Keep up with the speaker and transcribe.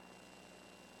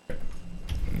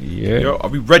Yeah. Yo, are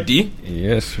we ready?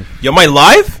 Yes. Yo, am I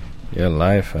live? You're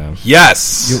live, fam.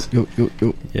 Yes. Yo.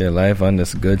 You're live on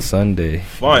this good Sunday.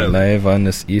 Finally. You're live on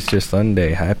this Easter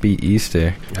Sunday. Happy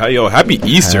Easter. Yo, happy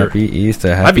Easter. Happy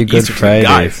Easter. Happy Happy Good Easter to you Friday,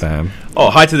 guys. fam. Oh,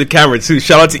 hi to the camera, too.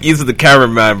 Shout out to Ease, the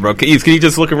cameraman, bro. Ease, can you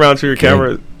just look around to your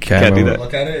camera? Can't do that.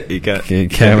 Look at it. You can't. Okay,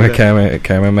 Can't do that.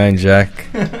 cameraman Jack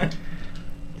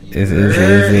is in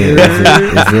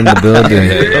the building.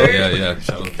 Yeah.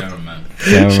 Shout out to cameraman.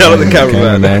 Shout out to the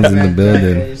cameraman. Cameraman's in the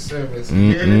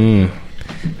building.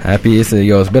 Happy Easter.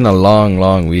 Yo, it's been a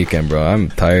long weekend, bro. I'm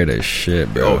tired as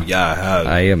shit, bro. Oh, yeah, I have.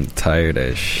 I am tired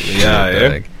as shit. Yeah.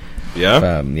 Like, Yeah?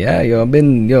 fam,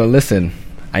 listen.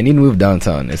 I need to move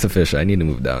downtown. It's official. I need to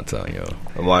move downtown, yo.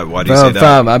 Why do you say that?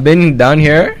 Fam, I've been down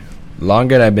here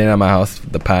longer than I've been at my house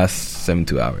the past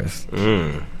 72 hours.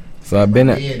 So I've been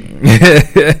So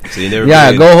you never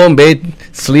yeah, been- go home, bathe,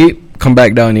 sleep, come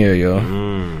back down here, yo.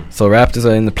 So Raptors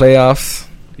are in the playoffs.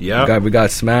 Yeah. We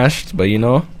got smashed, but you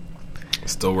know,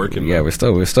 Still working, yeah, man.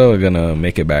 we're still gonna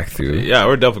make it back through. Yeah,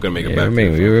 we're definitely going to make it Yeah, back.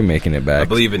 we're making it back. I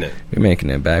believe in it. We're making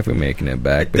it back. But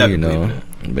definitely you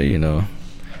know, believe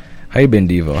how you been,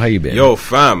 Devo? How you been? Yo,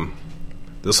 fam,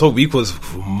 this whole week was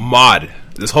mad.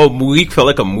 This whole week felt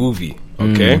like a movie,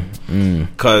 okay?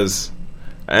 Because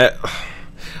I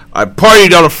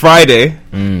partied on a Friday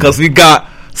because we got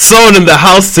someone in the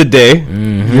house today.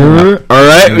 All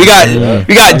right, we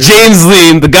got James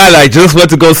Lean, the guy that I just went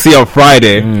to go see on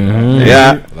Friday.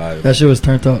 Yeah, That shit was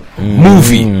turned up.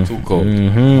 movie, Too cold.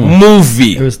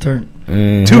 movie, It was turned.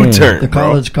 two turn. The bro.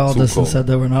 college called Too us and cold. said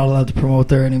that we're not allowed to promote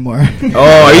there anymore.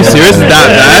 Oh, are you serious? Is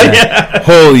that bad?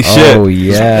 Holy shit! Oh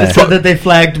yeah. They said that they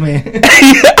flagged me.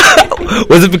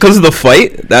 Was it because of the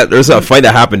fight? That there's a fight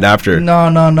that happened after. No,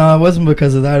 it wasn't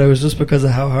because of that. It was just because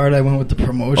of how hard I went with the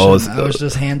promotion. Oh, it's I was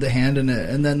just hand to hand in it.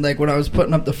 And then, like, when I was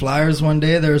putting up the flyers one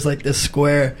day, there was, like, this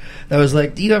square that was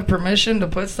like, do you have permission to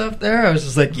put stuff there? I was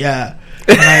just like, yeah.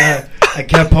 And I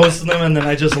kept posting them, and then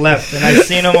I just left. And I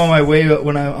seen them on my way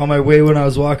when I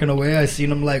was walking away. I seen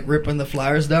them, like, ripping the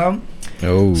flyers down.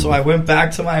 Oh. So I went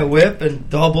back to my whip and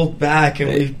doubled back,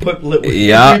 and we put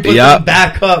Yeah. them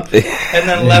back up, and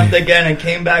then left again, and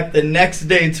came back the next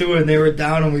day too, and they were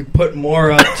down, and we put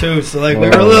more up too. So like we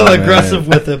were a little aggressive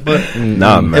with it, but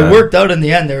Nah, man. it worked out in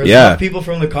the end. There was enough people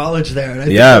from the college there, and I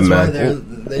think that's why they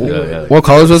do it. What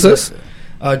college was this?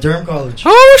 Durham College.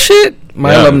 Oh shit,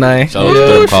 my alumni. Shout out to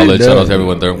Durham College. Shout out to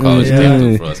everyone Durham College. Yeah. Came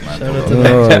through for us, man. Shout out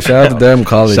to Oh, shout out to Durham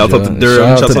College. Shout out yo. to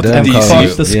Durham. Shout out to Durham DC. College.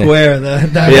 Fuck the Yeah. square.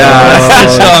 That Yeah.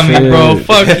 snitched on me, bro. shit.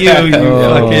 Fuck you,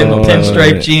 fucking Oh.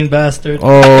 pinstripe jean bastard.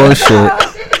 Oh shit.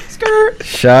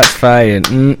 Shots fired.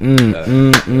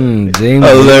 James.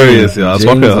 Hilarious, yo. It's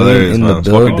fucking James hilarious, in man. the It's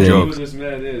fucking building. joke. Who this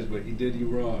man is, but he did you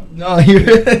wrong. No, no,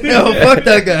 fuck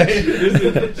that guy.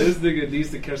 This nigga needs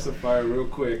to catch the fire real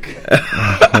quick.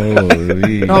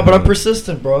 Holy. No, but I'm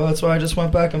persistent, bro. That's why I just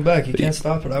went back and back. You can't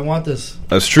stop it. I want this.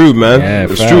 That's true, man. Yeah,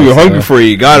 That's facts, true. You're hungry man. for it.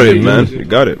 You got it, man. You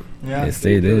got it. Yeah. It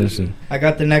stayed in. I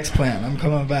got the next plan. I'm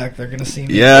coming back. They're gonna see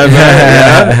me. Yeah,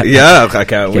 man. Yeah. I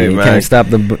can't wait, You man. can't stop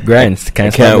the grind.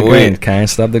 Can't stop can't the wait. grind. Can't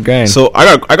stop the grind. So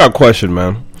I got a question,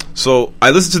 man. So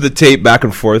I listened to the tape back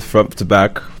and forth, front to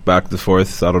back to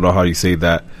forth. I don't know how you say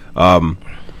that.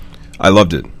 I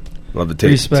loved it. Love the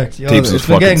tape. Respect. Yo, Tapes was it's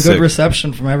been fucking getting sick. good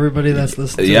reception from everybody that's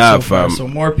listened to Yeah, it so far. fam. So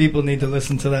more people need to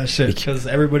listen to that shit because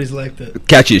everybody's liked it.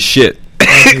 Catchy as shit.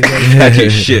 Thank you, guys. Catchy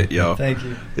as shit, yo. Thank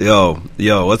you.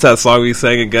 Yo. What's that song we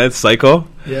sang again? Psycho.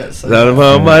 Yes. Not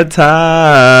about my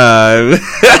time.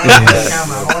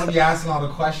 I want to be asking all the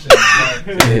questions.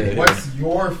 Like, what's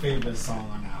your favorite song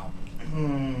on the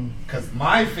album? Because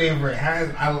my favorite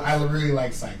I really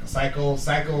like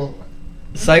Psycho.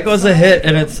 Psycho's a hit,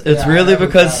 and it's Yeah, really I was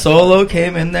because that. Solo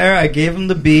came in there. I gave him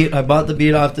the beat. I bought the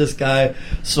beat off this guy.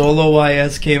 Solo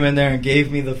YS came in there and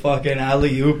gave me the fucking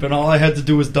alley oop, and all I had to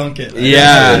do was dunk it.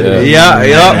 Yeah. I didn't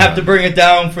have Yeah. to bring it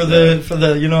down for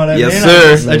the you know what I Yes, mean?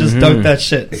 sir. I just dunked that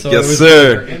shit. So Yes, it was,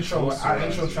 sir. Our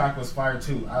intro track was fire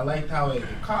too. I liked how it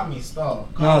caught me still.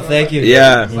 No, thank you.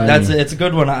 Yeah. It's a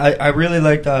good one. I really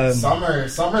liked.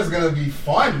 Summer's gonna be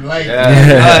fun. Like,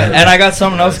 And I got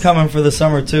something else coming for the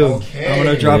summer too. Okay. I'm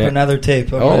gonna drop Yeah. another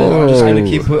tape. I'm just gonna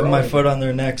keep putting my foot on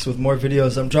their necks with more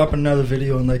videos. I'm dropping another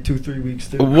video in like 2-3 weeks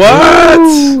too. What?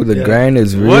 Ooh, the Yeah. grind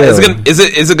is real. What is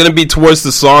it gonna be towards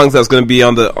the songs that's gonna be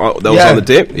on the that was on the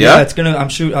tape? Yeah. it's gonna.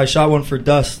 I shot one for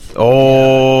Dust.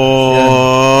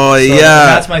 Oh, Oh, So yeah.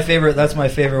 that's my favorite. That's my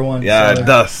favorite one. Yeah, So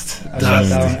Dust. I got Dust.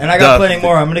 that one. And I got Dust. plenty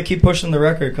more. I'm gonna keep pushing the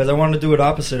record because I want to do it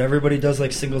opposite. Everybody does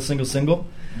like single.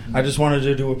 I just wanted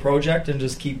to do a project and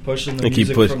just keep pushing the And keep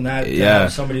music from that. To yeah.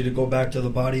 have somebody to go back to the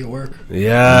body of work.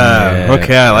 Yeah. Yeah.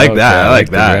 Okay, I like Okay, that. I like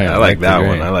the that. grind. I like that the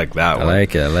one. grind. I like that I one.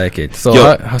 like it. So,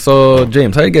 Yo. so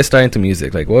James, how did you get started into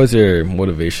music? Like, what was your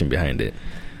motivation behind it?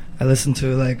 I listened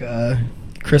to like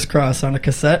Crisscross on a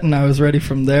cassette, and I was ready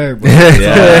from there. Bro.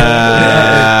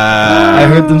 Yeah. I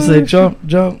heard them say jump,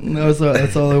 and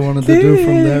that's all I wanted to do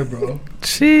from there, bro.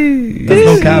 Jeez. That's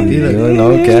no cap either.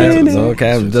 No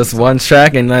cap. Just one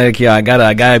track, and like, yeah, I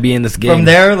gotta be in this game. From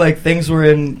there, like things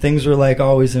were like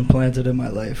always implanted in my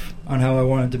life on how I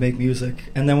wanted to make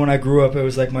music. And then when I grew up, it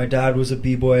was like my dad was a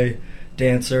b-boy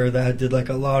dancer that did like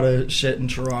a lot of shit in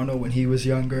Toronto when he was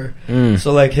younger.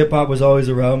 So like hip hop was always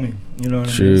around me. You know what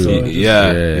I True. mean? So I just-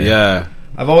 Yeah.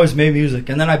 I've always made music,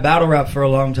 and then I battle rap for a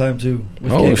long time too.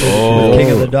 With, Oh, King, shit. with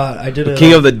King of the Dot. I did it.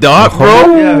 King of the Dot,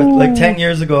 bro. Yeah, like 10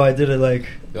 years ago, I did it like.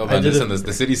 Yo, I man, did listen, it.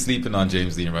 the city's sleeping on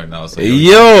James Dean right now. So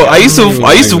Yo, I used to And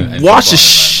watch the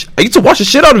football, I used to watch the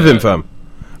shit out of him, fam.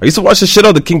 I used to watch the shit out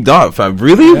of the King Dot, fam.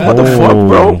 Really? Yeah. What the fuck,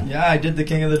 bro? Yeah, I did the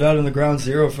King of the Dot in the Ground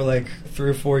Zero for like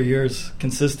 3 or 4 years,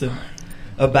 consistent.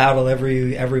 A battle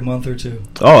every month or two.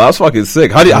 Oh, that's fucking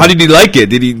sick. How did he like it?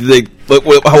 Did he like?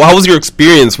 How was your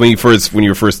experience when you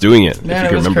were first doing it? Man,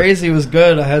 if it you was remember. crazy. It was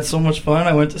good. I had so much fun.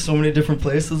 I went to so many different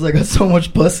places. I got so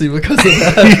much pussy because of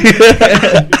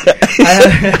that.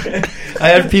 I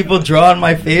had people drawing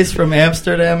my face from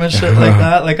Amsterdam and shit like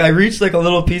that. Like I reached like a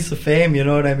little piece of fame, you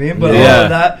know what I mean? But all Yeah. of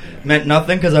that meant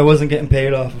nothing because I wasn't getting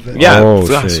paid off of it. Yeah. Oh,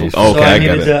 so- shit. okay, So I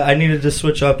get it. I needed to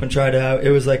switch up and try to have. It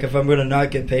was like if I'm gonna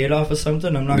not get paid off of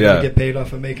something, I'm not Yeah. gonna get paid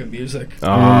off of making music.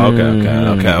 Oh,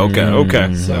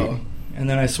 okay. So, and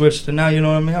then I switched, and now you know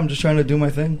what I mean. I'm just trying to do my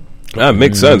thing. That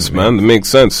makes sense, man. That makes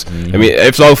sense. I mean,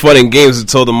 it's all fun and games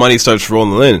until the money starts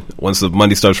rolling in. Once the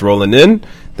money starts rolling in,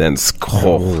 then it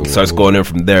starts going in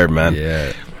from there, man.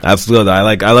 Yeah. Absolutely. I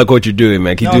like what you're doing,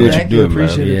 man. Keep No, doing what you're thank you. doing, man.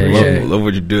 Appreciate it. Yeah, Appreciate yeah. Love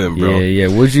what you're doing, bro. Yeah.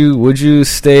 Would you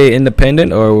stay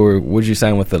independent or would you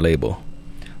sign with the label?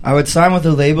 I would sign with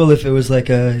a label if it was like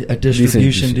a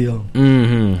distribution deal,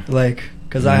 Mm-hmm. like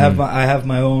because I have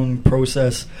my own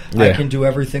process. I Yeah. can do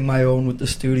everything my own with the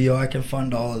studio. I can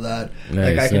fund all of that.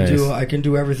 Like I can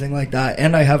do everything like that,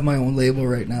 and I have my own label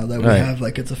right now that we Right. have.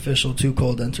 Like it's official Too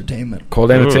Cold Entertainment.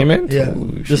 Cold Entertainment. Yeah,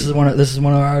 this is one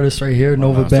of our artists right here,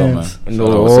 Nova What's up, man? Bands.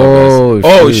 No. What's up,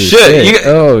 guys? Oh, shit. You-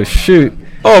 Oh shoot.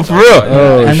 Oh, for real?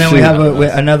 Oh, And then we shoot. have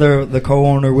another the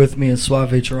co-owner with me is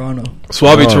Suave Toronto.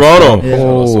 Suave Oh, Toronto. Yeah.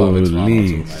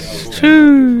 Holy.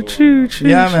 Choo.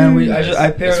 Yeah, man.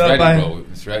 I paired It's up ready, by. bro.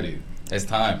 It's ready. It's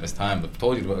time. I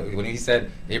told you when he said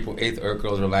April 8th, Earth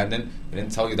Girls are landing. We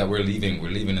didn't tell you that we're leaving. We're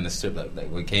leaving in the strip like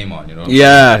we came on. You know.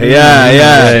 Yeah.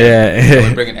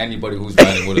 We're bringing anybody who's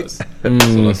riding with us. So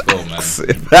let's go, man.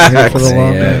 Facts. for the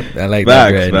long Yeah, I like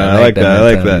Facts, that. man. I like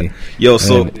that. mentality. Yo,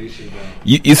 so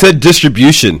you said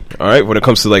distribution, all right? When it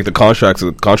comes to like the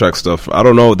contract stuff, I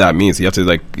don't know what that means. You have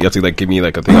to give me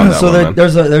like a thing on that So one, man.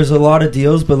 there's a lot of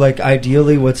deals, but like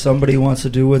ideally, what somebody wants to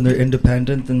do when they're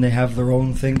independent and they have their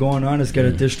own thing going on is get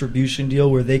a distribution deal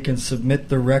where they can submit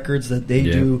the records that they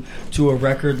do to a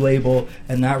record label,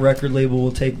 and that record label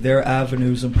will take their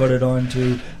avenues and put it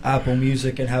onto Apple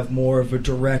Music and have more of a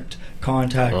direct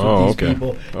contact with these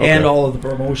people and all of the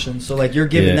promotions. So like you're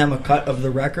giving them a cut of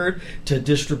the record to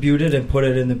distribute it and put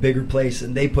it in the bigger place,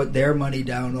 and they put their money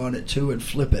down on it too and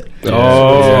flip it.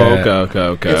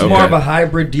 Okay. It's more of a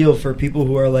hybrid deal for people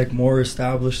who are like more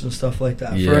established and stuff like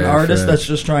that. For an artist that's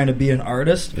just trying to be an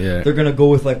artist, they're gonna go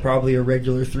with like probably a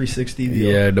regular 360 deal.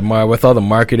 Yeah, with all the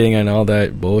marketing and all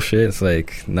that bullshit, it's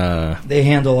like nah. They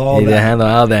handle all that. They handle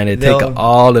all that, and they take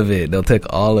all of it. They'll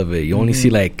take all of it. You only see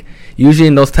like usually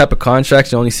in those type of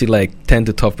contracts, you only see like 10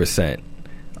 to 12%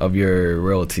 of your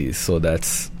royalties. So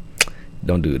that's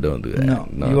don't do that.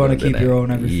 No, you want to keep your own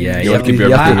everything. Yeah, you have to keep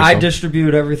your everything I yourself.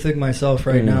 distribute everything myself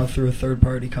right now through a third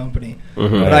party company.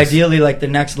 Mm-hmm. But ideally, like the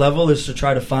next level is to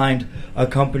try to find a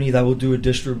company that will do a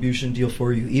distribution deal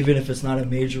for you, even if it's not a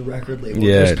major record label.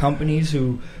 Yeah. There's companies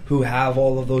who have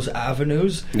all of those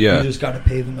avenues. Yeah. You just got to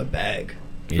pay them a bag.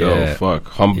 Yo,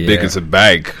 fuck. How big is a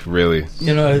bag, really?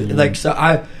 You know, like, so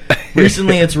I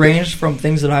recently it's ranged from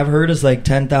things that I've heard is like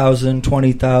 10,000,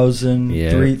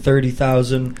 20,000,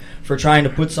 30,000 for trying to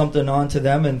put something onto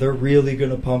them, and they're really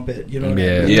gonna pump it. You know what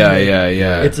I mean?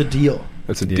 Yeah. It's a deal.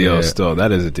 It's a deal still.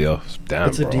 That is a deal. Damn,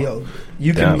 It's a bro. deal.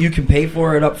 You can pay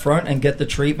for it up front and get the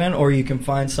treatment, or you can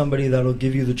find somebody that'll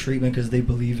give you the treatment because they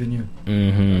believe in you.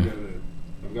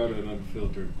 I've got an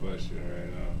unfiltered question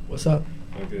right now. What's up?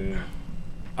 Okay.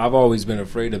 I've always been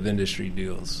afraid of industry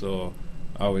deals, so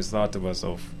I always thought to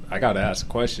myself, I gotta ask a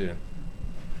question.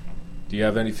 Do you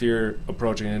have any fear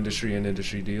approaching industry and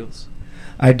industry deals?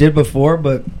 I did before,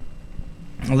 but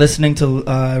listening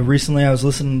to recently, I was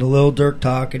listening to Lil Durk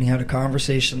talk, and he had a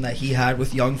conversation that he had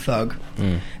with Young Thug,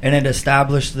 and it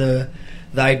established the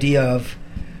idea of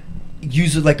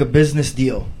use it like a business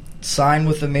deal. Sign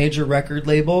with a major record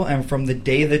label, and from the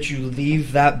day that you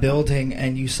leave that building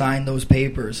and you sign those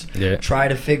papers, try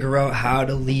to figure out how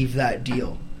to leave that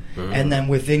deal. And then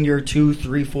within your 2,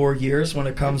 3, 4 years, when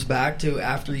it comes back to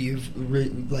after you've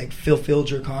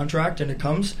fulfilled your contract and it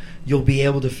comes, you'll be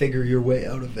able to figure your way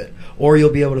out of it. Or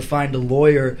you'll be able to find a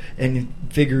lawyer and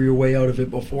figure your way out of it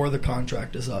before the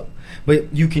contract is up.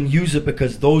 But you can use it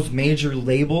because those major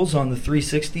labels on the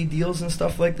 360 deals and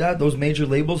stuff like that, those major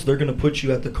labels, they're going to put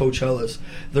you at the Coachellas.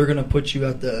 They're going to put you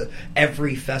at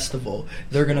every festival.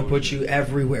 They're going to put you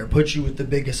everywhere, put you with the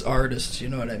biggest artists, you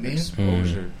know what I mean?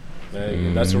 Exposure.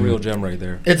 That's a real gem right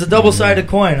there. It's a double-sided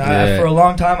coin. For a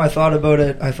long time, I thought about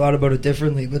it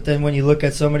differently. But then when you look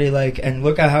at somebody and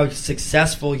look at how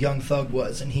successful Young Thug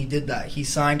was, and he did that. He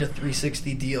signed a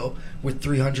 360 deal with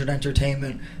 300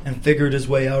 Entertainment and figured his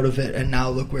way out of it, and now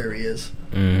look where he is.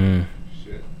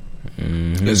 Shit.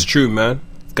 It's true, man.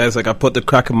 Guys, like, I put the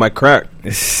crack in my crack.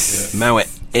 Man went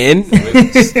in,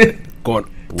 going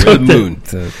to the moon.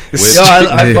 Yo,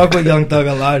 I fuck with Young Thug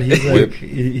a lot. He's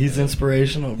he's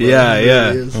inspirational, bro. Yeah, he yeah.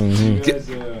 Really is. Do you guys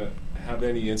have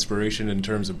any inspiration in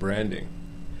terms of branding?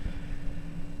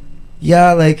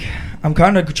 Yeah, I'm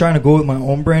kind of trying to go with my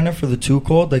own branding for the Too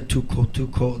Cold, Too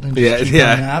Cold, and just keep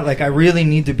on that. I really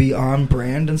need to be on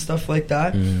brand and stuff like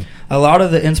that. A lot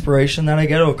of the inspiration that I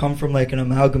get will come from an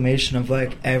amalgamation of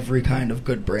every kind of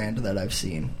good brand that I've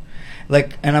seen.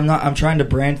 And I'm trying to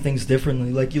brand things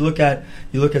differently. You look at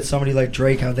somebody like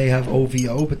Drake, how they have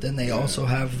OVO, but then they also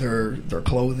have their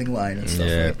clothing line and stuff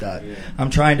like that. Yeah. I'm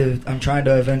trying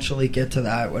to eventually get to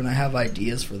that when I have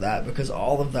ideas for that, because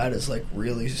all of that is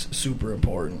really super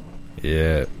important.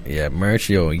 Yeah, merch,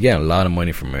 yo. You get a lot of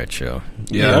money from merch, yo.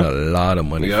 You get a lot of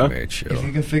money from merch, yo. If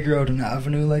you can figure out an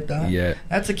avenue like that,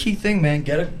 that's a key thing, man.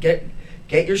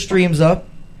 Get your streams up,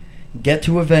 get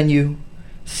to a venue,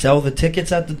 sell the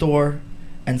tickets at the door,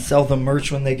 and sell the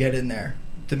merch when they get in there.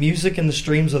 The music and the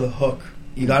streams are the hook.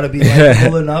 You got to be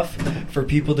cool enough for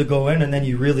people to go in, and then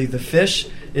the fish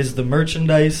is the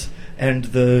merchandise and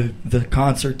the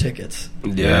concert tickets.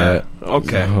 Yeah.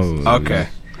 Okay. Okay.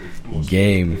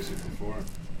 Game.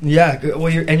 Yeah.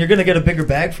 Well, you're gonna get a bigger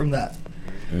bag from that.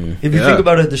 If you think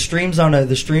about it, the streams on a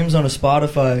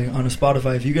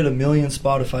Spotify, if you get 1 million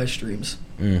Spotify streams,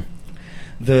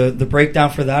 the breakdown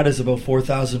for that is about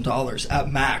 $4,000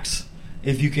 at max.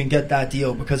 If you can get that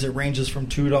deal, because it ranges from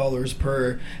 $2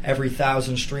 per every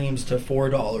 1,000 streams to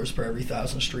 $4 per every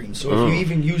 1,000 streams. So if you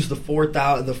even use the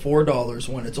 $4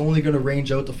 one, it's only going to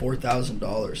range out to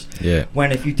 $4,000. Yeah.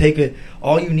 When if you take it,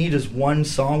 all you need is one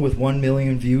song with 1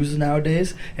 million views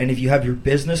nowadays, and if you have your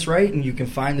business right and you can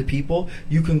find the people,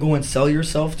 you can go and sell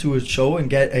yourself to a show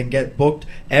and get booked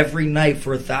every night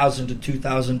for $1,000 to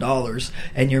 $2,000,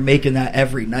 and you're making that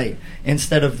every night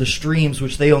instead of the streams,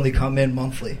 which they only come in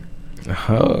monthly.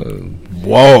 Oh.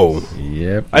 Whoa.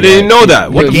 Yep. I didn't know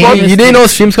that. What the fuck? You didn't know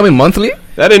streams coming monthly?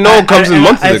 I didn't know it comes in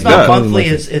monthly. It's not monthly.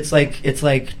 It's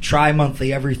like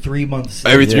tri-monthly, every 3 months.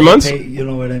 Every 3 months? You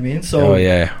know what I mean? So. Oh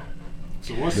yeah.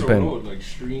 So what's the road?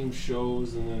 Stream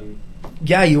shows and then.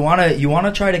 Yeah, you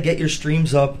wanna try to get your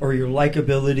streams up or your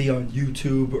likability on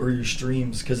YouTube or your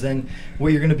streams, because then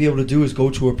what you're gonna be able to do is go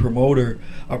to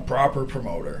a proper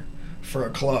promoter for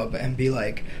a club and be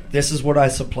like, this is what I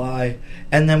supply,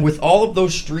 and then with all of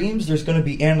those streams there's going to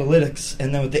be analytics,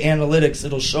 and then with the analytics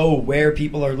it'll show where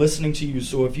people are listening to you.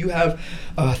 So if you have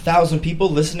 1,000 people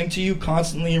listening to you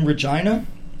constantly in Regina,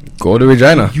 go to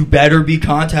Regina. You better be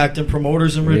contacting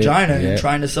promoters in Regina and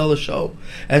trying to sell a show.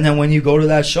 And then when you go to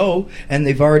that show and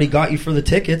they've already got you for the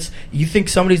tickets, you think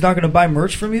somebody's not going to buy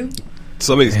merch from you?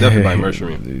 Somebody's definitely buying merch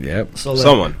from you. Yep. So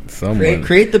Someone.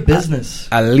 Create the business.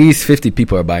 At least 50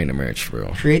 people are buying the merch,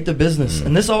 bro. Create the business.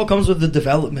 And this all comes with the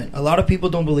development. A lot of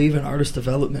people don't believe in artist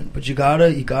development, but you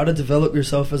gotta develop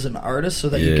yourself as an artist so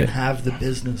that you can have the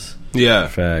business. Yeah.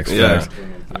 Facts.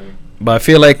 But I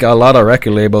feel like a lot of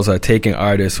record labels are taking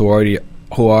artists who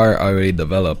are already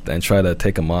developed and try to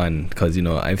take them on, because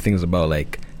everything's about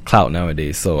clout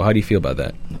nowadays. So how do you feel about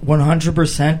that?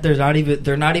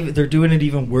 100%. They're doing it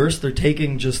even worse. They're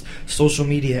taking just social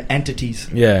media entities.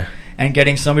 Yeah. And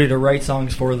getting somebody to write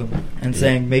songs for them and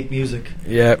saying, make music.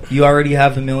 Yep. You already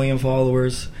have 1 million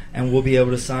followers and we'll be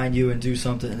able to sign you and do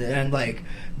something. And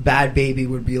Bad Baby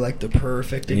would be like the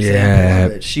perfect example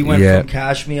of it. She went from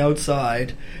Cash Me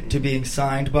Outside to being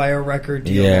signed by a record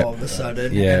deal all of a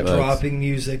sudden, and dropping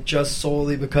music just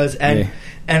solely because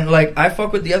and like I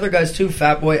fuck with the other guys too,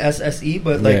 Fatboy SSE,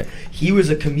 but like he was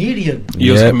a comedian. He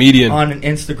was a comedian on an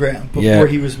Instagram before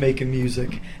he was making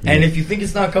music. And if you think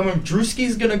it's not coming,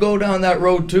 Drewski's gonna go down that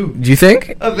road too. Do you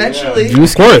think? Eventually,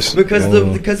 of course,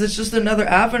 because it's just another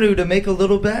avenue to make a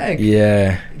little bag.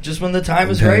 Yeah. Just when the time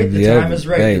is right, the time is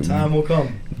right. The time will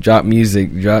come. Drop music,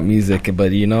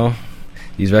 but you know,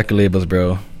 these record labels,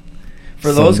 bro.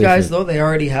 For those guys though, they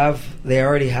already have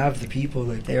the people.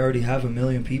 Like they already have 1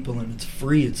 million people, and it's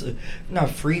free. It's not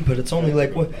free, but it's only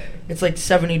like what? It's like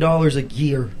 $70 a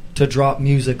year to drop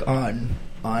music on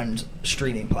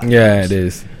streaming platforms. Yeah, it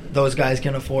is. Those guys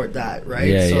can afford that, right?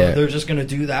 Yeah, so yeah. they're just going to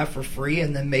do that for free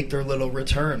and then make their little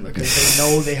return because they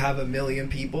know they have 1 million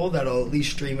people that'll at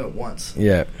least stream it once.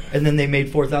 Yeah. And then they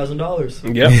made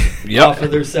 $4,000. Yep. Off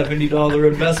of their $70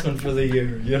 investment for the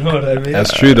year. You know what I mean?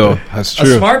 That's true, though. That's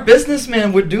true. A smart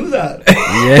businessman would do that.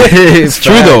 Yeah, it's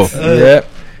true, though. Yeah.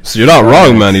 So you're not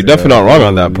wrong, man. You're definitely not wrong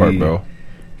on that part, bro.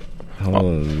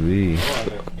 Holy.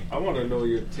 I want to know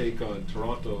your take on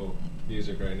Toronto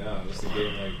music right now. What's the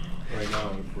game like right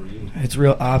now for you? It's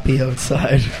real oppy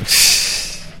outside.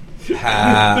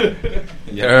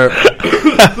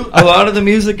 A lot of the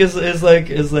music is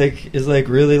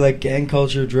really like gang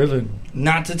culture driven.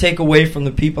 Not to take away from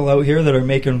the people out here that are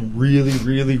making really,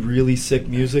 really, really sick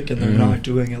music and they're not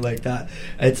doing it like that.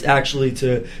 It's actually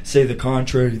to say the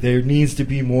contrary. There needs to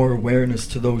be more awareness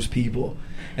to those people.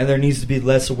 And there needs to be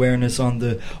less awareness on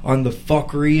the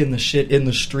fuckery and the shit in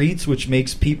the streets, which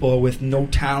makes people with no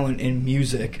talent in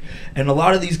music. And a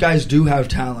lot of these guys do have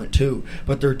talent too,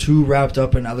 but they're too wrapped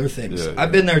up in other things. Yeah,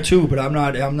 I've been there too, but I'm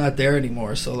not there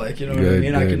anymore. So like, you know what I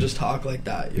mean? I can just talk like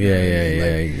that. You know what I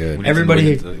mean? Good.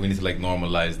 Everybody, we need to like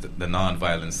normalize the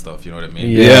non-violent stuff. You know what I mean?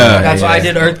 Yeah. That's why I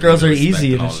did Earth Girls Are Respect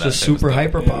Easy, and all it's that just type of super stuff.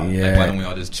 hyper pop. Yeah. Like, why don't we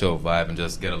all just chill, vibe, and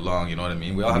just get along? You know what I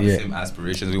mean? We all have the same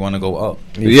aspirations. We want to go up.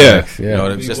 Yeah. You know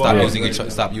what I mean? Just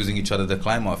stop using each other to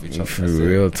climb off each other. For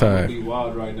real I'll time. be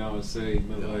wild right now and say,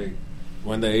 man, like,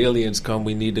 when the aliens come,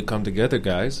 we need to come together,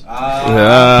 guys. You know,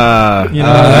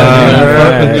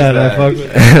 I fuck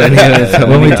with that.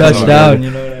 When we touch down,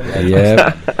 you know what I mean?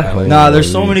 Yeah. Nah, there's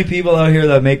so many people out here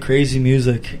that make crazy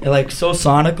music, like so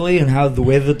sonically, and how the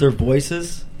way that their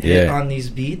voices hit on these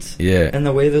beats, and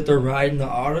the way that they're riding the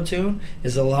auto-tune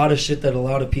is a lot of shit that a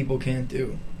lot of people can't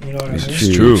do. You know what I mean?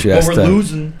 It's true. But we're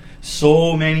losing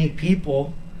so many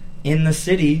people in the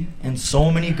city, and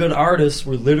so many good artists.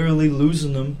 We're literally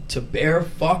losing them to bare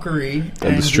fuckery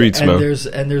and the streets, and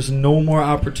man. There's no more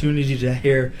opportunity to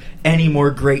hear any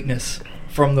more greatness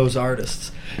from those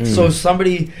artists. So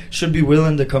somebody should be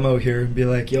willing to come out here and be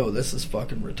like, yo, this is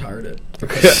fucking retarded.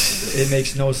 Because it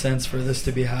makes no sense for this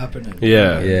to be happening.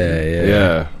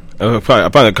 Yeah. I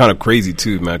find it kind of crazy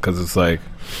too, man, because it's like,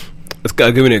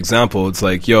 I'll give you an example. It's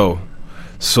like, yo,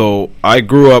 so I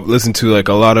grew up listening to like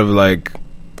a lot of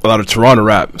Toronto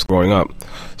rap growing up.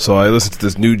 So I listened to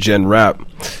this new gen rap,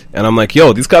 and I'm like,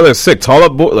 yo, these guys are sick. Tall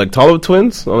Up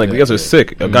twins. I'm like, these guys are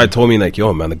sick. A guy told me like,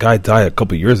 yo, man, the guy died a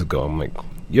couple years ago. I'm like,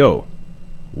 yo,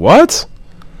 what?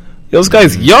 Yo, this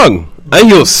guy's young and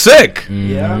he was sick.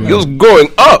 Yeah, he was growing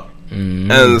up. And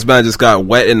this man just got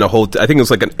wet in the hotel. I think it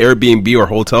was like an Airbnb or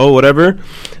hotel or whatever.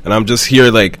 And I'm just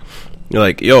here like, you're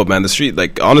like, yo, man, the street,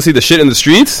 like, honestly, the shit in the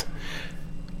streets,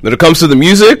 when it comes to the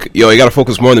music, yo, you gotta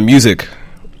focus more on the music.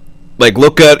 Like,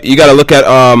 you gotta look at,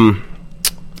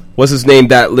 what's his name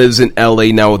that lives in LA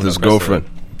now with his girlfriend?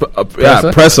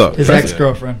 Pressa. His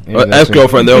ex-girlfriend.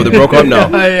 Ex-girlfriend, they broke up now.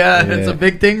 It's a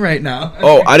big thing right now.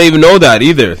 Oh, I didn't even know that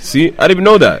either. See? I didn't even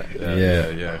know that.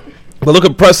 Yeah. But look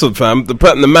at Pressa, fam.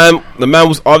 The man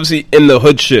was obviously in the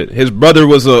hood shit. His brother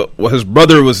was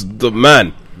the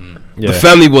man. The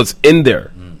family was in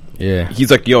there. Yeah. He's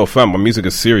like, yo, fam, my music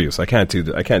is serious. I can't take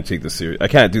this serious. I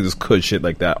can't do this good shit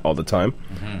like that all the time.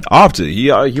 After he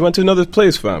went to another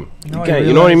place, fam. No,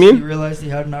 You know what I mean? He realized he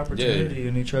had an opportunity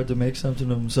and he tried to make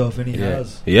something of himself, and he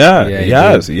has. He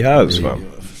has,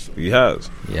 fam. He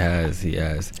has.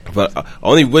 But I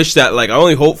only wish that, like, I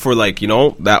only hope for, like, you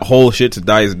know, that whole shit to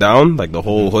dies down. Like, the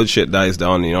whole hood shit dies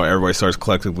down. You know, everybody starts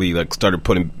collectively, like, started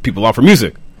putting people on for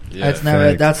music. Yeah. It's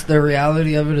never. That's the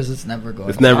reality of it. Is it's never going.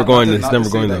 It's never going. Not It's to never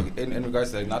say, going. like, in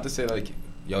regards to, like, not to say like,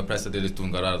 yo, Pressa did this tune,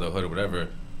 got out of the hood or whatever.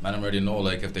 Man, I already know,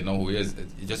 like, if they know who he is,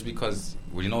 just because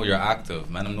you know you're active.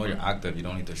 Man, I know you're active. You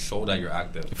don't need to show that you're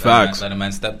active. Facts. Let a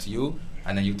man step to you.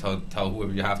 and then you tell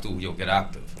whoever you have to, you'll get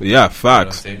active. Yeah, You know what I'm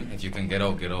facts. saying? If you can get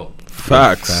out, get out.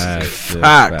 Facts. Facts, yeah,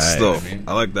 Facts, facts. though. I mean-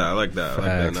 I like that. I like that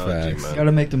Facts, analogy, facts. man. Got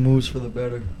to make the moves for the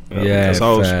better. Yeah, That's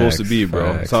how it's supposed to be,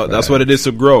 bro. facts, That's what it is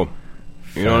to grow.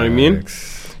 You know what I mean?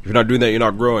 Facts. If you're not doing that, you're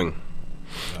not growing.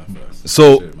 Yeah, facts.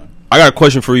 So- Shit, man. I got a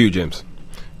question for you, James.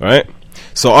 All right.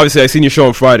 So obviously, I seen your show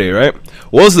on Friday, right?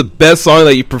 What was the best song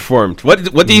that you performed?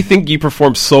 What do you think you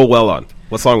performed so well on?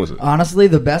 What song was it? Honestly,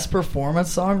 the best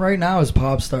performance song right now is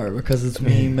Pop Star because it's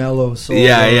me, mellow, soul.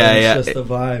 Yeah, yeah, it's yeah. just the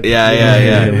vibe. Yeah, You yeah, know,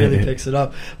 yeah. It really picks it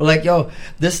up. But like, yo,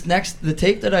 the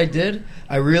tape that I did,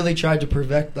 I really tried to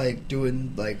perfect like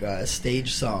doing like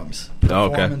stage songs, Oh,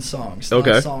 okay. performance songs,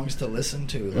 Okay. not songs to listen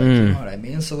to. Like, you know what I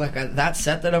mean? So like that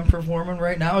set that I'm performing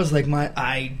right now is like my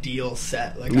ideal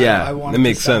set. Like, Yeah, I want that it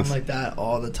makes to sound sense. like that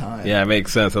all the time. Yeah, it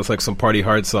makes sense. That's like some party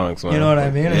hard songs, man. You know what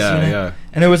I mean? As Yeah, soon as- yeah.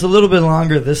 And it was a little bit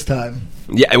longer this time.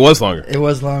 Yeah, it was longer. It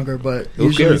was longer, but Who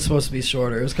usually cares? it's supposed to be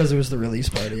shorter. It was because it was the release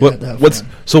party. I What, had to have what's fun.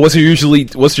 so?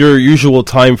 What's your usual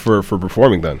time for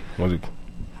performing then?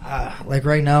 Like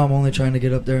right now, I'm only trying to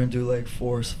get up there and do like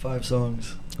 4 or 5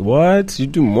 songs. What? You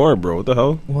do more, bro. What the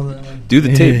hell? Well, Do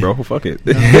the tape, bro. Fuck it.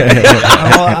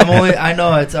 I'm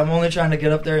only trying to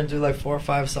get up there and do like 4 or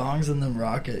 5 songs and then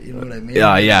rock it. You know what I mean?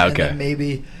 Yeah, yeah, And okay. then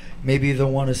maybe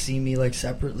they'll want to see me like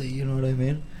separately. You know what I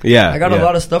mean? Yeah, I got yeah. a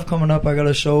lot of stuff coming up. I got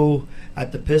a show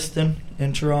at the Piston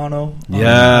in Toronto. On,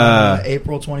 Yeah.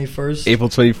 April 21st. April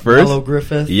Hello 21st.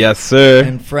 Griffith. Yes, sir.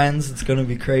 And Friends. It's gonna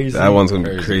be crazy. That one's gonna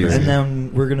be Crazy. crazy. And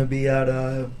then we're gonna be at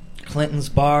Clinton's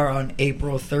Bar on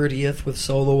April 30th with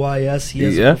Solo YS. He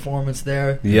has Yeah. a performance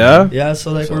there. Yeah. Yeah,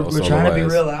 so like we're Solo trying to be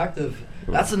YS. real active.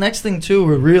 That's the next thing too.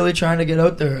 We're really trying to get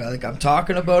out there. Like I'm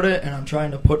talking about it, and I'm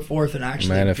trying to put forth and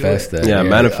actually Manifest do it. that. Yeah,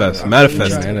 manifest. I'm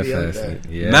Manifest. really trying to be out Manifest there. it.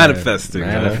 Yeah. Manifest it,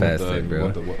 man. Manifest What it, bro.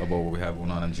 about what we have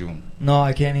going on in June? No,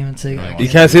 I can't even say No, You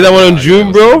can't say that one in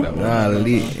June, bro. Nah,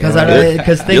 because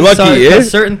You're things lucky, eh?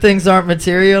 certain things aren't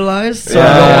materialized. So I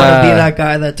Yeah. don't want to be that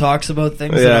guy that talks about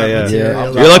things Yeah, that aren't yeah.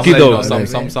 materialized. You're lucky, though.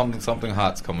 Something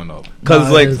hot's coming up. Cause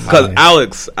No, like, it is- cause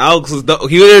Alex was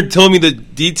he didn't tell me the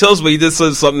details, but he just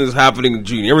said something is happening in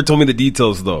June. He never told me the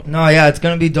details though. No, yeah, it's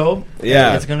gonna be dope.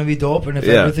 Yeah. It's gonna be dope, and if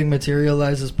Yeah. everything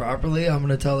materializes properly, I'm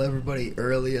gonna tell everybody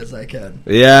early as I can.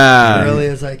 Yeah. Early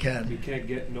as I can. You can't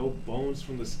get no bones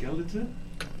from the skeleton?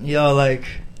 Yo, like,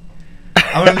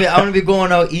 I'm gonna be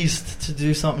going out east to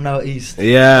do something out east.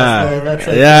 Yeah. That's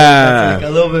Yeah. that's like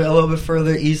a little bit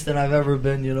further east than I've ever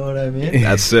been. You know what I mean?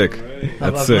 That's sick. Alright.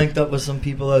 I've That's sick. linked up with some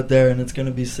people out there, and it's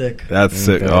gonna be sick. That's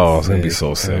sick. That's Oh, it's gonna be sick.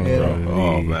 so sick, Yeah. bro.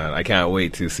 Oh man, I can't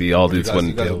wait to see all these You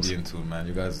fun guys will details. be into it, man.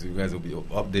 You guys will be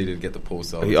updated. Get the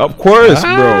posts out. Of course,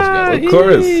 Ah, bro. Of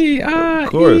course. Of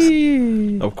course.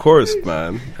 Of course,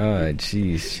 man. Oh,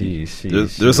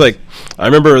 jeez. There's like, I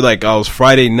remember like I was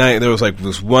Friday night. There was like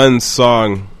this one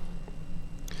song.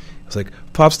 It's like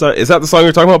Pop Star. Is that the song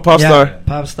you're talking about? Pop Yeah, Star.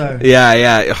 Pop Star. Yeah,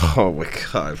 yeah. Oh my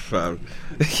god, fam.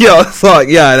 Yo,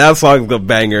 that song's the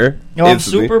banger. Yo, I'm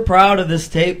Instantly. super proud of this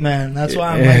tape, man. That's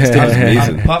why I'm Yeah. like, Tape's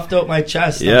amazing. I'm puffed out my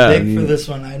chest. Yeah. I'm big for this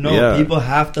one. I know Yeah. people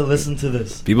have to listen to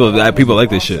this. People like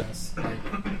this shit. Like,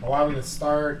 why would it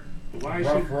start? Why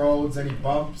Rough should, roads, any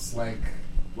bumps? Like,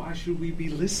 why should we be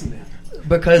listening?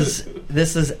 Because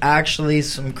this is actually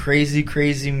some crazy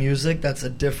music that's a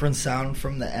different sound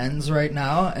from the ends right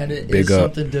now, and it is Big up.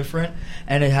 something different,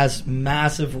 and it has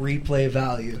massive replay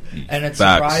value. And it's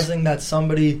Facts. surprising that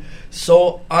somebody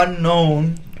so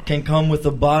unknown can come with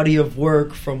a body of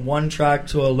work from 1 track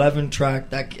to 11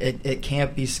 track that it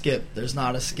can't be skipped. There's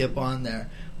not a skip on there.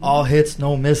 All hits,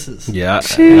 no misses. Yeah.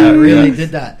 And I really Yeah.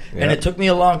 did that. Yeah. And it took me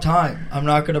a long time. I'm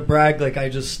not going to brag like I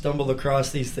just stumbled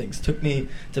across these things. Took me,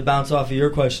 to bounce off of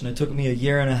your question, it took me a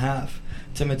year and a half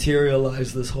to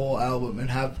materialize this whole album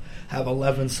and have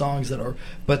 11 songs that are...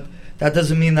 But that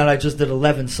doesn't mean that I just did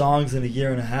 11 songs in a year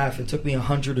and a half. It took me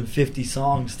 150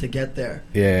 songs to get there.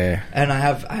 Yeah. And I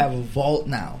have a vault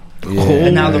now. Yeah,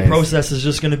 And now the nice. process is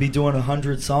just going to be doing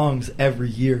 100 songs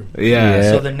every year. Yeah.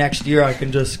 So the next year I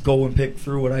can just go and pick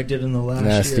through what I did in the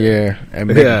Last year. And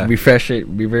Yeah. refresh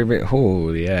it. Be very.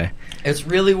 Oh, yeah. It's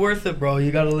really worth it, bro. You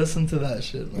got to listen to that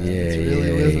shit, man. Yeah, it's really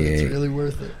yeah, worth it. yeah. It's really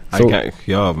worth it. I So- can't.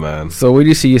 Yo, man. So, where do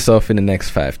you see yourself in the next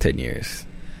 5-10 years?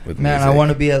 With Man, I music? want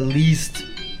to be at least,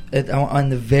 on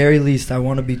the very least, I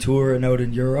want to be touring out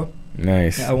in Europe.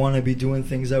 Nice. I want to be doing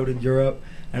things out in Europe,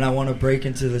 and I want to break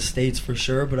into the States for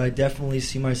sure. But I definitely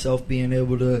see myself being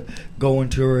able to go and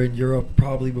tour in Europe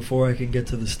probably before I can get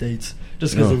to the States,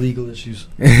 just because Oh. of legal issues.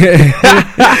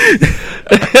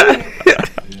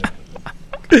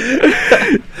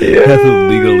 That's some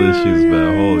legal issues,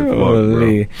 man. Holy fuck, bro.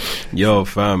 Holy. Yo,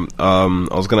 fam. I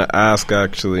was gonna ask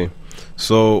actually.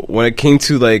 So when it came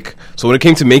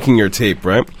to making your tape,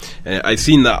 right? And I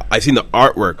seen the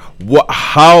artwork.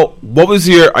 What was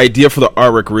your idea for the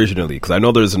artwork originally? Because I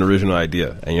know there's an original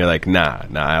idea, and you're like, nah.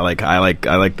 I like the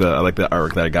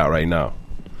artwork that I got right now.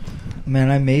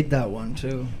 Man, I made that one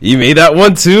too. You made that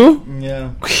one too?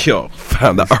 Yeah. Yo,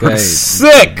 fam, the artwork's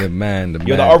sick. The man. The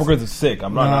artwork is sick.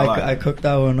 I'm not gonna lie. I cooked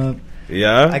that one up.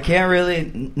 Yeah. I can't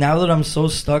really, now that I'm so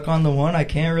stuck on the one, I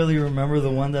can't really remember the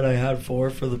one that I had one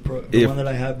that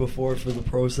I had before for the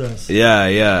process.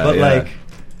 Yeah. But like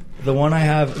the one I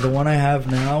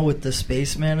have now with the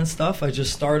spaceman and stuff, I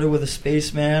just started with a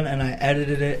spaceman and I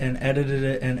edited it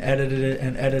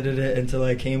until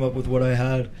I came up with what I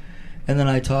had, and then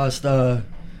I tossed the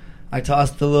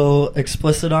little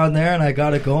explicit on there and I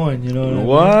got it going, you know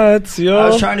what yo? I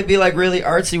was trying to be like really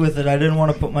artsy with it. I didn't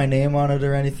want to put my name on it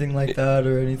or anything like that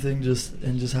or anything, just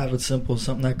have it simple,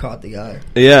 something that caught the eye.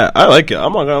 Yeah, I like it.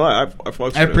 I'm not gonna lie.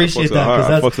 I appreciate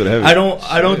that because I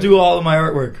don't do all of my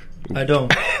artwork. I don't.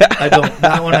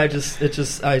 That one I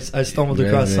stumbled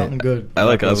across something good. I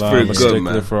like it. That's pretty good,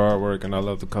 man. For artwork, and I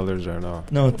love the colors right now.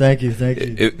 No, thank you.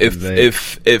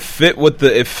 If it fit with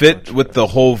the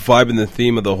whole vibe and the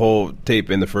theme of the whole tape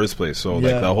in the first place. So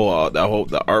like the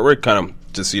artwork kind of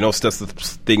just sets the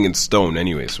thing in stone,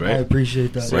 anyways, right? I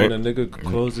appreciate that. So when a nigga could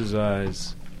close his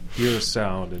eyes, hear a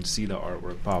sound, and see the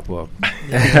artwork pop up.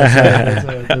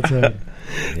 That's right.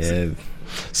 Yeah.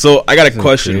 So I got a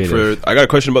question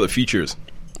about the features,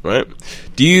 right?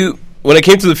 When it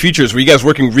came to the features, were you guys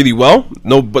working really well?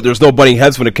 No, but there's no butting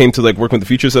heads when it came to like working with the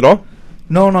features at all?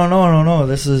 No.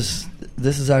 This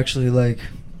is actually like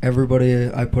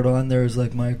everybody I put on there is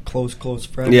like my close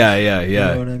friends. Yeah. You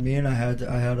know what I mean? I had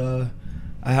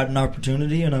an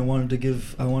opportunity and I wanted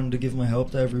to give my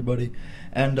help to everybody,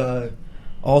 and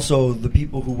also the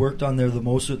people who worked on there the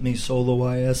most with me, Solo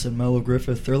IS and Mellow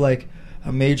Griffith, they're like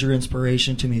a major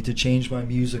inspiration to me to change my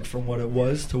music from what it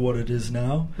was to what it is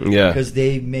now. Yeah. Because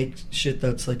they make shit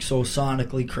that's like so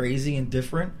sonically crazy and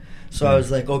different. So I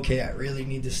was like, okay, I really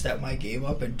need to step my game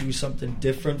up and do something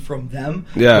different from them.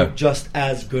 Yeah. But just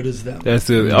as good as them. That's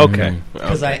it. Okay.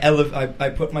 Because I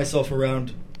put myself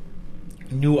around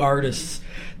new artists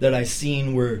that I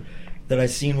seen were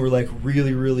like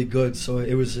really, really good. So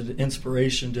it was an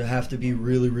inspiration to have to be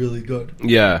really, really good.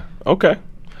 Yeah. Okay.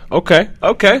 That's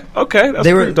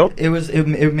pretty dope.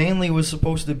 It mainly was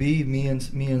supposed to be me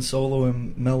and Solo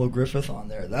and Mellow Griffith on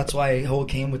there. That's why it whole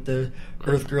came with the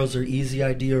Earth Girls Are Easy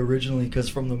idea originally, because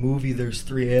from the movie there's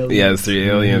 3 aliens. Yeah, there's 3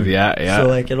 aliens. Yeah. So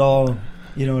like it all,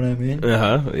 you know what I mean?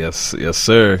 Yes,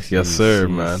 sir,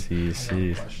 man.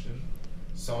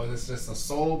 So is this just a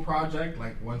solo project?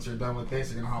 Like once you're done with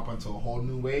this, you're gonna hop onto a whole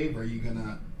new wave, or are you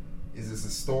gonna? Is this a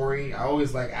story? I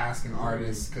always like asking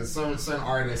artists, because certain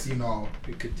artists,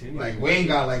 like Wayne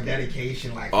got like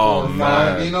dedication, like 4 or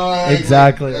 5,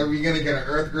 exactly. Like, are we gonna get an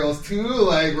Earth Girls 2?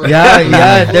 Like,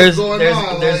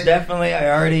 there's definitely.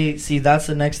 I already see. That's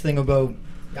the next thing about.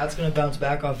 That's going to bounce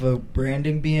back off of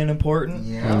branding being important.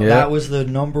 Yeah. That was the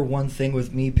number one thing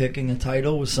with me picking a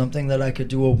title, was something that I could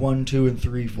do a 1, 2, and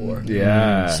 3 for.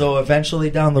 Yeah. So eventually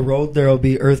down the road, there'll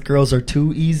be Earth Girls Are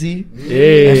 2 Easy.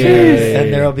 Yeah.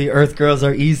 And there'll be Earth Girls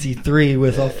Are Easy 3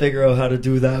 with I'll figure out how to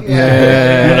do that.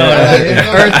 Yeah. You know what I mean?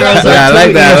 Earth Girls Are 2 I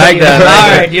like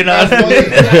that. Easy.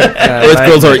 Alright, Earth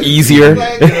Girls Are easier.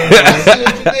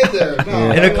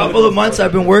 In a couple of months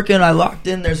I've been working, I locked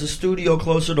in. There's a studio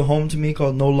closer to home to me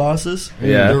called No Losses.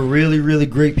 Yeah. They're really, really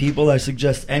great people. I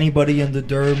suggest anybody in the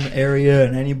Durham area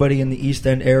and anybody in the East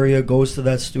End area goes to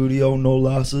that studio, No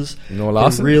Losses. No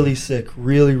Losses? They're really sick.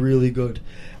 Really, really good.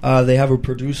 They have a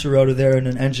producer out of there and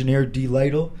an engineer, D.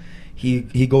 Lytle.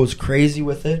 He goes crazy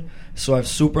with it. So I've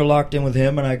super locked in with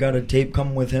him, and I got a tape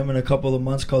coming with him in a couple of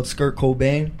months called Skirt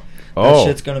Cobain. That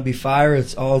shit's going to be fire.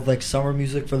 It's all like summer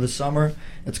music for the summer.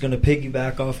 It's going to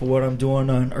piggyback off of what I'm doing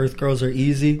on Earth Girls Are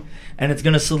Easy. And it's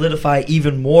going to solidify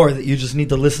even more that you just need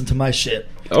to listen to my shit.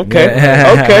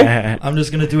 Okay. I'm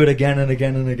just going to do it again and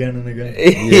again and again and again.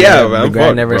 Yeah, man. The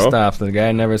guy never stops. The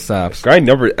guy never stops. The guy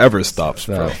never ever stops,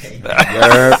 bro.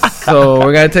 So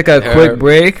we're going to take a quick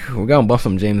break. We're going to buff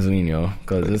some James Lean, yo.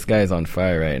 Because this guy's on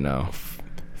fire right now.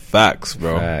 Facts,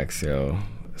 bro. Facts, yo.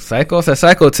 It's a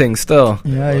psycho thing still.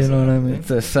 Yeah, you know what I mean?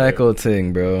 It's a psycho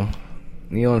thing, bro.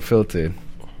 Neon Filtered.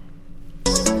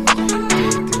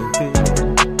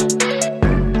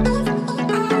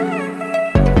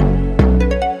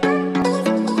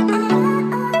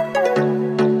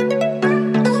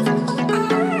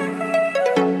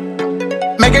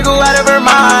 Make her go out of her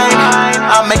mind.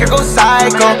 I'll make her go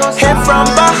psycho. Hit from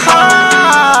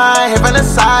behind, hit from the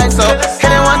side. So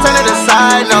hit it one, turn to the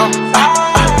side. No,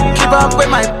 keep up with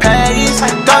my pace. pays.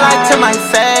 Don't lie to my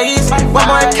face. What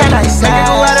more can I say? Make her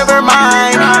go out of her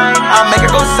mind. I'll make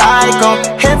her go psycho.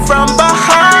 Hit from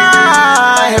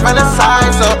behind, hit from the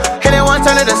side, so hit it once,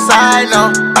 turn to the side,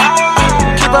 no.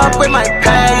 Keep up with my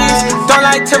pace. Don't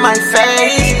lie to my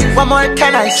face. What more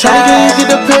can I say? Tryna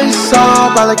get the pace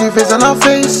off, I like your face on her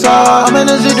face off. I'm in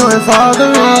the shit doing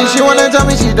fathering. She wanna tell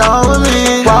me she done with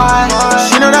me. Why?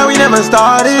 She know that we never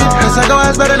started. Cause I go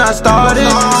ass better not started.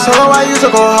 So why you so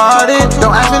cold-hearted?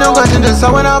 Don't ask me no questions, just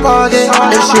so in her pocket.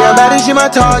 If she a baddie, she my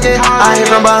target. I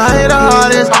hit from behind the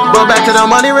hardest, but back to the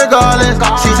money regardless.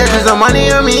 She said she's the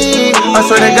money on me. I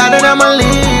swear to God that I'ma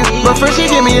leave, but first she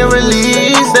give me a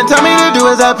release, then tell me to do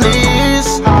as I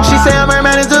please. She say I'm her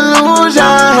man, it's delusion.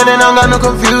 And then I don't got no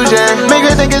confusion. Make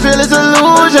her think it's real, it's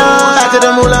illusion. Back to the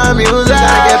moolah music.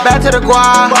 I get back to the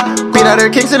guap. Beat out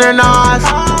her kicks and her knots.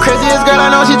 Craziest girl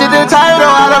I know, she did the title.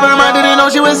 Out of her mind, didn't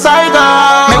know she was psycho.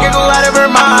 Make her go out of her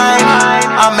mind.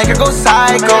 I'll make her go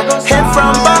psycho. Hit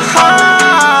from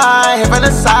behind, hit from the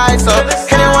side, so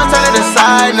hit it once, turn to the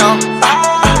side, no.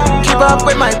 Keep up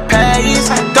with my pace.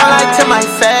 Don't lie to my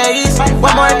face.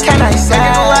 What more can I say? Make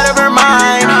her go out of her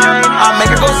mind. I'll make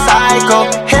her go psycho.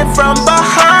 Hit from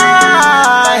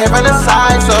behind, hit from the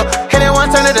side, so hit it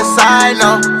once, turn to the side,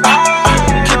 no.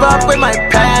 Keep up with my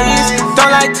pace. Don't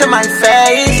lie to my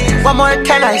face. What more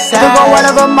can I say? Make her go out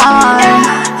of her mind.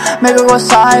 Make her go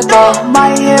psycho.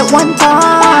 Might hit one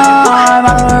time. I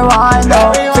don't rewind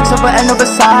though. Fix up an end of a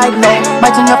side note.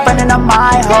 Might turn your friend into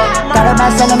my hoe. Got a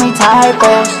man sending me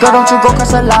typos. Girl, don't you go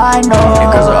cross the line, no. And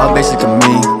girls are all basic to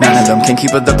me. None of them can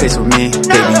keep up the pace with me.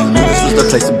 Baby, you knew this was the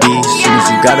place to be. Soon as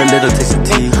you got a little taste of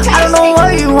tea. I don't know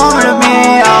what you want me to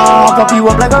be. I'll pop you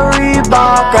up like a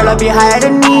Reebok. Girl, I'll be higher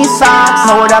than knee socks.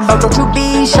 Know what I'm about, don't you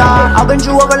be shy. I'll bend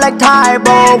you over like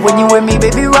Tybo. When you with me,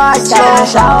 baby, right slow. Got in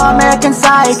the shower, American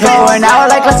Psycho. For an hour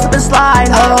like let's slip and slide.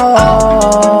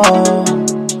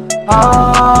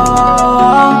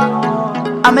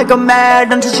 I make her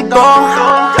mad until she go.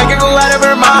 Make her go out of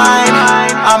her mind.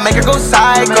 I'll make her go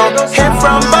psycho. Hit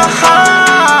from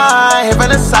behind, hit from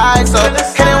the side, so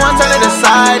hit it once, turn to the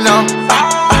side, no.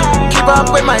 Keep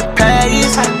up with my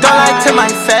pace. Don't lie to my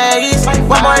face.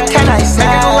 What more can I say?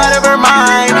 Make her go out of her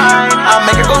mind. I'll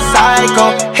make her go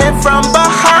psycho. Hit from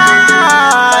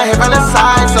behind, hit from the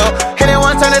side, so hit it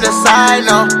once, turn to the side,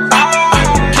 no.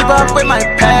 Keep up with my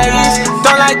pace.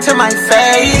 Don't lie to my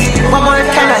face. What more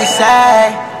can I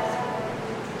say?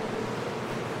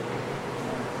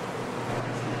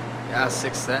 Yeah,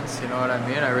 Sixth Sense, you know what I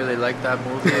mean? I really liked that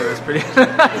movie. It was pretty...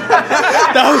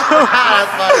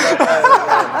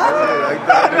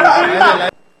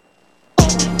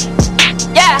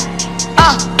 Yeah,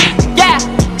 yeah.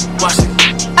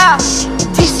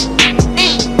 TCE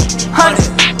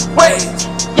 100 ways.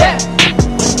 Yeah,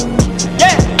 yeah,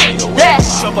 yeah, yeah.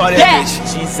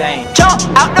 Jump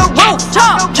out the roof,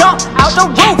 jump out the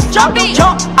roof, jump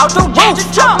out the roof,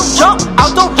 jump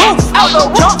out the roof, out the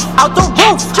roof, jump out the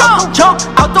roof, jump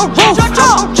out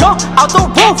the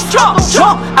roof, jump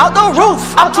out the roof.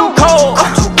 I'm too cold,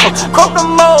 broke the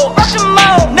mold,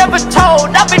 never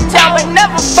told, I've been telling,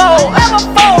 never fold,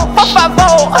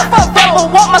 450, devil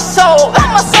want my soul,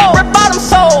 red bottom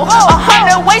soul,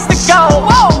 100 ways to go.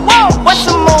 What's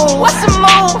the move?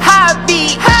 High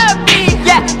beat,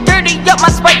 yeah, dirty up my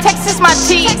sprite, Texas my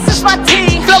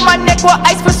tea, flood my neck with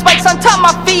ice with spikes on top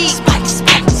my feet.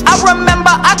 I remember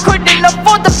I couldn't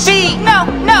afford the fee. No,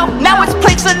 now it's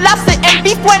plates of lobster and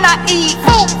beef when I eat.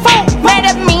 Mad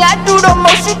at me, I do the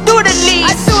most, you do the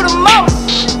least.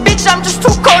 Bitch, I'm just too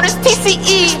cold, it's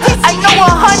TCE. I know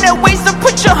 100 ways to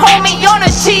put your homie on a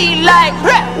T. Like,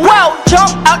 well, jump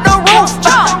out the roof,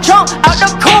 jump out the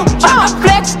coop,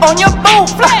 flex on your booth.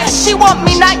 She want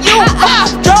me, not you.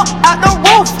 Jump out the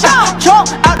roof, jump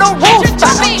out the roof,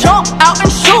 jump out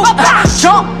and shoot,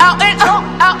 jump out and jump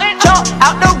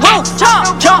out the roof, jump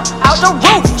out the roof, jump out the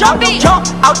roof, jump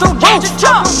out the roof,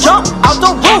 jump out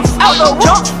the roof, jump out the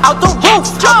roof,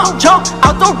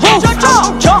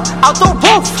 jump out the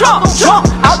roof, jump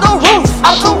out the roof.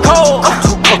 I'm too cold,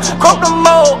 broke the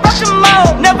mold,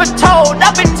 never told,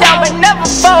 I've been telling, never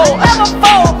fold,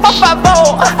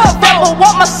 450, devil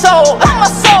want my soul,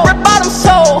 red bottom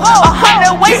soul,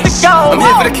 100 ways to go. I'm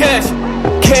here for the cash.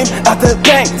 Came out the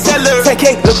bank,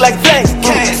 10K look like flames.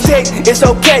 Steak, it's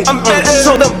okay. I'm better.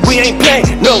 Told them we ain't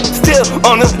playing. No, still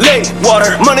on the lake.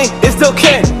 Water, money is still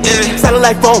can.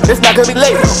 Satellite phone, it's not gonna be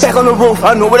late. Back on the roof,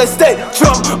 I know where to stay.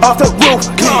 Jump off the roof,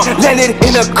 landed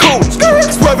in a coupe.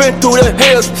 Swerving through the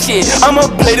hills, shit, I'ma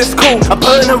play this cool. I'm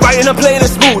pulling it right and I'm playing it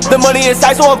smooth. The money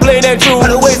inside, so I'm playing that Jew.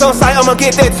 The ways on site, I'ma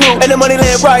get that too. And the money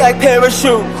land right like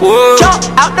parachute. Whoa. Jump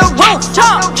out the roof,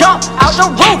 jump out the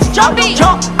roof, jump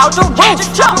out the roof,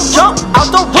 jump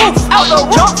out the roof, out the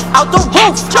roof, out the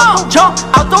roof, jump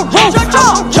out the roof,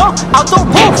 jump out the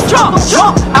roof, jump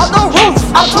out the roof.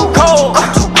 I'm too cold,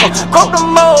 broke the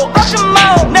mold,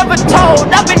 never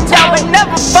told, I've been down and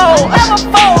never fold,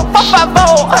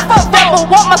 450, devil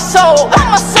want my soul,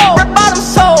 rip bottom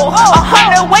soul,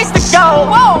 100 ways to go.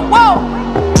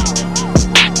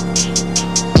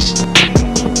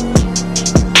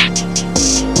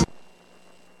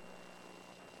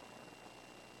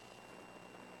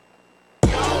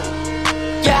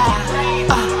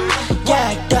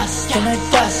 Dust in the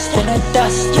dust, in the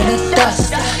dust, in the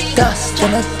dust, dust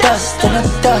in the dust, in the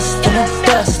dust, in the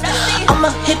dust. I'ma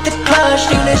hit the clutch,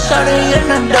 leave this shawty in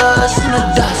the dust, in the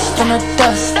dust, in the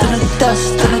dust, in the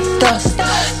dust, in the dust,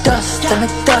 dust in the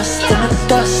dust, in the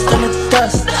dust, in the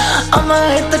dust. I'ma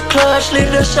hit the clutch,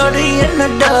 leave the shawty in the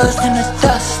dust, in the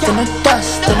dust, in the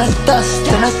dust, in the dust,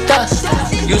 in the dust.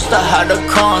 Used to have the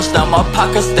crowns, now my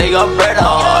pockets they are redder.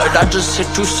 I just hit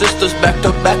 2 sisters back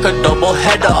to back, a double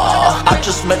header. I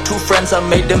just met 2 friends, I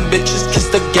made them bitches kiss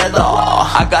together.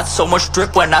 I got so much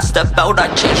drip when I step out, I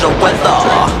change the weather.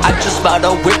 I just bought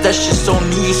a whip, that shit so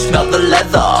new, you smell the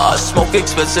leather. Smoke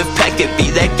expensive pack, it be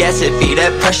that gas, it be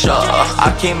that pressure.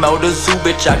 I came out a zoo,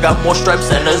 bitch, I got more stripes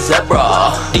than a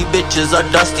zebra. These bitches are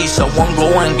dusty, someone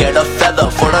go and get a feather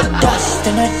for the dust.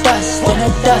 In the dust, in the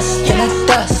dust, in the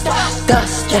dust,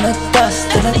 dust in the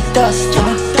dust, in the dust, in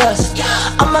the dust.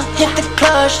 I'ma hit the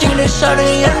clutch, leave this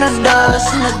shawty in the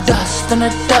dust, in the dust, in the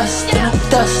dust, in the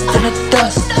dust, in the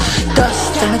dust,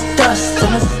 dust in the dust,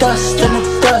 in the dust, in the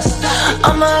dust.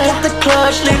 I'ma hit the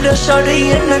clutch, leave the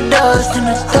shawty in the dust, in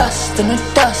the dust, in the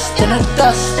dust, in the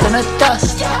dust, in the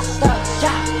dust.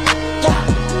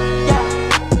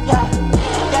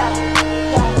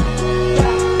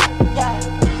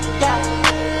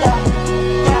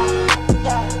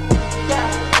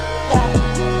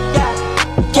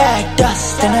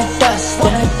 Dust in the dust,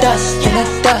 in the dust, in the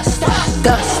dust,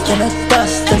 dust in the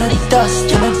dust, in the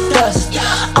dust, in the dust.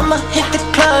 I'ma hit the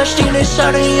clutch, leave this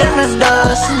shawty in the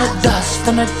dust, in the dust,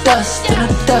 in the dust, in the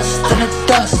dust, in the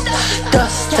dust,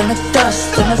 dust in the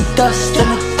dust, in the dust, in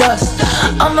the dust.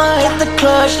 I'ma hit the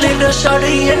clutch, leave the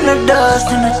shawty in the dust,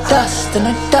 in the dust, in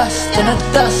the dust, in the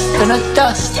dust, in the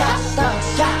dust.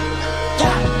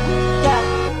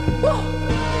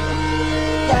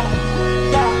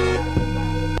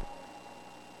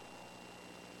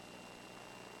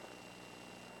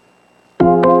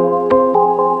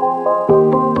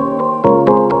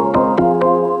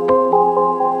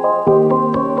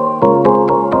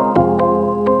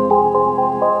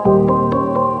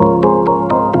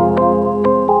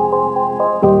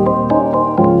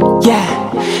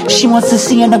 She wants to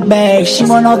see in the bag, she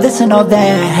want all this and all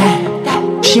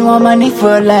that. She want money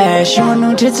for a lash, she want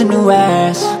new tits and new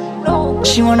ass.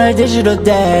 She want a digital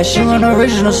dash, she want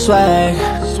original swag.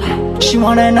 She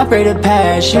want an upgraded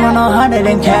pass, she want 100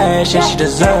 in cash, and she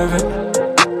deserve it.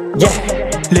 Yeah,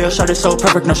 Lil' shawty so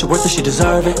perfect, no she worth it, she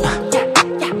deserve it.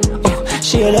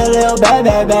 She a little bad,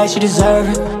 bad, bad, she deserve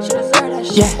it.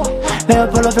 Yeah, Lil'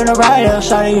 pull up in a ride, Lil'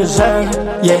 shawty, you deserve it.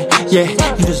 Yeah, yeah,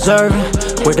 you deserve it.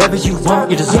 Whatever you want,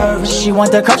 you deserve it. She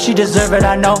want the cut, she deserve it,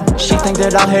 I know. She think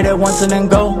that I'll hit it once and then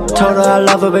go. Told her I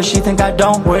love her, but she think I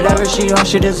don't. Whatever she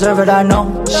wants, she deserve it, I know.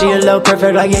 She a little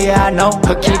perfect, like yeah, I know.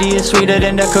 Her kitty is sweeter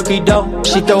than the cookie dough.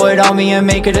 She throw it on me and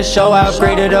make it a show. I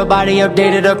upgraded her body,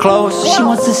 updated her clothes. She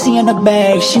wants to see in the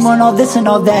bag, she want all this and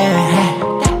all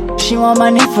that. She want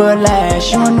money for a lash,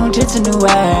 she want new tits and new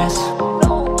ass.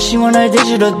 She want a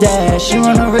digital dash, she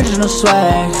want original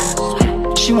swag.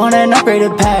 She want an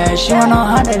upgraded pass, she want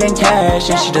 100 in cash,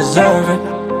 and she deserve it.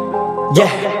 Yeah,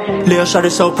 Lil'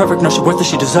 shawty so perfect, no she worth it,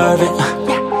 she deserve it.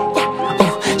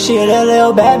 She a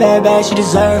little bad, bad, bad, she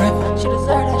deserve it.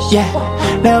 Yeah,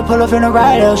 Lil' pull up in a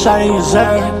ride, Lil' shawty, you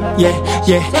deserve it. Yeah,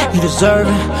 yeah, you deserve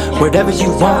it. Whatever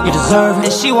you want, you deserve it.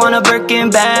 And she want a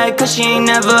Birkin bag, cause she ain't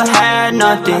never had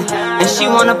nothing. And she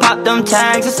wanna pop them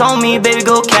tags, it's on me, baby,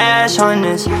 go cash on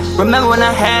this. Remember when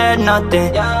I had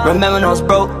nothing, remember when I was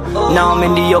broke. Now I'm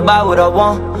in the buy what I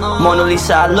want. Mona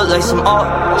Lisa, I look like some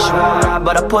art. She want ride,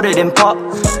 but I put it in park.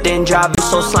 Then driving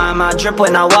so slime, I drip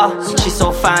when I walk. She's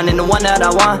so fine and the one that I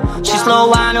want. She slow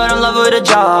wine, but I'm love with a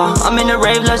jaw. I'm in the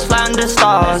rave, let's fly under the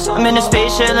stars. I'm in the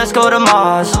spaceship, let's go to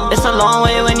Mars. It's a long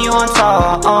way when you on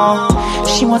top.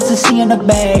 She wants to see in the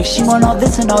bag, she want all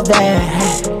this and all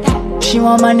that. She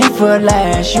want money for a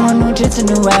lash. She want new tits and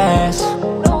new ass.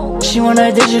 She want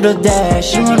a digital dash.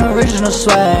 She want original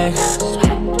swag.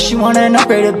 She want an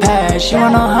upgraded pass. She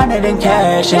want 100 in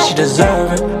cash, and she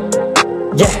deserve it.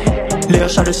 Yeah, little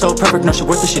shorty so perfect, no she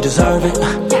worth it, she deserve it.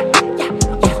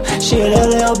 She a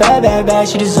little bad, bad, bad,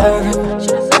 she deserve it.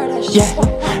 Yeah,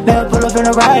 little pull up in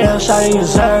the ride, little shorty, you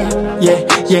deserve it. Yeah,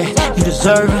 yeah, you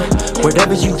deserve it.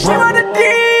 Whatever you want. She want a D.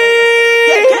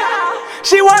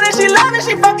 She want it, she love it,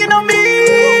 she fucking on me.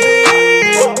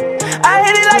 I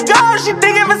hit it like gold, she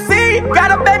thinking for C.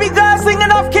 Got a baby girl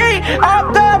singing off key.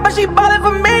 All good, but she falling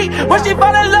for me. When she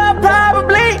fall in love,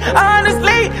 probably,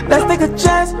 honestly. Let's take a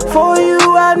chance. For you,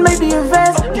 I'd make the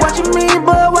advance. Watching me,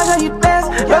 but watch how you dance.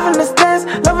 Loving the stance,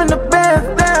 loving the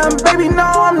band. Damn, baby, no,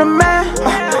 I'm the man.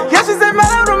 Yeah, she said, man,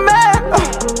 I'm the man.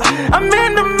 I'm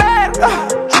in the man.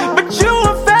 But you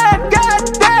a fan,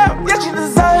 goddamn. Yeah, she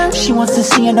deserves. She wants to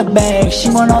see in the bag. She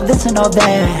want all this and all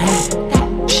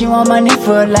that. She want money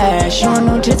for a lash. She want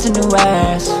new tits and new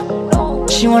ass.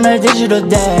 She want a digital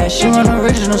dash. She want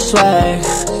original swag.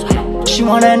 She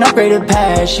want an upgraded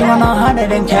pass. She want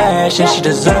 100 in cash, and she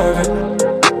deserve it.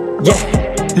 Yeah,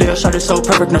 little shorty so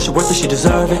perfect, no she worth it, she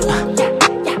deserve it.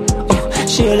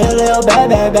 She a little bad,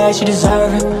 bad, bad, she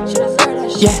deserve it.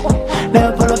 Yeah,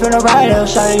 little pull up in the ride, little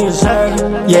shorty, you deserve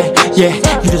it. Yeah,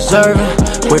 yeah, you deserve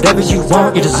it. Whatever you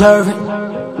want, you deserve it.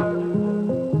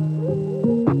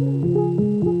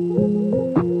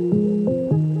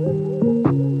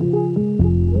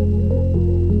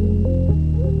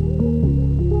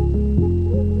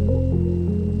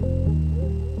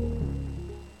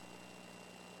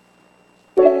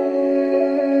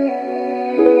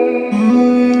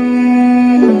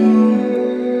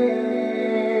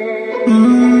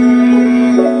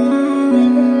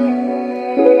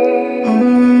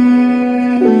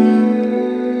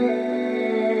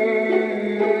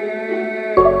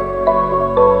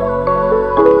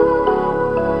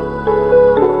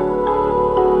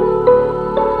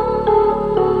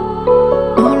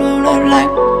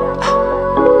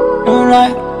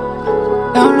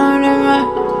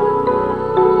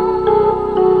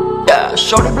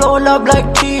 Shorty blowing up like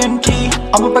TNT.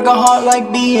 I'ma break her heart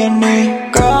like B&E.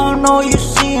 Girl, I know you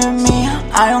seeing me.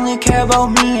 I only care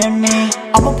about me and me.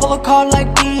 I'ma pull a card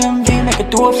like DMV. Make her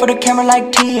do it for the camera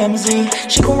like TMZ.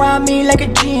 She gon' ride me like a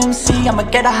GMC. I'ma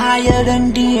get her higher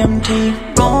than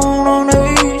DMT. Going on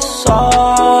the east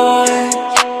side.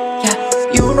 Yeah,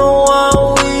 you know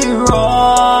how we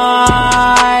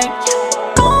ride.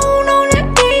 Going on the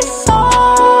east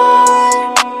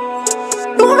side.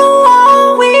 You know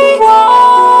how we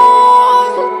ride.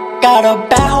 Got a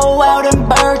bad hoe out in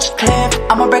Birchcliff.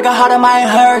 I'ma break her heart, I might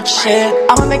hurt shit.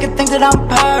 I'ma make her think that I'm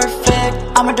perfect.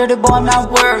 I'm a dirty boy, I'm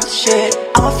not worth shit.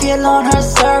 I'ma feel on her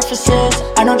surfaces.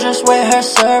 I know just where her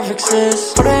cervix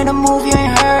is. Put her in a movie, you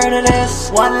ain't heard of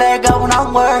this. One leg up when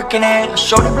I'm working it.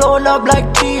 Shorty blow it up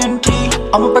like TNT.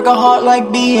 I'ma break her heart like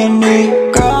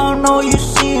B&E. Girl, I know you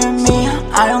seeing me.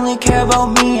 I only care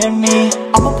about me and me.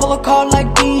 I'ma pull a card like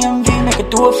DMV. Make her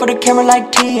do it for the camera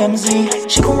like TMZ.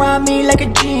 She gon' ride me like a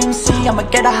GMC. I'ma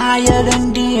get her higher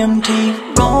than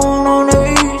DMT. Going on the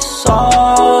east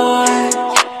side.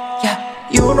 Yeah,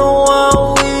 you know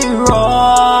how we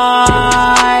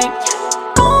ride.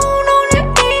 Going on the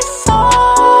east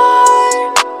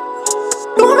side.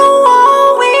 You know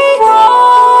how we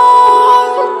ride.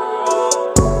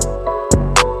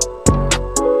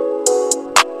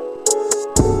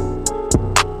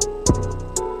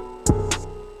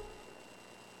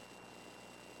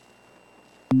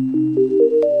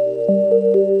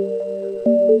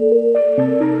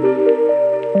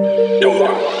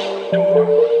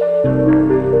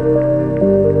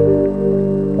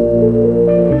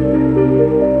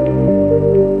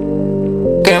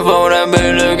 Can't phone that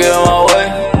bitch, look at my way.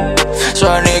 So I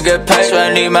need to get paid, so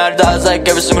I need my dollars like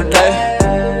every single day.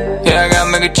 Yeah, I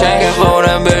gotta make a change. Can't phone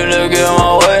that bitch, look at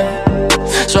my way.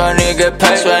 So I need to get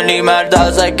paid, so I need my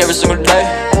dollars like every single day.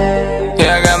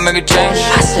 Yeah, I gotta make a change.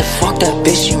 I said, fuck that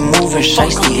bitch, you moving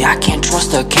shiesty. I can't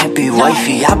trust her, can't be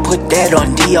wifey. I put that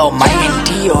on Dior, my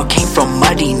Dior came from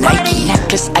muddy Nike.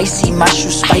 Necklace icy, my shoe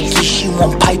spiky. She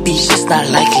want pipey, just not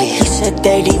likely. He said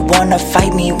that he wanna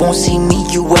fight me, won't see me,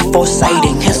 UFO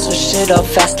sighting. Hustle shit up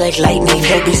fast like lightning.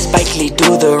 He'll be Spike Lee,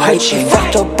 do the right thing.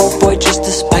 Fucked up old boy just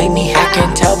to spite me. I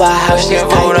can tell by how she's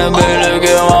Can't phone that bitch, look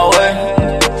at my way.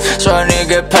 So I need to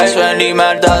get paid, so I need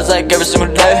my dollars like every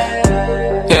single day.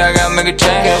 Yeah, I gotta make a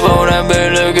change. Can't phone that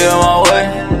bitch, look at my way.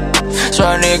 So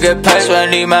I need to get paid, so I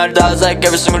need my dollars like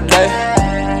every single day.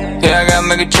 Yeah, I gotta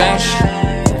make a change.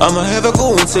 I'ma have her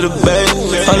go into the bank.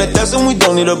 100,000, we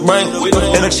don't need a bank.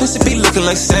 And a chance to be looking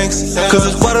like Saints. Cause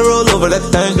it's water all over that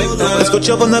thing. Let's go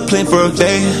jump on that plane for a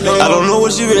day. I don't know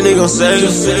what you really gon' say.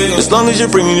 As long as you're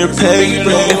bringing your pay.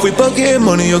 If we both get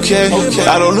money, okay.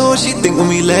 I don't know what she think when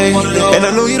we lay. And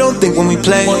I know you don't think when we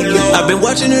play. I've been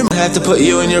watching her, have to put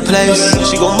you in your place.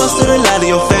 She gon' mustard and lie to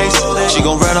your face. She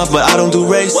gon' run off, but I don't do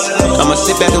race. I'ma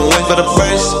sit back and wait for the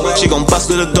brace. She gon'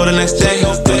 bust through the door the next day.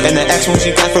 And the X when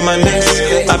she got from my mix.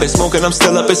 I've been smoking, I'm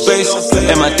still up in space.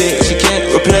 And my dick, she can't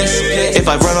replace. If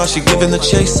I run off, she giving the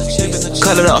chase.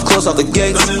 Cut it off, close off the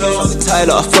gates. Tie it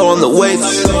off, throw on the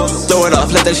weights. Throw it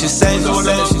off, let that shit sink.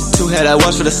 Two-head, I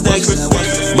watch for the snakes.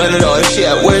 Burn it all if she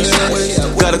at waste.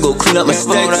 Gotta go clean up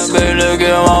mistakes. Look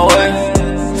at my way.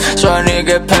 So I need to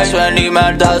get paid. So I need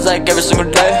my dollars like every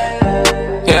single day.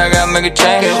 Yeah, I gotta make a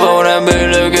change. Can't fuck with that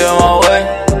bitch, look at my way.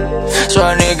 So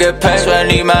I need to get paid. So I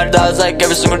need my dollars like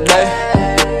every single day.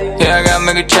 Yeah, I gotta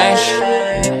make a change.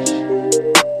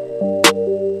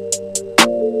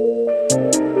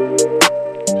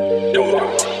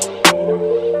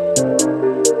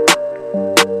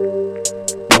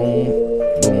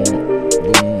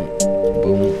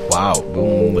 Wow.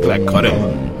 Boom. Look at that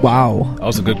cut-in. Wow. That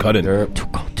was a good cut-in. Too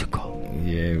cold.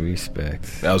 Yeah,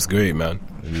 respect. That was great, man.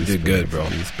 You did good, bro.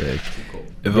 Respect.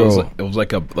 If that was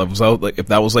like a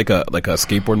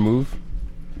skateboard move,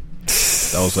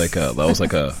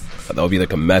 that would be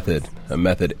like a method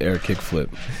air kick flip.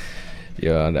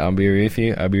 Yeah, I'll be with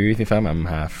you, fam. I'm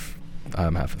half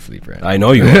asleep right now. I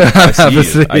know you are.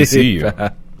 I see you, bro.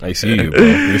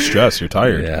 You're stressed. You're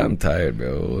tired. Yeah, I'm tired,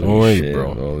 bro.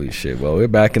 Holy shit. Well, we're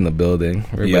back in the building.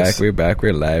 We're back.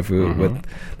 We're live. We're with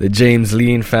the James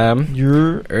Lean fam.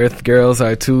 Your Earth girls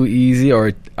are too easy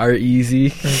or are easy.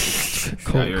 Too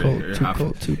cold.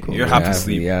 You're half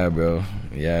asleep. Yeah, bro.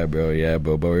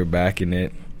 But we're back in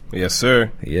it. Yes,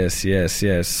 sir. Yes.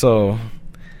 So,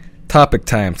 topic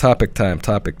time. Bro, I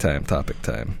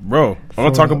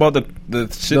want to talk about the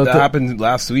shit that happened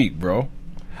last week, bro.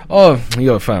 Oh,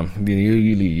 yo, fam.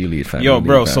 You lead, fam. Yo,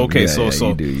 bro, so, okay, so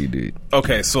you do.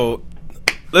 Okay, so,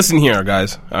 listen here,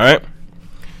 guys, alright?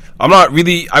 I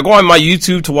go on my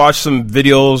YouTube to watch some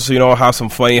videos, have some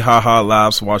funny haha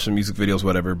laughs, watch some music videos,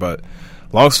 whatever, but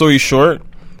long story short,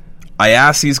 I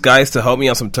asked these guys to help me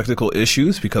on some technical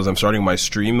issues because I'm starting my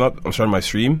stream.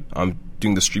 I'm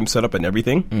doing the stream setup and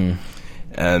everything.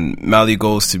 And Mally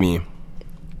goes to me,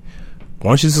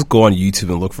 why don't you just go on YouTube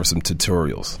and look for some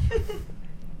tutorials?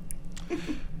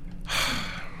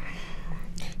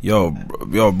 Yo,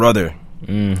 brother.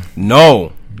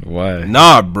 No. Why?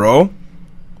 Nah, bro.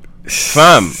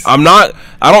 Fam, I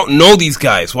don't know these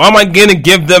guys. Why am I gonna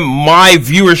give them my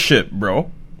viewership,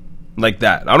 bro? Like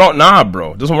that.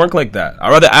 Bro. It doesn't work like that. I'd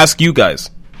rather ask you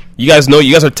guys. You guys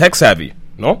are tech savvy,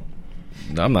 no?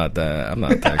 I'm not tech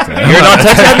savvy. You're not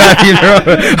tech savvy?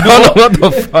 What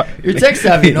the fuck? You're tech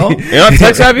savvy, no? You're not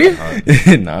tech savvy?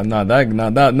 Now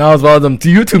it's all them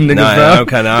YouTube niggas,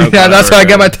 bro. That's where I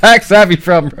get my tech savvy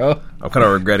from, bro. I'm kind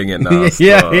of regretting it now.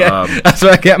 Yeah. That's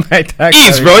where I get my tech savvy.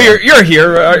 Ease, bro. You're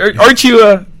here. Aren't you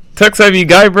a tech savvy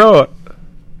guy, bro?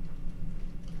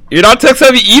 You're not tech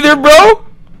savvy either, bro?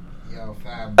 Yo,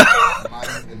 fam.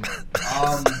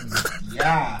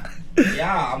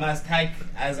 Yeah, I'm as tech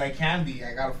as I can be.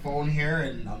 I got a phone here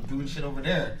and I'm doing shit over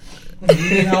there. What do you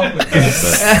need help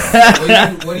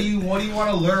with? What do you want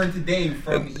to learn today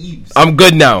from Eves? I'm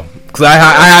good now because I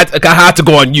had to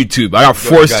go on YouTube. I got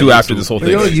forced to after this whole thing.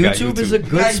 Yo, YouTube is a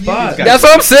good spot. That's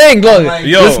what I'm saying.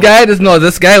 Look,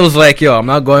 this guy was like, yo, I'm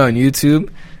not going on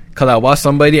YouTube because I watched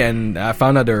somebody and I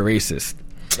found out they're racist.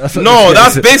 That's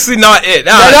basically not it.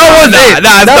 That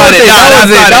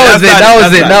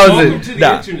was it.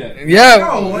 Yeah.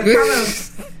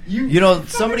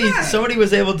 Somebody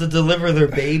was able to deliver their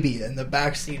baby in the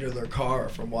backseat of their car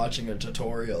from watching a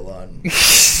tutorial on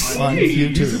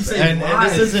YouTube. And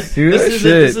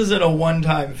this isn't a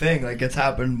one-time thing. Like, it's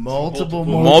happened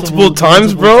multiple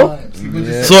times, bro.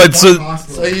 Yeah.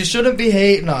 So you shouldn't be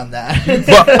hating on that.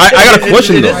 But I got a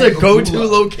question though. It's a go-to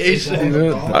location.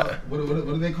 What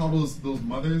do they call those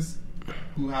mothers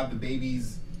who have the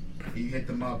babies? You hit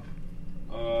them up.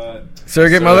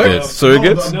 Surrogate mother?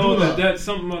 Surrogates? No, that's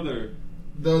something mother.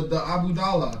 The Abu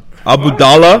Dalla. Abu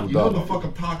Dalla? You know what the fuck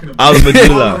I'm talking about.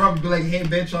 Be like, hey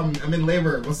bitch, I'm in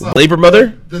labor. What's up? Labor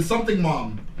mother? The something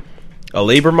mom. A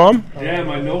labor mom? Damn,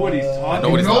 I know what he's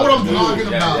talking about. You know what I'm talking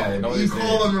about. Yeah, you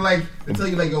call them, like, they tell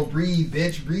you, like, yo, breathe,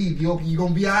 bitch, breathe. You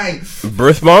gonna be alright.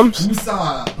 Birth moms?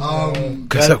 Usa.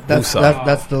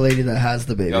 That's the lady that has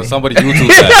the baby. Yo, somebody YouTube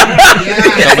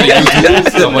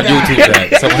that. Someone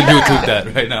YouTube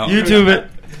that right now. YouTube it.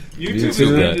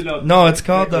 YouTube it. No, it's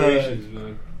called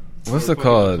What's it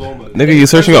called? Nigga, you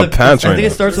searching up pants I right think it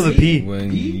now. starts with a P.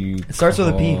 When you It starts with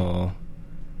a P. call-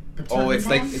 Oh, it's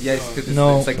like yes, it's,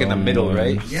 No. it's like in the middle,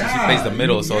 right? So she plays the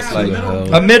middle, so it's like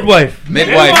A midwife.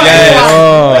 midwife.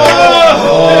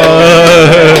 Yes.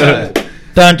 Oh.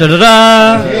 Dun da da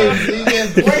da. Yes.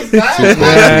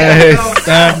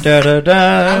 Dun da da How the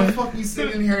da. fuck you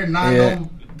sitting here and not Yeah. know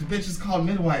the bitch is called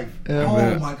midwife? Yeah.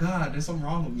 Oh my god, there's something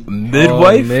wrong with me.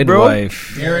 Midwife, bro.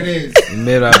 midwife. There it is.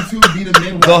 Midwife. YouTube be the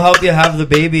midwife. They'll help you have the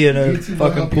baby in a YouTube will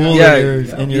fucking help pool you.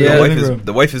 in your Yeah. living room.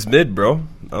 The wife is mid, bro.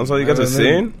 That's all you guys are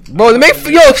saying. Bro, they make shut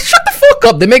the fuck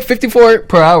up. They make 54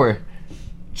 per hour.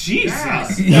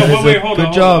 Jesus. Yeah. No, wait, hold Good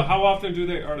on. job. How often are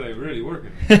they really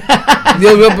working?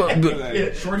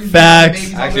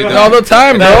 Facts. Actually, All the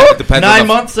time, bro. It depends 9 on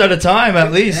the- months at a time,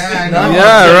 at least. Yeah, I 9 know. months Yeah,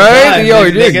 at a right? time. Yo, They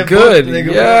you get did good. booked, they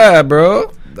get Yeah,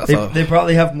 bro. That's They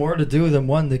probably have more to do than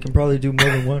one. They can probably do more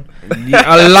than one.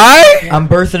 a lie? I'm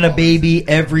birthing a baby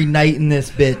every night in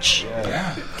this bitch.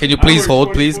 Can you please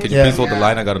hold, please? Can you Yeah. please hold the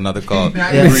line? I got another call.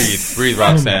 Yes. Breathe,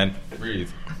 Roxanne. Breathe.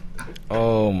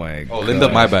 Oh my god. Oh, Linda,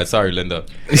 my bad. Sorry, Linda.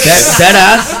 Dead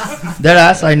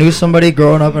ass. I knew somebody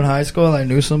growing up in high school. I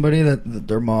knew somebody that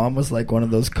their mom was like one of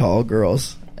those call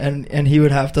girls. And he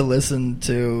would have to listen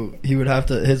to.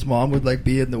 His mom would like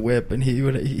be in the whip, and he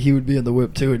would be in the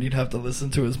whip too, and he'd have to listen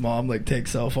to his mom like take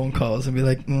cell phone calls and be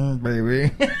like,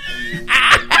 baby.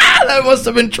 That must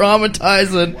have been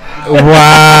traumatizing.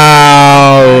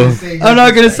 Wow. I'm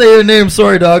not gonna say your name.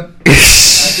 Sorry, dog. I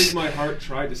think my heart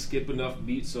tried to skip enough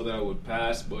beats so that I would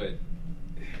pass, but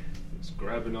it's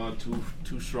grabbing on too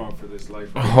strong for this life.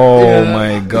 Oh Yeah.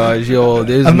 my gosh, yo.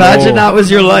 There's Imagine no, that was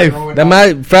your life. That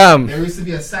might, fam. There used to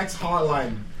be a sex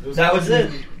hotline. That was it.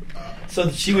 So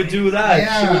she would do that.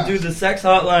 Yeah. She would do the sex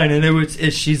hotline, and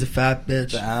she's a fat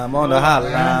bitch. I'm on the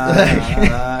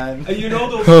hotline. And you know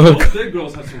those big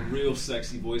girls have some real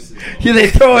sexy voices. Though. Yeah, they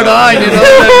throw it on, you know what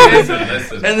I mean?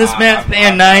 Listen. And this man's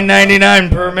paying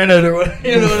 $9.99 per minute, or what?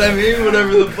 You know what I mean?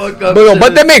 Whatever the fuck.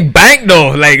 But they make bank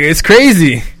though. Like it's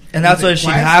crazy. And that's why she'd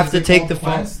Quest? have Is to it take called the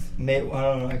phone. Quest? Mate, I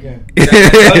don't know. I can't.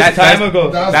 That- Time ago.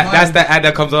 That's the ad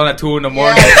that comes on at 2 in the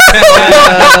morning.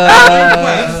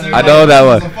 I know that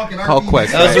one. Call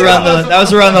Quest. That was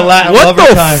around the Latin What lover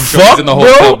the time. fuck, in the bro?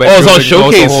 hotel bedroom, Oh, it's on and he goes to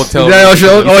Showcase. hotel Yeah,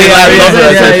 room. oh, yeah, I love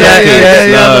that.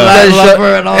 The Latin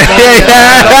lover and all that.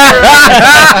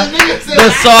 The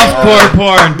softcore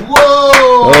porn.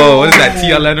 Oh, what is that?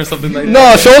 TLN or something like that?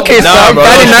 No, showcase. Nah, Fam. bro.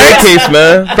 Friday night. Showcase,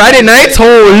 man. Friday nights,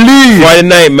 holy. Friday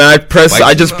night, man.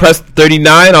 I just pressed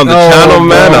 39 on the Oh, channel,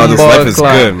 man. bro, Oh, this life is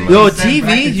clap. good, man. Yo,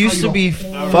 TV used to be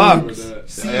fucked.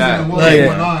 Yeah. Like,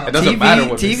 It doesn't matter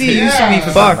what TV we used see. to be It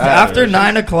doesn't fucked. matter. After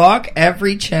 9 o'clock,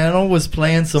 every channel was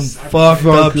playing some fucked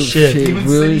up shit. Even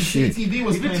Really CTV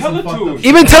was Even playing some fucked up Teletoon. shit.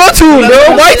 Even Teletoon,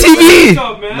 bro. Why TV?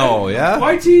 No, yeah?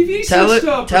 Why TV?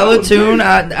 Teletoon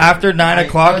after 9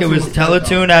 o'clock. It was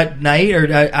Teletoon at night or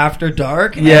after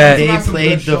dark. And Yeah. they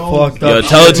played the fucked Yo, up.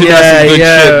 Teletoon has some good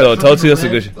shit, though. Teletoon has some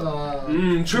good shit.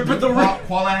 Trip at the Rip.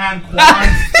 Qualahan Quans.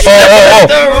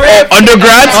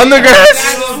 Undergrads? Undergrads,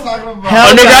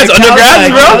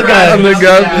 bro.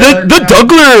 The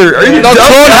Dougler. Are you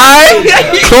Clone High?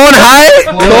 Clone High?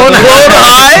 Clone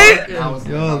High?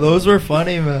 Yo, those were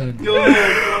funny, man.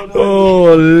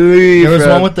 Holy. There was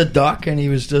one with the duck, and he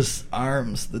was just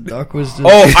arms. The duck was just.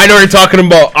 Oh, I know what you're talking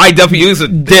about. I definitely use a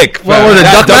dick. What was it?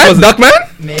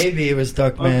 Duckman? Maybe it was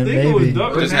Duckman. think it was Maybe.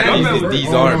 Duck. Just had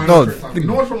these arms. No. You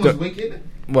know which one was wicked?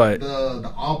 What?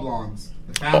 The oblongs.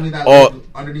 The family that Oh, lived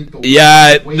underneath the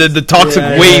Yeah, waist. the toxic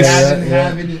Yeah, waste. Dad didn't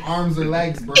have any arms or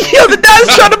legs, bro. Yo, the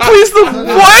dad's trying to please the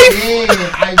wife.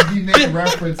 Yeah, I do make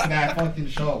reference to that fucking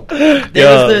show.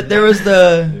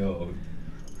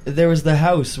 There was the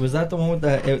house. Was that the one with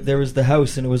the? There was the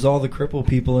house, and it was all the crippled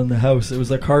people in the house. It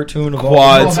was a cartoon of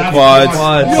Quads. Yo,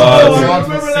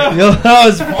 that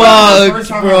was fucked,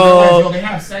 bro. They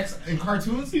have sex in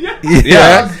cartoons.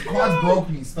 Yeah. Quads broke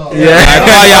me stuff.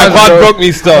 Quad broke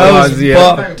me stuff. That was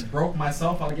fucked. I broke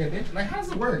myself. I'll get bitch. Like, how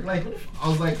does it work? Like, I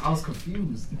was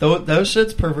confused. Those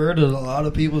shits perverted a lot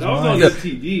of people's That was on minds.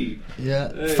 the TV. Yeah,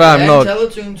 Fam, and no.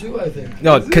 Teletoon too, I think.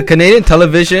 No, Canadian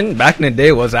television back in the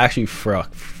day was actually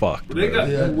fucked. They got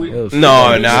Yeah. No,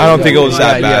 I don't think it was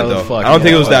that bad it was though. fucked. I don't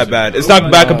think it was that bad. It's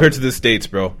not bad compared to the States,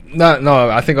 bro. No,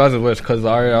 I think ours was worse because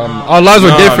our lives were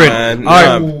Nah, different.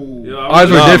 man, Ours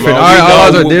were Nah, different. bro,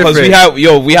 Ours were because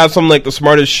different. we have some like the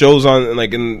smartest shows on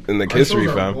like in the history,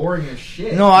 fam. Boring as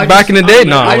shit. No, Back in the day,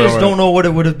 no. I just don't know what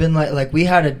it would have been like. Like we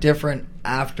had a different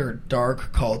after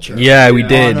dark culture. Yeah, we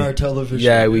did. On our television.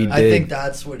 Yeah, we did. I think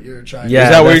that's what you're trying to say. Is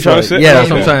that what you're trying to say? Yeah, that's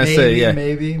what I'm trying to say. Yeah.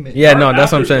 Maybe. Yeah, no,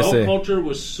 that's what I'm trying to say. Culture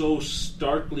was so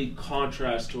starkly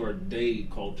contrast to our day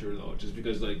culture, though, just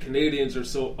because like Canadians are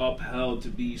so upheld to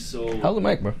be so. How's the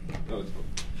mic, bro?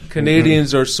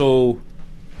 Canadians are so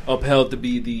upheld to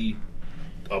be the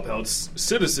upheld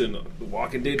citizen,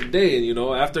 walking day to day, and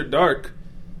after dark,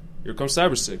 here comes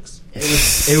Cyber 6.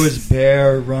 It was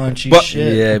bare raunchy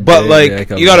shit. Yeah, but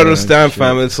you gotta understand,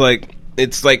 fam. It's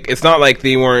not like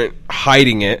they weren't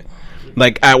hiding it.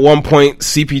 Like at one point,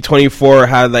 CP24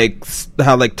 had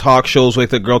like talk shows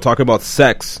with a girl talking about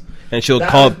sex, and she'll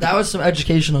call. That was some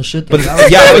educational shit. But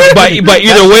but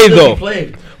either way though.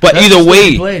 But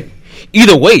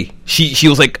either way, she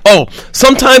was like, "Oh,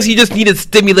 sometimes he just needed to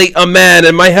stimulate a man."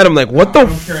 In my head, I'm like, "What the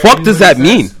fuck does that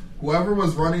mean?" Whoever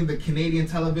was running the Canadian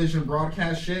television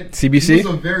broadcast shit, CBC, he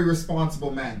was a very responsible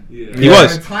man. Yeah. He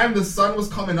was. By the time the sun was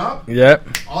coming up,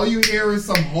 all you hear is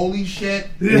some holy shit.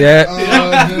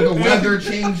 The weather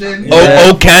changing.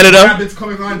 Oh, Canada. Rabbits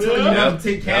coming on telling you how to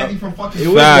take candy from fucking.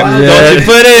 Don't you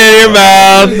put it in your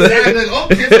mouth. Oh,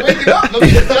 kids waking up.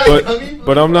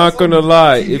 But I'm not gonna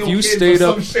lie. If you stayed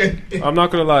up, I'm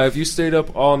not gonna lie. If you stayed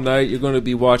up all night, you're gonna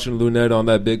be watching Lunette on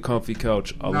that big comfy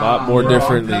couch a lot more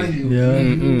differently.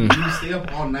 You stay up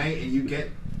all night and you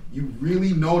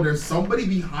really know there's somebody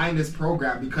behind this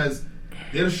program, because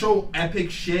they'll show epic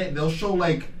shit. They'll show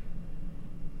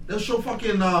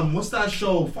fucking what's that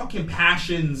show? Fucking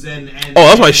Passions and oh,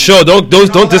 that's my show. Don't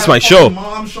diss my show.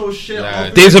 Mom show shit. Yeah.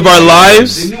 Days of Our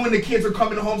Lives. They knew when the kids were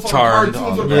coming home, so Charmed. the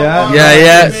cartoons were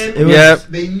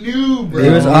They knew, bro.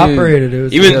 It was operated. It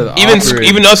was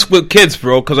even us with kids,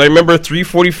 bro. Because I remember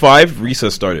 3:45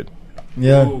 recess started.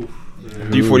 Yeah.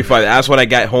 3:45. That's when I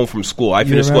got home from school. I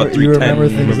finished school at 3:10. You remember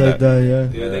things like that,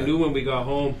 yeah. They knew when we got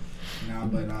home. Now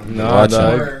they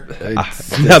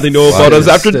know about us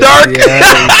after dark.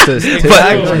 But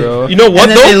you know what?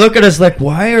 And then they look at us like,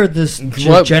 why are this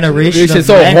generation of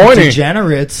so horny?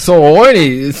 Degenerates so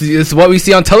horny? It's what we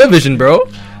see on television, bro.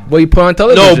 What you put on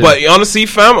television. No, but honestly,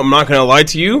 fam, I'm not gonna lie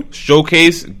to you.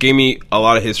 Showcase gave me a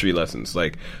lot of history lessons.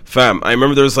 Like, fam, I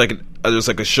remember there's like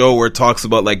a show where it talks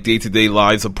about like day-to-day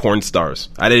lives of porn stars.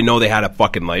 I didn't know they had a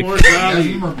fucking life. Porn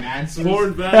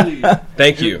Valley.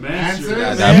 Thank you.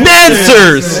 Mansers.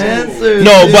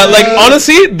 No, but like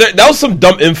honestly, that was some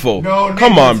dumb info. No,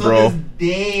 come on, bro.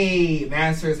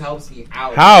 Mansers helps me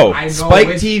out. How? I know Spike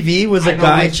TV was a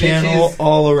guy channel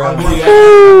all around.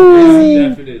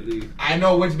 Definitely. I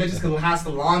know which bitches can last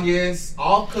the longest,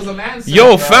 all because of Mansers.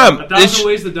 Yo, fam, 1,000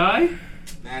 Ways to Die.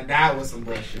 Man, that was some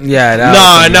bullshit. Yeah,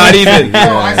 not even. Bro,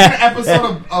 I saw an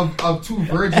episode of two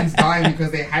virgins dying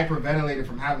because they hyperventilated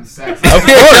from having sex. Of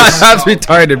course, that's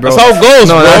retarded, bro. That's how it goes,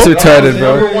 no, bro. that's retarded,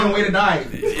 bro. Number one way to die.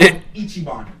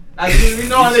 Ichiban. You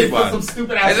know they put some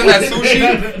stupid ass. Isn't that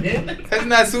sushi? Isn't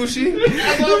that sushi?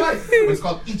 That's what I'm like. It's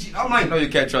called Ichi. I'm like, no, you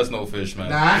can't trust no fish,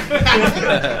 man.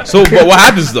 Nah. So, but what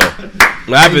happens though?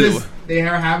 What happens? They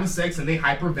are having sex and they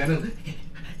hyperventilate.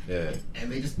 Yeah.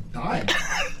 And they just died.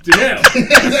 Damn.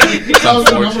 That was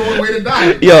the number one way to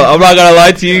die. Yo, I'm not gonna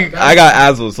lie to you. I got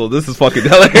asthma, so this is fucking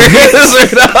hilarious.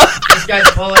 This guy's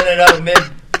pulling it up mid.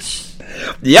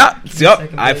 Yep.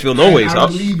 I feel no ways. I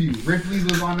believe you. Ripley's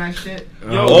was on that shit.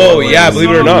 Oh yeah,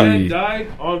 believe it or not. Man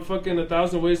died on fucking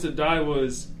 1,000 Ways to Die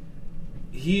was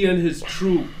he and his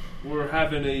troop were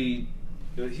having an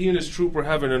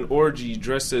orgy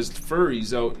dressed as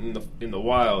furries out in the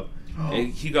wild. Oh.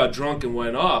 And he got drunk and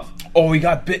went off. Oh, he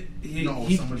got bit. He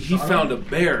found a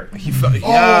bear.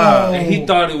 Yeah. And he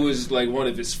thought it was like one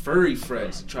of his furry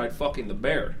friends. He tried fucking the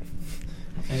bear.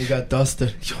 And he got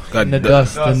dusted. In the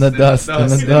dust. Wow.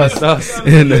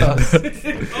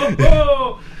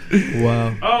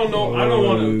 I don't know. I don't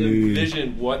want to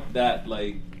envision what that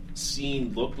like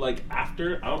scene looked like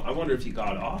after. I wonder if he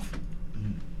got off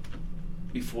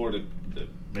before the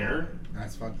bear.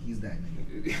 That's fuck. He's dead.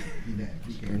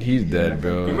 He's dead,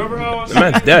 bro. Remember how I was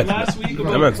that man's dead. last week?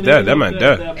 That man's dead. That man's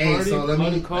dead. Hey, so let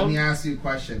me ask you a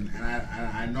question, and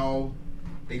I know.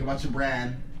 Think about your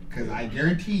brand, because I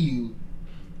guarantee you're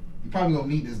probably gonna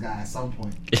meet this guy at some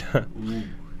point.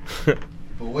 But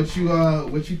what you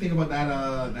think about that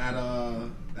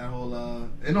whole no,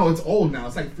 it's old now.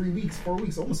 It's like 3 weeks, 4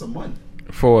 weeks, almost a month.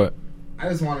 For what? I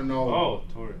just want to know. Oh,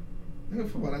 Tori.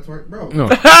 For what I twerk, bro. No.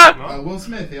 Will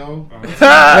Smith, yo. This is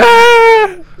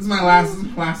my last.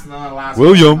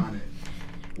 William. On it.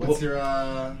 What's your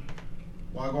well,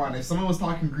 go on. If someone was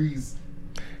talking grease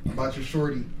about your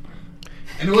shorty,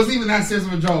 and it wasn't even that serious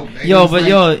of a joke. Yo, but like,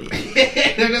 yo,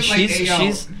 they're just like, hey, yo.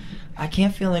 she's. I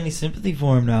can't feel any sympathy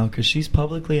for him now because she's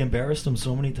publicly embarrassed him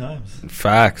so many times.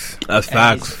 Facts. That's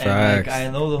facts. And, like, I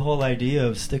know the whole idea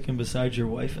of sticking beside your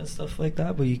wife and stuff like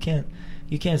that, but you can't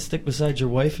stick beside your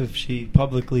wife if she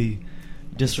publicly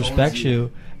disrespects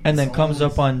you, and then comes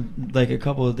up on like a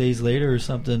couple of days later or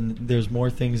something. There's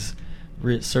more things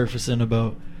surfacing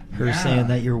about her saying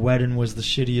that your wedding was the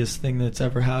shittiest thing that's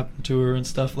ever happened to her and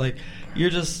stuff. Like, you're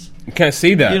just. You can't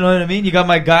see that. You know what I mean? You got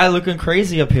my guy looking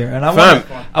crazy up here, and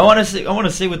I want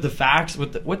to say with the facts,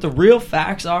 what the real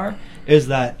facts are is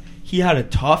that he had a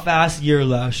tough ass year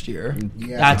last year.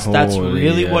 Yeah. That's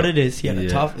really what it is. He had a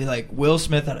tough, like Will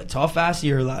Smith had a tough ass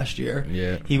year last year.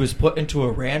 Yeah. He was put into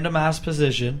a random ass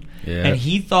position, and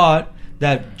he thought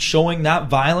that showing that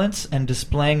violence and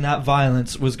displaying that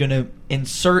violence was going to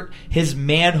insert his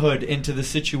manhood into the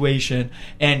situation,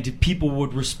 and people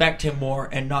would respect him more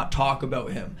and not talk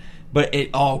about him. But it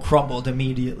all crumbled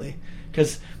immediately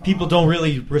because people don't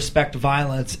really respect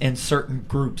violence in certain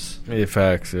groups. Yeah,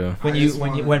 facts. Yeah.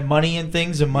 When money and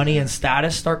things and money and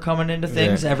status start coming into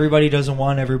things, everybody doesn't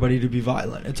want everybody to be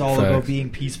violent. It's all about being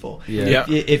peaceful. Yeah.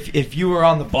 If you were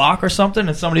on the block or something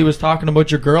and somebody was talking about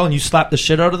your girl and you slapped the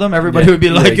shit out of them, everybody would be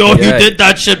like, "Yo, you did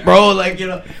that shit, bro!" Like, you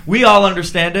know, we all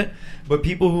understand it. But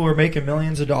people who are making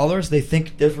millions of dollars, they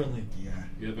think differently. Yeah.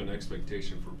 You have an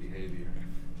expectation for behavior.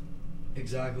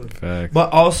 Exactly. Facts.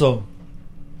 But also,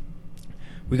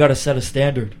 we got to set a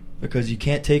standard because you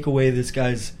can't take away this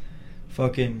guy's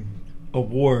fucking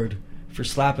award for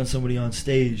slapping somebody on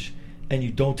stage, and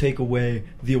you don't take away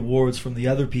the awards from the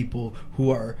other people who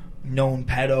are known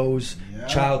pedos,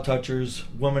 child touchers,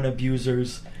 woman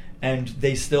abusers, and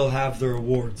they still have their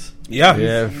awards.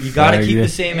 Yeah. You got to keep the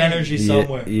same energy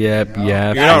somewhere. Yeah.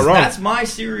 You're not wrong. That's my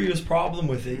serious problem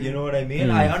with it. You know what I mean?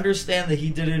 I understand that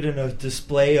he did it in a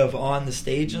display of on the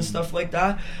stage and stuff like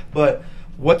that, but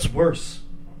what's worse?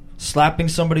 Slapping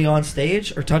somebody on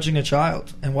stage or touching a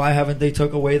child? And why haven't they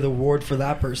took away the award for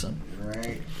that person?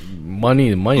 Right. Money.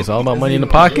 It's all about money in the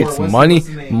pockets. Money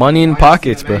in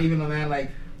pockets, bro. Even a man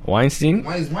like Weinstein?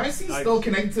 Is Weinstein still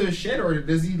connected to his shit, or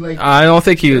does he like? I don't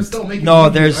think he. Still making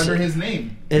there's under his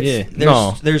name.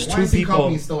 There's two people.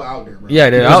 Company's still out there, bro.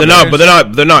 Yeah,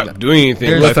 they're not doing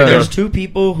anything. There's two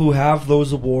people who have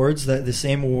those awards, that the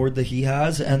same award that he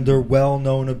has, and they're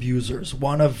well-known abusers.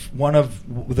 One of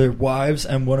their wives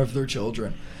and one of their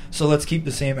children. So let's keep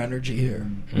the same energy here.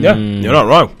 Yeah, you're not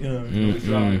wrong. You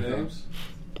know,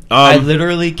 I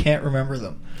literally can't remember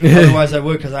them. Otherwise, I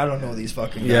would, because I don't know these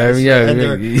fucking guys. And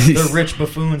they're rich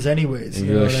buffoons, anyways.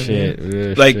 You know what I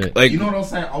mean? Like you know what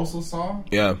else I also saw?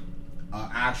 Yeah.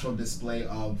 Actual display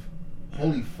of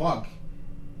holy fuck,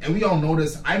 and we all know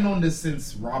this. I've known this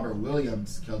since Robert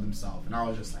Williams killed himself, and I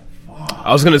was just like, fuck.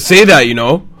 I was gonna say that, you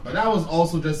know. But that was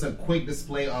also just a quick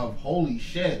display of holy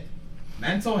shit,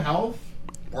 mental health,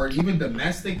 or even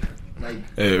domestic, like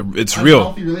it's real.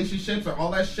 Unhealthy relationships or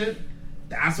all that shit.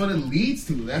 That's what it leads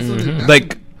to. That's what it,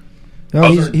 like. No,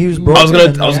 he was broken.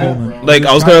 I was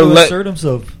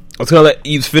gonna let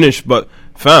Eves finish, but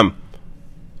fam,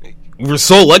 we're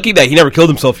so lucky that he never killed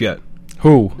himself yet.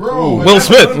 Who? Bro, Will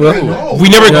Smith. We're so lucky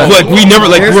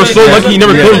he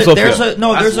never killed himself yet.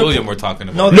 That's William we're talking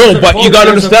about. No, but you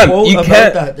gotta understand, you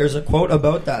can't. There's a quote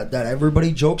about that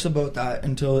everybody jokes about that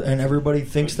and everybody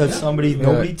thinks that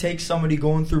nobody takes somebody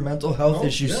going through mental health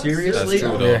issues seriously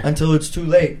until it's too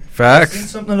late. Facts. I've seen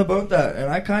something about that, and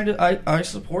I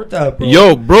support that, bro.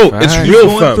 Yo, bro, it's real.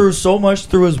 He's going through so much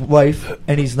through his wife,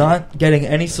 and he's not getting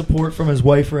any support from his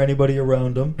wife or anybody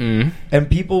around him. And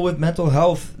people with mental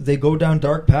health, they go down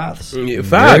dark paths. Facts.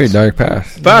 Very dark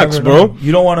paths. Facts, bro.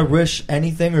 You don't want to wish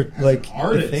anything or like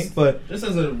artist, but just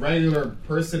as a regular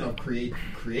person of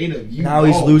creative, now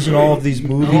he's losing all of these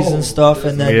movies and stuff,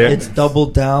 and then it's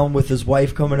doubled down with his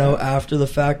wife coming out after the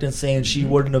fact and saying she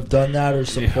wouldn't have done that or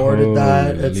supported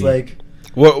that. It's like,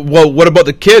 what about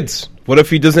the kids? What if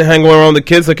he doesn't hang around the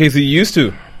kids like he used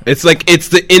to? It's like it's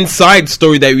the inside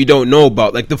story that we don't know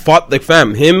about. Like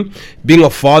fam, him being a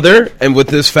father and with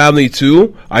his family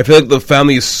too. I feel like the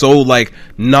family is so like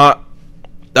not.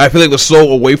 I feel like they're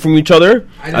so away from each other.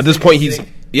 At this point, he's I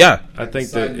think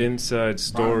the inside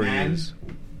story is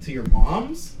to your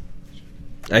mom's.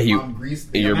 And your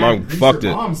mom fucked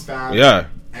it. Mom's fam,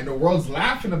 and the world's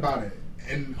laughing about it,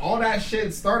 and all that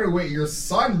shit started with your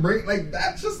son.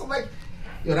 That's just like.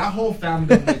 Yo, that whole family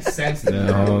doesn't make sense to me.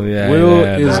 Will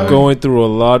is going through a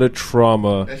lot of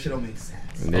trauma. That shit don't make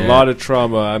sense. A lot of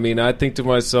trauma. I mean, I think to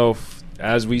myself,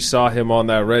 as we saw him on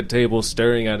that red table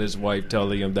staring at his wife,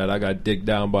 telling him that I got dicked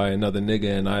down by another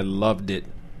nigga and I loved it.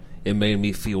 It made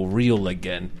me feel real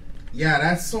again. Yeah,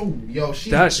 that's so...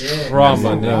 She's that's dead.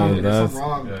 trauma. That's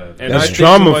wrong. And that's I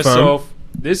trauma, think to myself,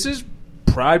 this is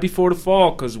pride before the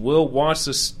fall, because Will wants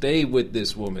to stay with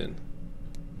this woman.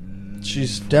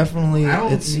 She's definitely.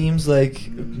 It seems like,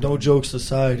 no jokes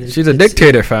aside, She's a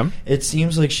dictator, fam. It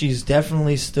seems like she's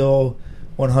definitely still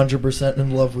 100%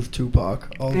 in love with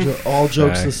Tupac. All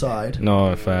jokes aside.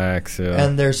 No, facts. Yeah.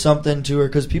 And there's something to her,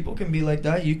 because people can be like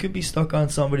that. You could be stuck on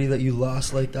somebody that you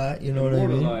lost like that. You know what I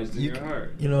mean? Immortalized in your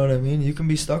heart. You know what I mean? You can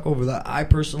be stuck over that. I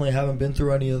personally haven't been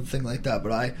through any other thing like that,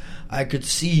 but I could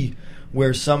see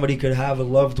where somebody could have a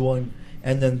loved one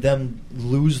and then them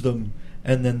lose them,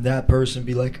 and then that person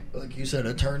be like you said,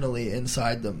 eternally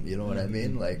inside them. You know what I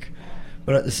mean? Like,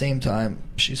 but at the same time,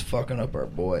 she's fucking up our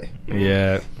boy.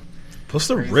 Yeah. Plus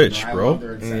they're rich, bro.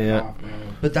 Yeah.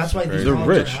 But that's why these they're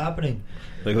problems rich. are happening.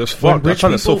 Like, that's fucked. That's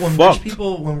kind of so fucked.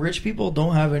 When rich people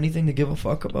don't have anything to give a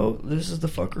fuck about, this is the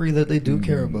fuckery that they do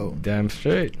care about. Damn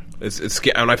straight. It's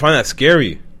and I find that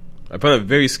scary. I find that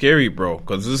very scary, bro.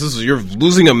 Because this is, you're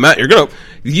losing a man.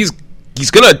 He's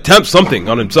gonna attempt something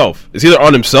on himself. It's either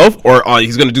on himself or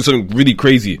he's gonna do something really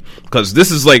crazy. Because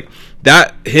this is like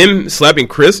that. Him slapping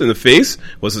Chris in the face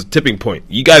was a tipping point.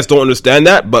 You guys don't understand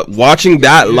that, but watching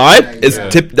that live is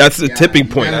that's a tipping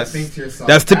point.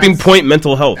 That's tipping point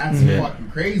mental health. That's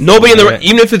fucking crazy. Nobody in the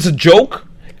even if it's a joke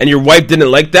and your wife didn't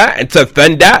like that, and to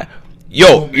offend that.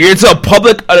 Yo, it's a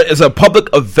public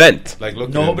event. Like, look,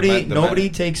 nobody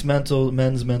takes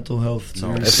men's mental health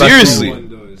seriously.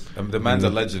 The man's a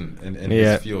legend in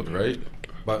his field, right?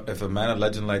 But if a man a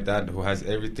legend like that who has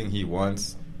everything he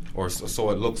wants, or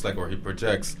so it looks like, or he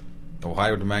projects, why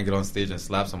would the man get on stage and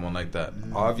slap someone like that?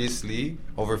 Obviously,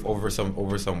 over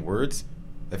some words.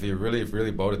 If you're really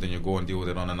about it, then you go and deal with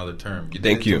it on another term. To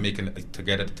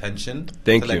get attention.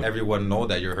 To let everyone know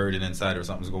that you're hurting inside or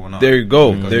something's going on. There you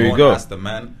go. Because there no you one go. asks the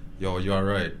man, yo, you all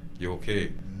right? You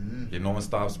okay? No one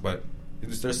stops. But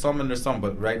there's some and there's some.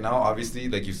 But right now, obviously,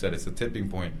 like you said, it's a tipping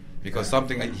point because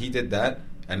something like he did that,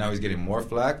 and now he's getting more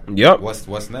flack. Yep.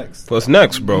 What's next? What's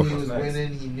next, bro? He was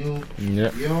winning. He knew.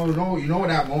 Yep. You know what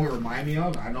that moment reminded me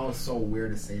of? I know it's so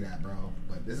weird to say that, bro,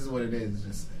 but this is what it is.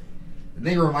 Just the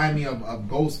nigga remind me of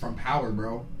Ghost from Power,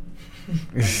 bro.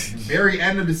 Like, very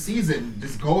end of the season,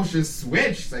 this Ghost just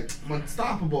switched. Like, I'm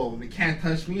unstoppable. They can't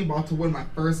touch me. About to win my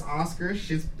first Oscar.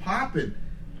 Shit's popping.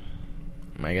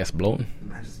 I guess blown.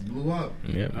 And I just blew up.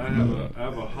 Yeah. I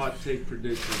have a hot take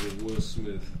prediction with Will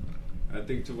Smith. I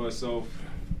think to myself,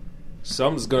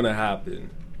 something's gonna happen,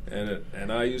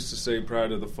 and I used to say prior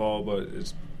to the fall, but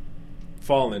it's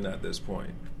falling at this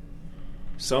point.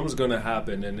 Something's gonna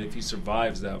happen, and if he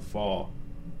survives that fall,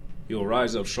 he'll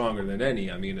rise up stronger than any.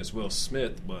 I mean, it's Will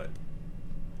Smith, but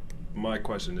my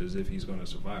question is if he's gonna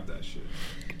survive that shit.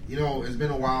 You know, it's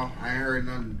been a while. I ain't heard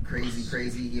nothing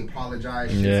crazy. He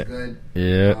apologized. Shit's good.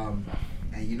 Yeah.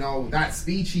 And you know, that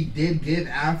speech he did give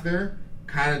after,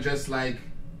 kind of just like,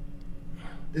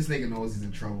 this nigga knows he's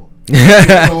in trouble. So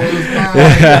it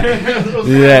was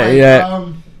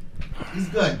Yeah. He's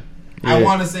good. Yeah. I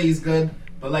want to say he's good,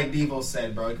 but like Devo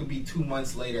said, bro, it could be 2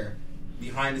 months later.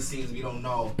 Behind the scenes, we don't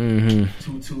know.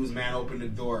 2-2's man opened the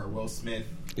door. Will Smith.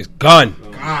 It's gone.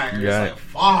 Yeah. It's like,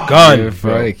 fuck. Gone.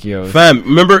 Yo. Fam,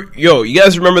 you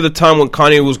guys remember the time when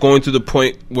Kanye was going to the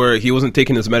point where he wasn't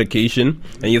taking his medication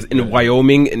and he was in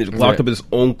Wyoming and he's locked up in his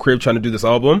own crib trying to do this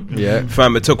album? Yeah.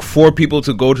 Fam, it took 4 people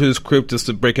to go to his crib just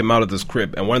to break him out of this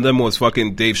crib. And one of them was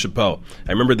fucking Dave Chappelle.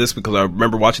 I remember this because I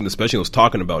remember watching the special and was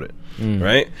talking about it.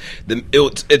 Right?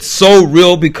 It's so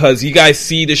real because you guys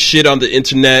see this shit on the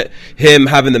internet. Him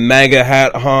having the MAGA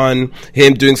hat on.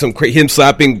 Him doing him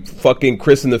slapping fucking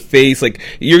Chris in the face. Like,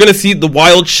 you're gonna see the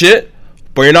wild shit,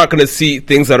 but you're not gonna see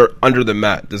things that are under the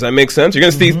mat. Does that make sense? You're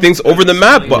gonna see things over the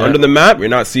map, but under the map, you're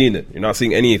not seeing it. You're not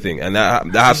seeing anything, and that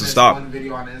has to stop. One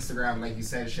video on Instagram, like you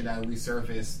said, shit that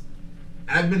resurfaced.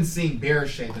 I've been seeing bare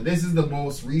shit, but this is the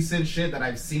most recent shit that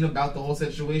I've seen about the whole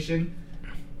situation.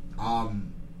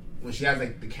 When she has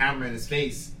like the camera in his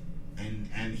face,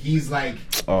 and he's like,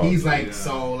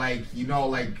 so like, you know,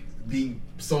 like the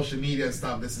social media and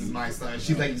stuff, this is my stuff. And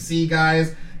she's like, you see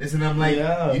guys, this, and I'm like,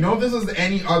 you know, if this was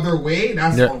any other way,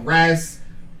 that's arrest,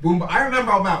 boom. But I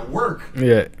remember I'm at work.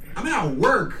 Yeah. I'm at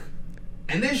work,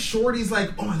 and this shorty's like,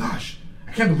 oh my gosh,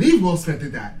 I can't believe Will Smith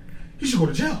did that. He should go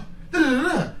to jail.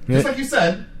 Just like you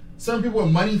said, certain people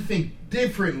with money think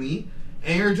differently,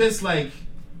 and you're just like,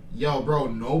 yo, bro,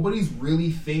 nobody's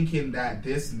really thinking that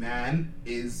this man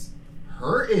is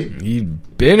hurting. He's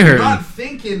been You're hurting. not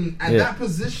thinking at that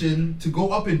position to go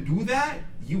up and do that.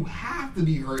 You have to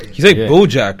be hurting. He's like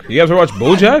BoJack. You guys ever watch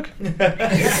BoJack?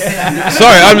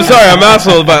 sorry, I'm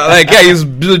asshole, but like, yeah, he's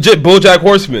legit BoJack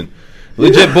Horseman.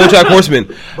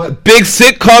 But big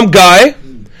sitcom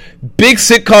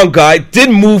guy, did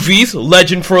movies,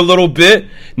 legend for a little bit.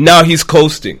 Now he's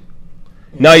coasting.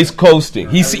 Now he's coasting.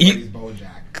 Everybody's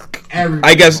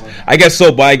Bojack. I guess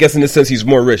so, but I guess in a sense he's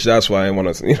more rich. That's why I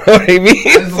want to. You know what I mean?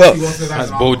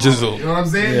 That's Bo Jizzle. You know what I'm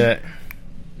saying? Yeah.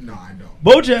 No, I don't.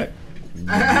 Bojack.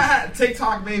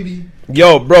 TikTok maybe.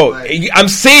 Yo, bro, I'm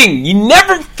saying you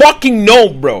never fucking know,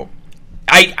 bro.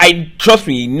 I trust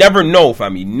me. You never know,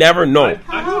 fam. You never know.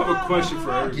 I do have a question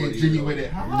for everybody. Get jiggy with it.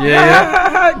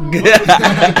 Yeah. What does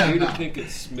Jada Pinkett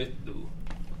Smith do?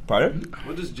 Pardon?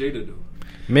 What does Jada do?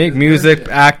 Make music,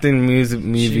 acting,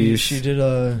 movies. She did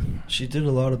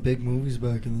a lot of big movies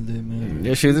back in the day, man.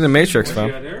 Yeah, she was in the Matrix, Was fam.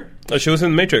 she out there? Oh, she was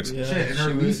in the Matrix. Yeah, Shit,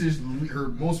 and her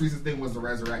most recent thing was the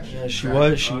Resurrection. Yeah, she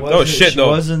was. Oh shit,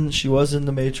 though. She was in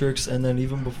the Matrix, and then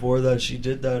even before that, she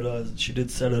did that. She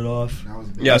did Set It Off.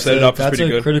 Yeah, Set It Off is pretty That's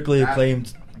a good. critically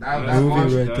acclaimed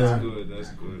movie right there. That's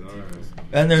good. All right.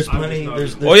 And there's plenty.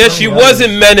 There's Oh yeah, she was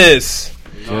in Menace.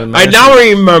 I now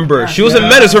remember. She was in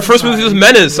Menace. Her first movie was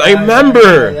Menace. I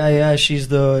remember. Yeah. She's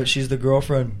the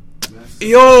girlfriend.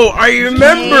 Yo, I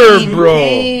remember, bro.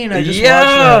 I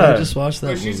just watched that.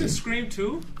 Wait, she's movie. in Scream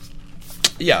too?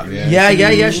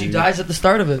 Yeah. She dies at the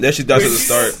start of it. Yeah, she dies at the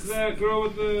start. That girl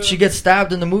with the... She gets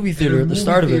stabbed in the movie theater at the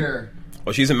start of it.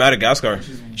 Oh, she's in Madagascar.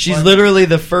 She's literally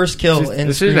the first kill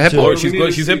in Scream 2. Oh,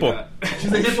 she's Hippo.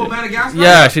 She's a hippo Madagascar?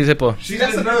 Yeah, she's Hippo. See,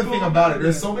 that's another thing about it.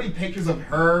 There's so many pictures of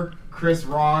her, Chris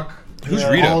Rock, Who's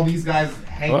Rita? all these guys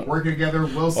What? working together.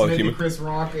 Will Smith human. and Chris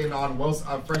Rock and on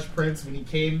Fresh Prince when he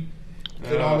came.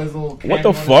 Did all his little What the cameo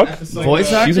on fuck? his episode.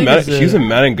 Voice acting. She's in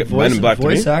Man in Black to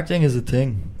me. Voice acting is a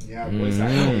thing. Yeah, voice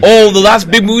acting. Oh, the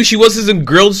last big movie she was is in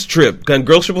Girls Trip. And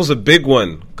Girls Trip was a big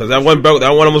one because that one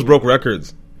almost broke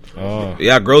records. Oh.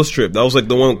 Yeah, Girls Trip. That was like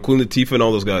the one with Queen Latifah and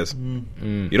all those guys. You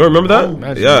don't remember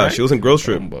that? Yeah, she was in Girls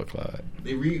Trip.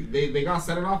 They got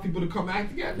Set It Off people to come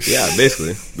back again. Yeah,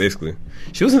 basically.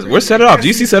 She was in, where's Set It Off? Do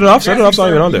you see Set It Off? Set It Off's not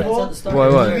even on there. What? That's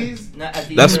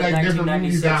like different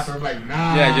movies after. I'm like,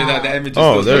 nah. Yeah, you're that image.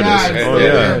 Oh, there it is. Oh,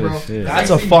 yeah. That's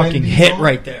a fucking hit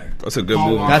right there. That's a good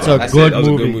movie. That's a good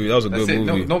movie. That was a good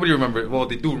movie. Nobody remember. Well,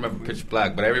 they do remember Pitch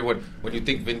Black, but everyone, when you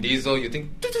think Vin Diesel, you think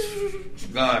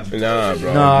gone. Nah,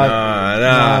 bro.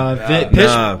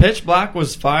 Nah. Pitch Black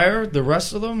was fire. The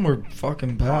rest of them were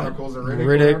fucking bad.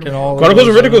 Riddick and all. Chronicles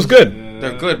of Riddick was good.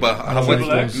 They're good, but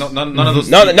none of those.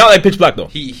 Not like Pitch Black though.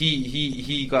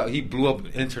 He blew up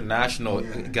international,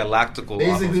 galactical. Basically,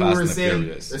 off of Fast we were and saying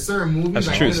Furious. there's certain movies That's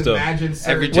I true, could still. imagine.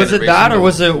 Was it that, or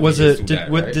was it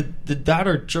Did did that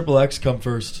or Triple X come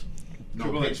first?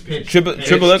 No, Pitch.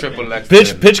 Triple X.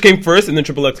 Pitch came first, and then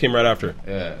Triple X came right after.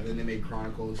 Yeah. And then they made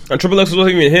Chronicles. And Triple X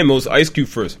wasn't even him; it was Ice Cube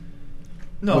first.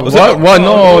 No. Was What? it? What?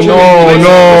 No.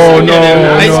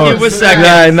 Ice Cube was second.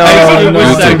 Yeah, no. Ice Cube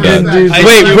was second.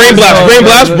 Wait,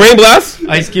 Brain Blast.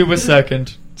 Ice Cube was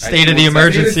second. State of the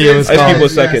Emergency. It was Ice called. Cube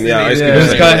was second. Yeah, Ice Cube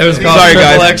was It second. was called Sorry,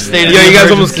 Triple guys. X State of Yo, the you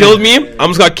guys Emergency. almost killed me. I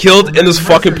almost got killed in this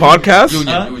fucking podcast.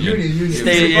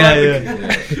 Union.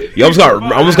 Yeah. You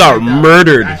almost got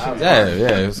murdered.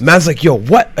 Yeah. Man's like, yo,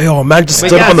 what? Yo, man just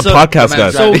stood up on the so- podcast,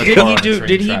 guys. So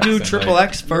did he do Triple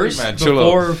X first Man, chill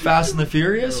before Fast and the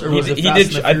Furious, or was it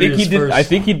Fast and the Furious first? I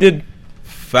think he did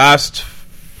Fast.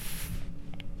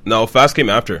 No, Fast came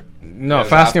after. No,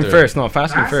 Fast came first. No,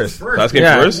 Fast came first. Fast came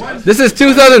Yeah. first. This is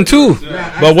 2002.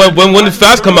 But when did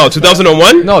Fast come out?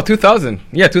 2001. No, 2000.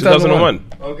 Yeah, 2001.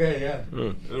 Okay, yeah.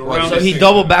 Around So the he same-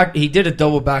 double back. He did a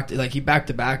double back. Like he back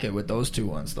to back it with those two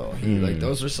ones though. Like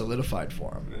those were solidified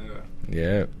for him.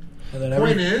 Yeah. And then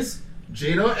Point is,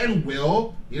 Jada and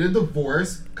Will need a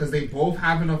divorce because they both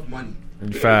have enough money.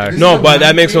 In fact. No, but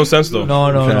that makes no sense though.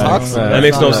 No. That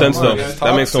makes no sense though. That's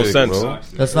That makes no toxic, sense. bro.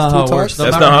 That's not how it works. No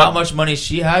That's matter not how how- much money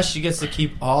she has, she gets to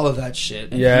keep all of that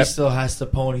shit. And Yeah. he still has to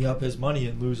pony up his money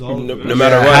and lose all of it. No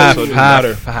matter what, half, so it doesn't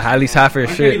matter. at least half her I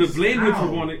can't shit. even blame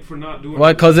him for not doing.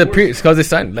 Why? Because they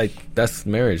signed like that's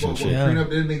marriage and Well, shit. Yeah.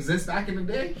 prenup didn't exist back in the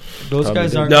day. Those Probably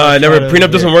guys did. aren't. No, gonna never. try to-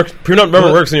 Prenup doesn't work. Prenup never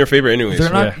But- works in your favor, anyways. They're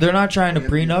not. Yeah. They're not trying to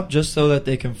prenup just so that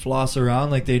they can floss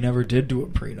around like they never did do a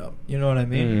prenup. You know what I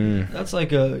mean? That's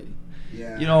like a.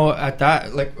 Yeah. You know, at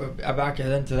that, like, back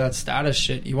into that status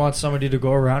shit, you want somebody to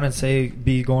go around and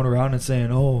be going around and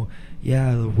saying, oh,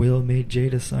 yeah, Will made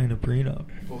Jada sign a prenup.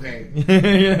 Okay. You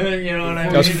know what I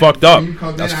mean? That's fucked up.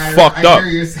 That's fucked up.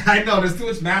 I know, there's too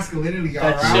much masculinity all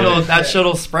around. That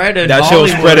shit'll spread it. That shit will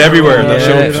spread everywhere. That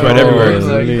shit will Yeah, spread no, everywhere.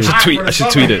 really. I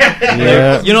should tweet it.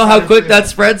 Yeah. You know how quick that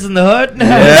spreads in the hood?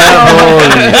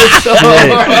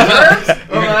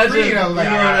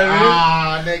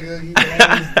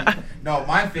 No,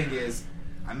 my thing is,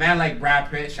 a man like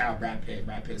Brad Pitt, shout out Brad Pitt.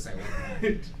 Brad Pitt's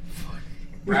like,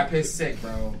 Brad Pitt's sick,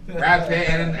 bro. Brad Pitt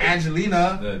and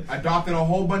Angelina adopted a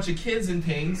whole bunch of kids and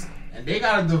things, and they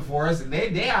got a divorce, and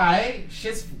they alright.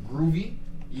 Shit's groovy.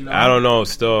 You know? I don't know.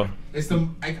 Still, It's the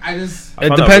I just.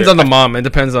 It depends on the mom. It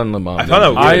depends on the mom. I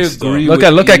found that weird. agree.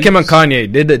 Look at Kim and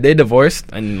Kanye. They divorced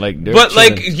and like. But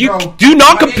like you do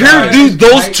not compare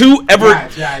those two ever.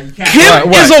 Yeah, you can't.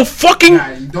 Kim is a fucking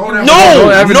no.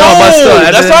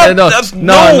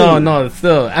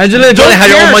 Still, Angelina Jolie had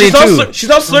her own money too. She's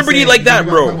not celebrity like that,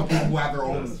 bro.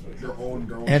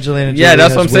 Angelina Jolie. Yeah,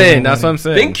 that's what I'm saying. That's what I'm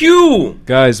saying. Thank you,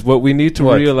 guys. What we need to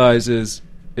realize is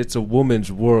it's a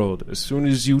woman's world. As soon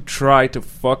as you try to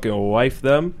fucking wife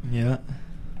them,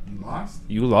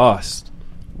 you lost.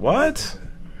 What?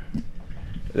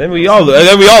 Then we all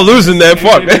losing that.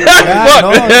 Fuck.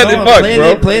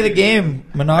 Play the game.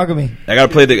 Monogamy. I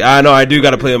gotta play the. I know I do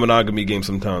gotta play a monogamy game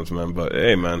sometimes, man. But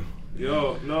hey, man.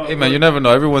 Hey, man, you never know.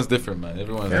 Everyone's different, man.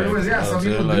 Everyone's yeah. Some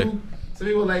people do. Some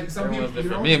people like. Some people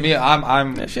different. Me.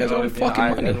 I'm. She has all the fucking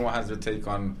money. Everyone has their take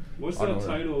on. What's that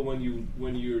title when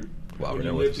you're? Wow, we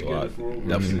live together for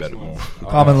over 6 months.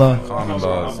 Common law. Common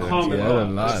law.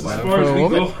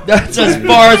 That's as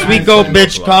far as we go,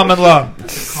 bitch. Common law.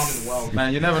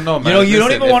 Man, you never know, man. You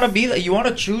don't even want to be that. You want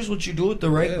to choose what you do with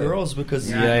the right girls because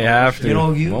you have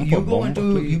to.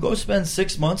 You go spend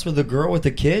 6 months with a girl with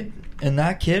a kid, and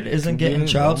that kid isn't getting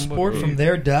child support from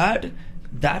their dad.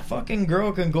 That fucking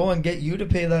girl can go and get you to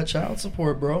pay that child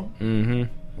support, bro. Mm-hmm.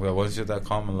 Well, what's that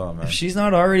common law, man? If she's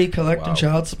not already collecting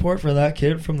child support for that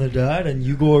kid from the dad, and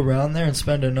you go around there and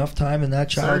spend enough time in that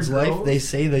child's life, they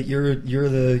say that you're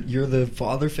the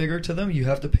father figure to them. You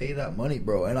have to pay that money,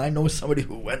 bro. And I know somebody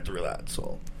who went through that.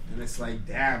 So, and it's like,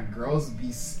 damn, girls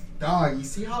be dog. You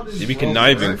see how this? They be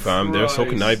conniving, fam. They're so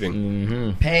conniving.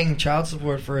 Mm-hmm. Paying child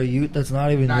support for a youth that's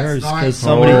not even yours because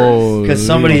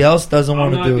somebody else doesn't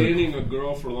want to do it. I'm not dating a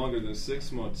girl for longer than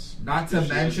 6 months. Not to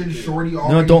mention, shorty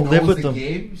already don't knows live with the them.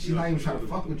 game. She's not even trying to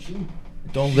fuck with you.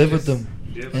 Don't live with them.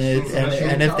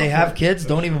 And if they have kids,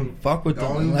 don't even fuck with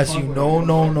them unless you know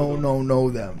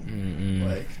them. Mm-hmm.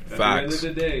 Like facts. At the end of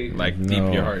the day, like deep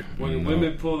in your heart. When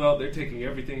women pull out, they're taking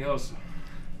everything else.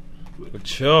 But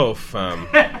chill, fam.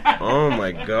 Oh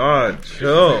my god,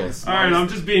 chill. Alright, I'm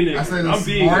just being ignorant. That's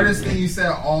the smartest thing you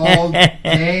said all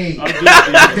day.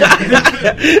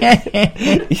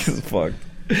 He's fucked.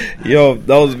 Yo,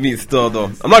 that was me still though.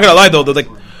 I'm not gonna lie though,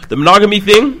 the monogamy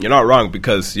thing, you're not wrong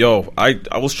because I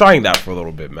was trying that for a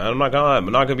little bit, man. I'm not gonna lie,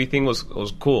 monogamy thing was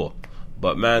cool,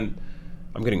 but man,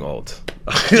 I'm getting old.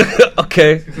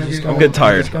 Okay, I'm getting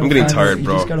tired. I'm getting tired,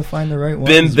 bro. You just gotta find the right one.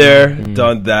 Been there,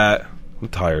 done that. I'm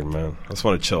tired, man. I just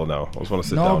want to chill now. I just want to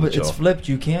sit down. No, but and chill. It's flipped.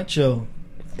 You can't chill.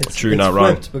 True, you're not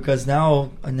wrong. Because now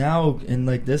in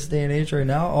like this day and age right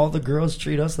now, all the girls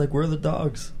treat us like we're the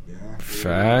dogs. Yeah.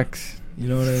 Facts. You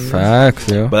know what I mean?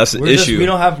 Facts, yeah. But that's the issue. We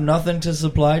don't have nothing to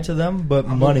supply to them but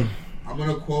money. I'm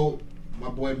gonna quote my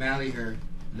boy Mally here.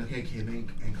 Look at Kim and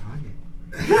Kanye.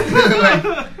 Like,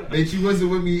 bitch, you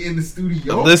wasn't with me in the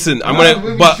studio. Listen, I'm gonna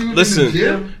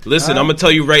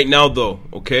tell you right now though,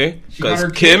 okay?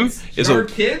 Because Kim She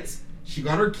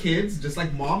got her kids, just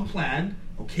like mom planned.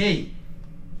 Okay,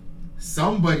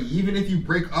 somebody, even if you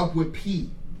break up with Pete,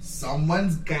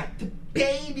 someone's got to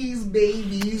pay these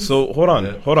babies. So hold on.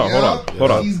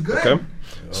 She's good. Okay,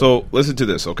 so listen to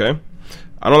this, okay?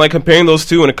 I don't like comparing those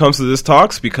two when it comes to this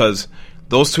talks because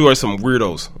those two are some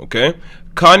weirdos. Okay,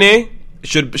 Kanye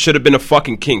should have been a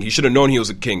fucking king. He should have known he was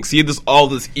a king. See all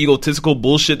this egotistical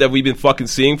bullshit that we've been fucking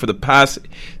seeing for the past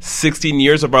 16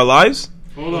 years of our lives.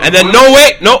 And then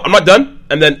I'm not done.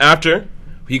 And then after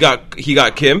he got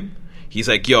Kim, he's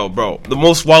like, yo, bro, the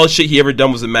most wild shit he ever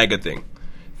done was the MAGA thing.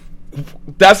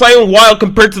 That's not even wild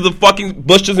compared to the fucking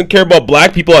Bush doesn't care about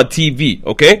black people on TV.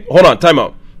 Okay, hold on, time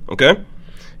out. Okay,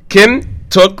 Kim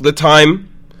took the time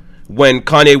when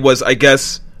Kanye was, I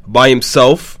guess, by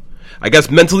himself. I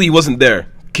guess mentally he wasn't there.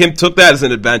 Kim took that as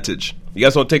an advantage. You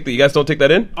guys don't take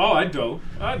that in? Oh, I do.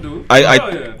 But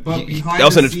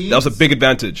that was a big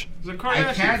advantage.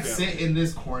 I can't sit in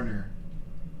this corner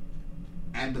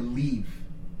and believe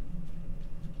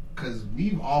because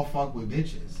we've all fucked with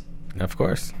bitches. Of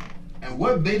course. And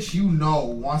what bitch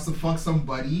wants to fuck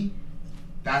somebody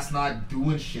that's not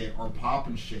doing shit or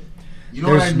popping shit? You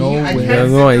know what I mean? I can't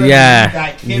sit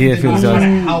that Kim didn't know how to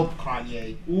help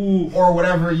Kanye or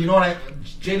whatever. You know what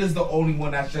Jada's the only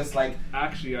one that's just like.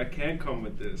 Actually, I can't come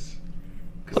with this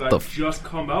because I've just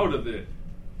come out of it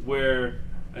where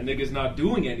a nigga's not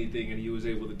doing anything and he was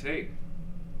able to take.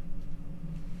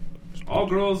 All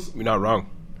girls. You're not wrong.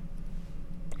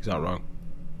 He's not wrong.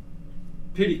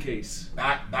 Pity case.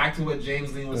 Back to what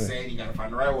James Lee was saying. You gotta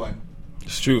find the right one.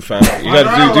 It's true, fam. You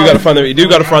gotta find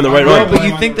the right one. But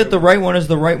you think that the right one is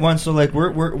the right one? So like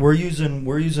we're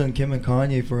using Kim and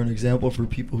Kanye for an example for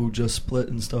people who just split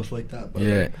and stuff like that.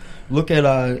 But look at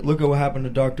what happened to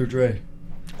Dr. Dre.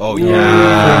 Oh For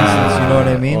instance, you know what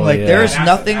I mean? Oh, like yeah. there is That's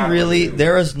nothing what really. happened.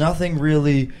 There is nothing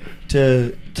really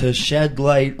to shed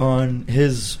light on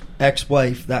his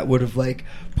ex-wife that would have like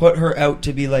put her out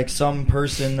to be like some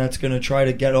person that's gonna try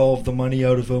to get all of the money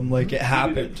out of him. Like it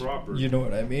happened. You know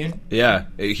what I mean? Yeah,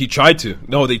 he tried to.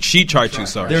 No, she tried to.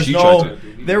 Sorry, There's she no. tried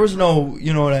to. There was no.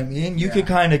 You know what I mean? You could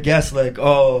kind of guess like,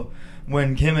 oh,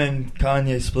 when Kim and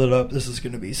Kanye split up, this is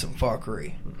gonna be some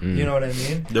fuckery. You know what I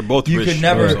mean? They're both You rich. could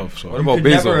never. themselves, so. What You about could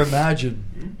never Bezos?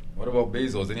 imagine. What about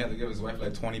Bezos? Didn't he have to give his wife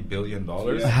like $20 billion?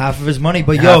 Half of his money,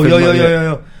 but Half his yo,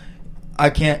 money. I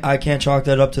can't chalk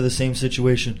that up to the same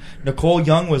situation. Nicole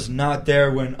Young was not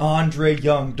there when Andre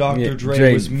Young, Dr. Yeah, Dre,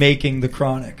 Dre. was making the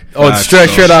Chronic. Oh, it's straight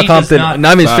out She does Compton. not- No,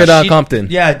 I mean straight out she- Compton.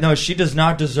 Yeah, no, she does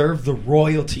not deserve the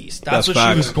royalties. That's what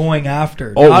facts. she was going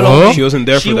after. Oh, Not huh? only- She wasn't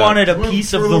there She for that. wanted a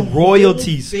piece of the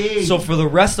royalties. So for the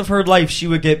rest of her life, she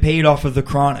would get paid off of the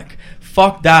Chronic.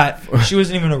 Fuck that. She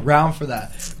wasn't even around for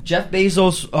that. Jeff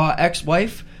Bezos'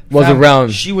 ex-wife Was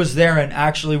around. She was there and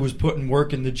actually was putting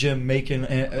work in the gym, making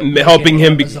Helping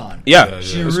him be. Amazon. Yeah,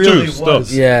 She it's really true, was.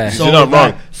 still. Yeah. So You're not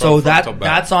wrong.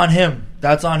 that's on him.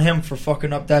 That's on him for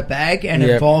fucking up that bag and Yep.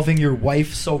 involving your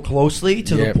wife so closely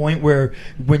to Yep. the point where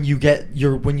when you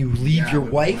leave your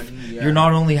with wife, money, yeah. you're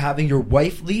not only having your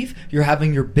wife leave, you're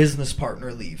having your business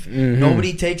partner leave.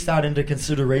 Nobody takes that into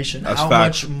consideration. That's how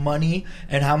facts. much money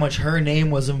and how much her name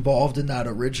was involved in that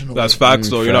original. That's facts,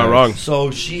 though. You're not wrong.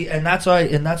 So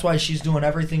that's why she's doing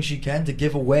everything she can to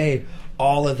give away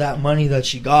all of that money that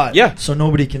she got. Yeah. So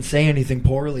nobody can say anything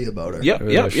poorly about her. Yeah,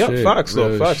 Real shit, facts, though.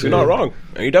 real Facts. You're shit. not wrong.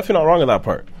 And you're definitely not wrong in that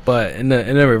part. But in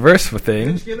the reverse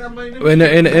thing, Did you get that money? in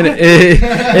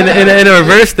the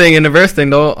reverse thing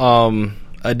though,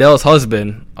 Adele's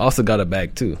husband also got a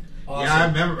bag too. Yeah, I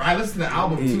remember. I listened to the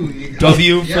album too.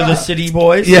 W for the City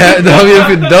Boys. Yeah,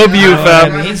 W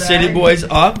fam. I mean, City Boys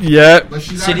up. Yeah. But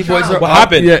she got City a Boys child. are What up.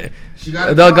 happened? Yeah. She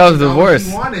got Adele got a divorced.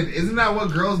 She wanted. Isn't that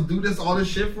what girls do all this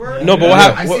shit for? No, but what I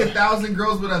happened? see What- 1,000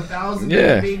 girls with 1,000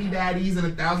 Yeah. baby daddies and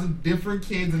 1,000 different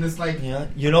kids, and it's like, Yeah.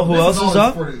 You know who this else all is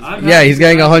up? for this. Yeah, he's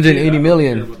getting 180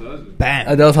 million. Bam.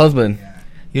 Adele's husband.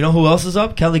 You know who else is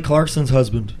up? Kelly Clarkson's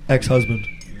husband, ex-husband.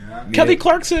 Kelly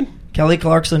Clarkson. Kelly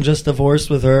Clarkson just divorced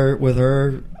with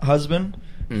her husband.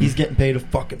 He's getting paid a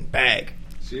fucking bag.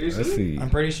 Seriously? Let's see. I'm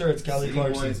pretty sure it's Kelly City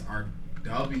Clarkson. Boys are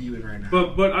W'ing right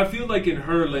now. But I feel like in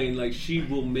her lane, like she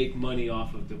will make money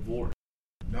off of divorce.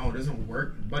 No, it doesn't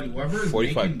work, buddy. Whoever is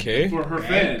 45K? For her bag-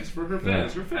 fans. For her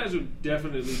fans. Her fans would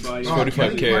definitely buy you.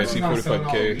 45K, I see Kelly Clarkson's not selling 45K.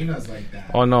 out arenas like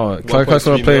that. Oh no, Clark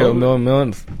Clarkson will 1.3 pay a million.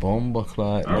 million. Bomba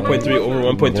clot. 1.3 over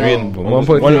 1.3 and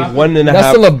 1.3. one and a That's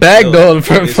half. still a bag though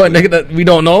for a Basically. nigga that we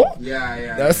don't know.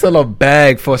 Yeah. That's still a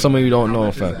bag for someone you don't know.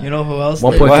 much is Fam. that? You know who else?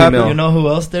 1.3 did it? mil. You know who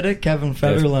else did it? Kevin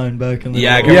Federline back in the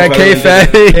Yeah, day. Yeah, Kevin K Federline.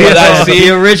 Fatty. But I see.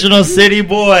 the original City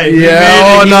Boy.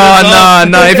 Yeah, oh He no, was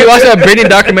no. If you watch that Britney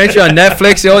documentary on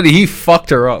Netflix, yo, he fucked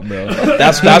her up, bro.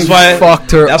 That's He why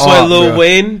fucked her That's why up, Lil bro.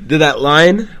 Wayne did that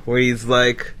line where he's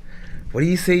like, what do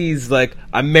you say? He's like,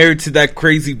 I'm married to that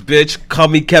crazy bitch. Call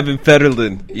me Kevin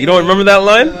Federline. You don't remember that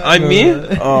line? I mean,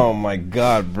 oh my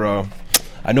god, bro.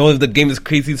 I know the game is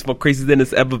crazy. It's more crazy than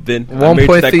it's ever been. I'm married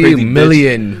to that 1.3 crazy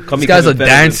million. bitch. Call me This guy's a Kevin Federline.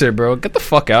 dancer, bro. Get the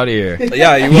fuck out of here.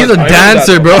 Yeah, he He's was. a I remember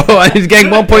dancer, that. bro. And he's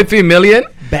getting 1.3 million.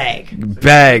 Bag,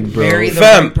 bro. Marry the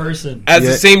Fam, right person. At Yeah.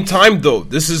 the same time, though,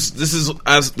 this is what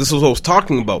I was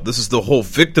talking about. This is the whole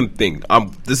victim thing.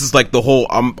 This is like the whole.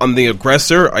 I'm the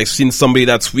aggressor. I seen somebody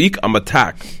that's weak. I'm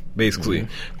attacked, basically.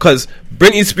 Because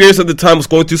Britney Spears at the time was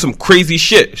going through some crazy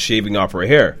shit, shaving off her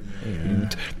hair.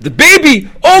 The baby.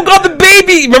 Oh god, the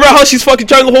baby. Remember how she's fucking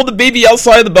trying to hold the baby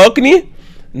outside the balcony?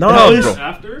 No, That was bro.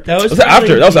 After? That was Was that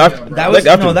after? That was after. That was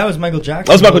Like after. no. That was Michael Jackson.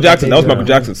 That was Michael Jackson. That was Michael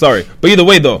Jackson. Sorry, but either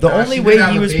way, though. The only She way did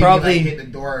have he a was baby, probably like, hit the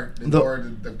door,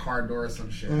 the car door, or some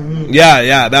shit.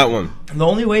 Yeah, that one. the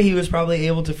only way he was probably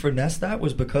able to finesse that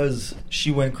was because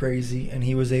she went crazy and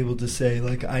he was able to say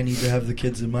like, I need to have the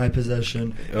kids in my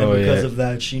possession, and Oh, because yeah. of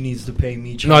that she needs to pay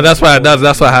me. No, that's why.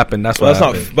 That's what happened. That's Well, what that's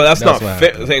not. happened. But that's not what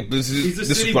fair. happened. Like, this He's a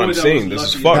is city what boy I'm that saying. was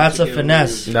This is lucky. fucked. That's a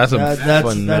finesse. That's a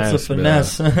that's a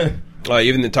finesse.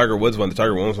 Even the Tiger Woods one, the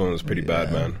Tiger Woods one was pretty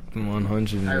bad, man.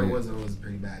 100. Tiger Woods was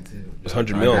pretty bad too. It's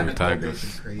 100 mil.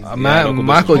 Tigers. Crazy.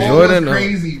 Michael Cole Jordan. was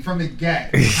crazy from the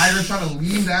get. Tiger trying to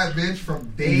leave that bitch from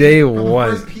Day from the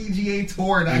one. first PGA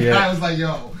tour. That Yeah. guy was like,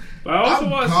 "Yo, But I also I'm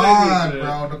want to gone, say this,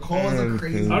 bro. Nicole is a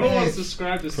crazy I don't want to bitch."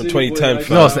 subscribe to From City 2010, Boy.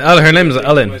 fam. No, it's Ellen. Her name is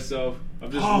Ellen. Myself.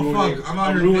 I'm just Oh ruining, fuck! I'm out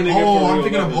I'm here. ruining it for I'm real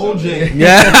thinking of lovers out there. OJ.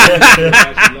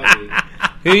 Yeah.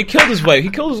 Yeah, he killed his wife. He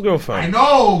killed his girlfriend. I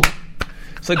know.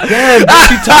 It's like, damn, bitch,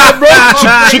 she tired, bro.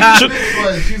 That bitch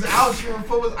was. She was out. She was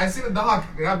full. I seen the doc.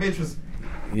 That bitch was.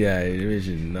 Yeah, it was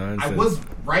just nonsense. I was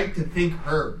right to think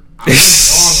her. I'm the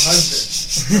wrong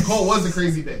husband. Nicole was a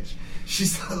crazy bitch.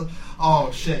 She's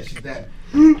oh shit, she's dead.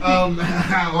 What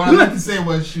I meant to say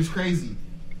was she was crazy,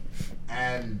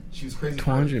 and she was crazy.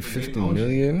 250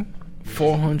 million,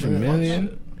 400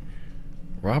 million.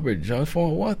 Robert Jones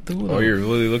for what, dude? Oh, you're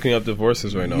really looking up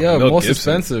divorces right now. Yeah, Mel most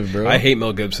Gibson. expensive, bro. I hate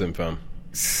Mel Gibson, fam.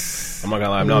 I'm not gonna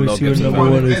lie, I'm not Mel Gibson.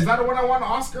 Is that the one I won an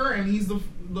Oscar and he's the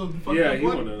fucked up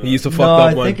one? He's the fucked No,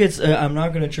 up I one. think it's. I'm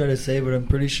not gonna try to say, but I'm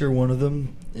pretty sure one of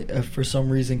them. For some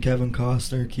reason, Kevin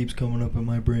Costner keeps coming up in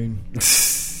my brain.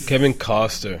 Kevin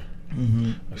Costner.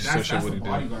 Mm-hmm. That's the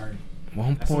Bodyguard.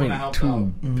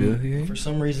 1.2 billion. For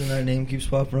some reason, that name keeps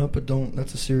popping up, but don't.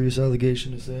 That's a serious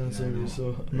allegation to say on serious,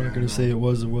 so I'm not going to say it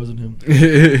was or wasn't him.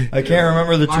 I can't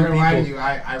remember the two I'm gonna lie to people. you,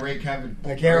 I rate Kevin.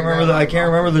 I can't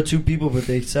remember the two people, but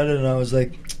they said it, and I was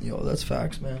like, "Yo, that's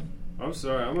facts, man." I'm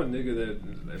sorry, I'm a nigga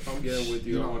that if I'm getting with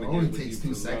you, I want to get with you. It takes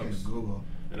 2 seconds. Google.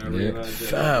 And I realize that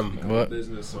Fam, what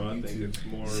business, so I think it's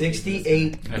more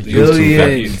 68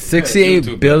 billion.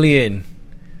 68 billion.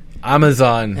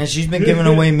 Amazon. And she's been giving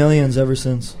away millions ever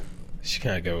since. She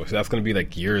can't go. That's gonna be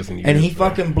like years and years. And he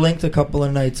fucking blinked a couple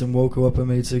of nights and woke up and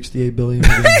made 68 billion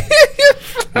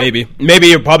again. Maybe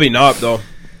you're probably not though.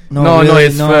 No,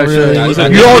 it's fresh. really.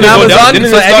 You own Amazon, Didn't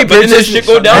so any this shit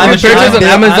go down? Any purchase on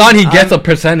Amazon, he gets a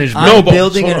percentage. I'm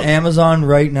building an Amazon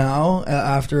right now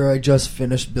after I just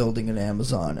finished building an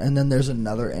Amazon, and then there's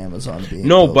another Amazon being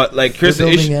built. But like here's the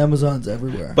building issue. Amazons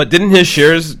everywhere. But didn't his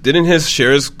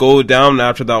shares go down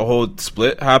after that whole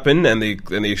split happened and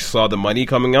they saw the money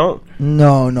coming out?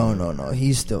 No.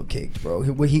 He's still caked, bro.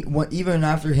 Even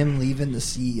after him leaving the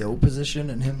CEO position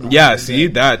and him.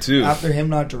 That too. After him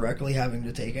not directly having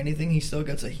to take anything, he still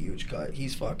gets a huge cut.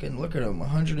 He's fucking, look at him,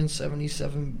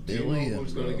 177 billion. Do you know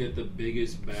who's gonna get the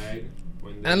biggest bag?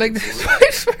 And like this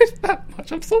price that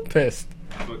much, I'm so pissed.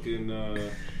 Fucking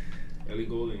Ellie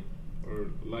Goulding or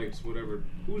Lights, whatever.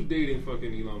 Who's dating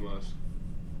fucking Elon Musk?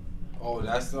 Oh,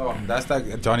 that's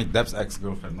like Johnny Depp's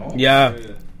ex-girlfriend. No? Yeah.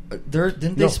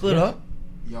 Didn't they split up?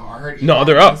 Yo, I heard No,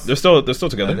 they're up. They're still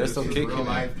together. Yeah, they're still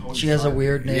kicking. She has a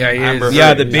weird name.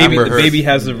 The baby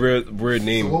has a weird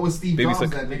name. So what was Steve Jobs?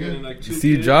 Like, that nigga?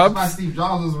 Steve Jobs? Not Steve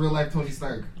Jobs was real life Tony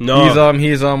Stark. No,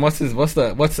 he's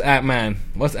what's Ant-Man?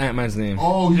 What's Ant-Man's name?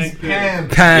 Oh, he's Pam.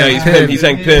 Yeah, he's Pim. He's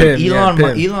saying Pim.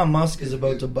 Elon Musk is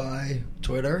about to buy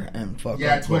Twitter and fuck.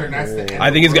 Yeah, Twitter. That's the end. I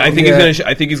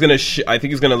think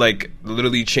he's gonna like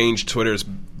literally change Twitter's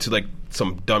to like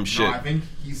some dumb shit. No, I think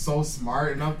he's so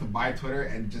smart enough to buy Twitter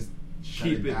and just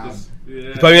keep it down.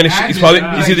 He's probably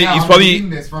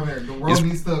this from here. The world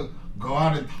needs to go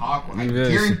out and talk.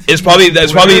 It's probably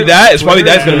that's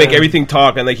gonna make everything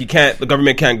talk, and like the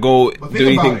government can't go do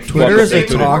anything. Twitter is a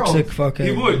toxic fucking.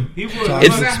 He would.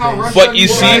 But you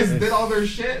see, did all their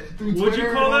shit through Would Twitter.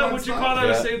 you call that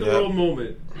a save the world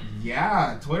moment?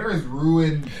 Yeah, Twitter is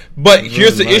ruined. But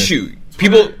here's the issue.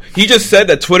 He just said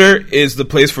that Twitter is the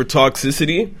place for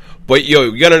toxicity. But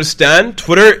you gotta understand,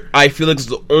 Twitter, I feel like is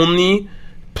the only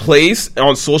place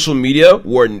on social media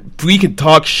where we can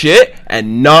talk shit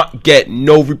and not get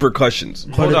no repercussions.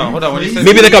 Hold on.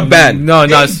 Maybe like a ban. No.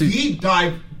 Deep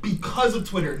dive because of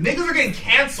Twitter. Niggas are getting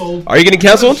canceled. Are you getting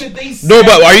canceled? No,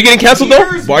 but are you getting canceled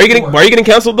though? Are you getting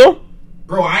canceled though?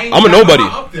 Bro, I'm a nobody.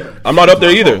 I'm not up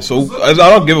there either, so I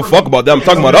don't give a fuck about them. I'm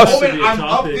talking about us. I'm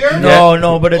up there.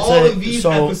 No, but it's all of these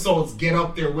episodes get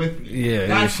up there with me. Yeah,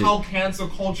 that's how cancel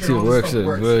culture and all this stuff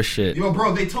works. Real shit. Yo,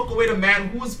 bro, they took away the man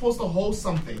who was supposed to host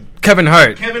something. Kevin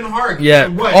Hart. Yeah.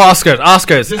 What?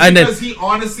 Oscars. Just and because he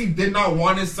honestly did not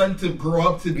want his son to grow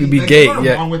up to be gay. There's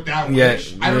nothing wrong with that. Yeah,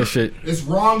 shit. It's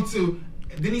wrong to.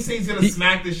 Didn't he say he's gonna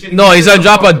smack this shit? No, he's gonna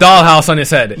drop a dollhouse on his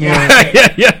head.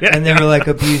 Yeah. And they were like,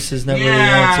 abuse is never the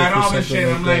answer and all for this something shit.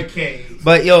 like I'm that. like, okay.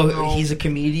 But he's a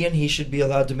comedian. He should be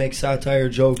allowed to make satire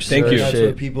jokes. Thank you. That's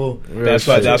what people. That's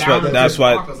why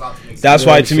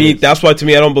to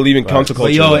me I don't believe in cancel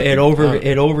culture. But it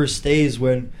overstays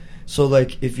when. So,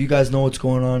 like, if you guys know what's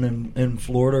going on in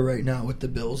Florida right now with the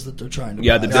bills that they're trying to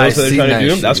the bills that they're trying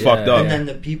to do, that's fucked up. And then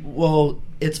the people, well,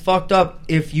 it's fucked up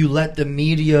if you let the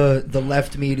media, the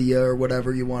left media or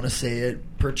whatever you want to say it,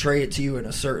 portray it to you in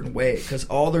a certain way. Because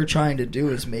all they're trying to do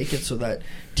is make it so that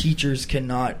teachers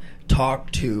cannot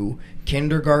talk to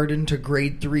kindergarten to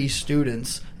grade 3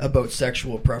 students about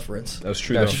sexual preference. That's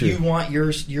true. You want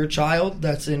your child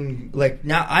that's in, like,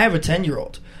 now I have a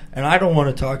 10-year-old. And I don't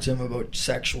want to talk to him about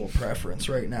sexual preference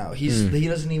right now. He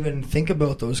doesn't even think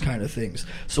about those kind of things.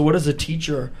 So what does a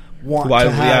teacher want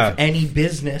to have any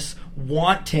business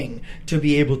wanting to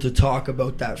be able to talk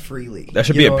about that freely? That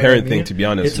should be a parent thing, to be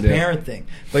honest. It's a parent thing.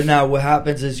 But now what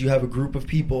happens is you have a group of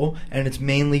people, and it's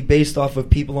mainly based off of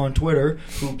people on Twitter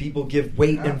who people give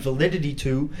weight and validity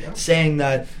to, saying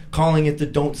that, calling it the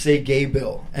 "Don't Say Gay"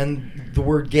 bill, and the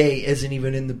word "gay" isn't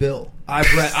even in the bill.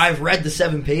 I've read the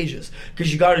 7 pages,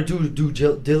 because you got to do due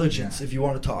diligence if you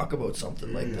want to talk about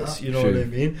something like this. You know what I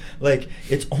mean? Like,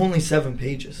 it's only 7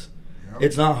 pages.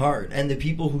 It's not hard. And the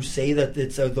people who say that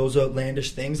it's those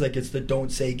outlandish things, like it's the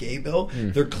 "Don't Say Gay" bill,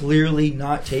 they're clearly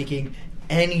not taking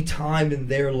any time in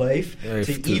their life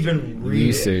to even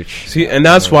research. See, and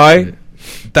that's why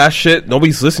that shit,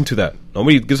 nobody's listening to that.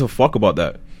 Nobody gives a fuck about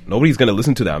that. Nobody's gonna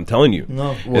listen to that. I'm telling you.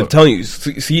 No, I'm telling you.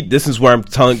 See, this is where I'm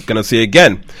gonna say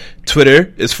again.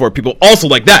 Twitter is for people also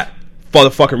like that, for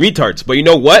the fucking retards. But you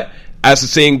know what? As the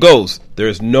saying goes,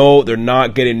 they're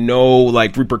not getting no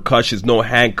like repercussions, no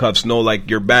handcuffs, no like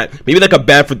you're banned. Maybe like a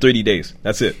ban for 30 days.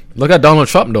 That's it. Look at Donald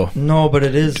Trump though. No, but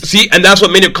it is. See, and that's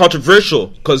what made it controversial,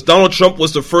 because Donald Trump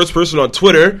was the first person on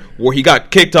Twitter where he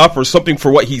got kicked off or something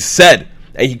for what he said,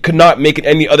 and he could not make it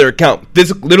any other account.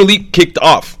 This literally kicked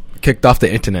off. Kicked off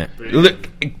the internet.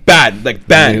 Bad, like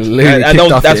banned.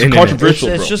 That's controversial.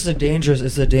 It's just a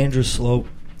dangerous slope.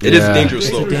 It is a dangerous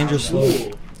slope. It's a dangerous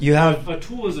slope. You have a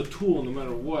tool is a tool, no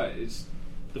matter what. It's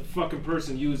the fucking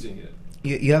person using it.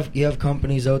 You have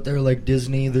companies out there like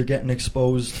Disney. They're getting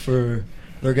exposed for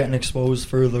their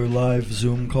live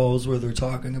Zoom calls where they're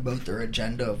talking about their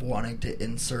agenda of wanting to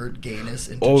insert gayness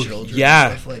into children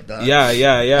and stuff like that. Yeah.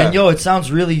 And it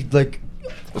sounds really like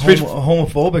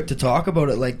homophobic to talk about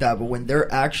it like that, but when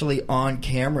they're actually on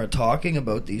camera talking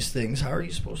about these things, how are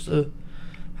you supposed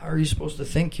to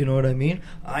think? You know what I mean?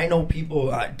 I know people,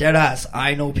 dead ass.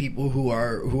 I know people who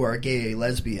are gay,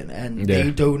 lesbian, and they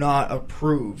do not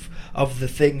approve of the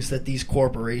things that these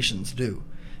corporations do.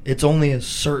 It's only a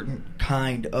certain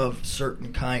kind of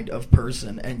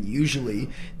person, and usually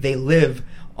they live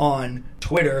on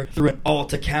Twitter through an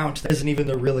alt account that isn't even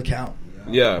their real account.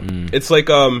 Yeah, it's like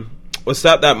what's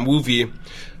that movie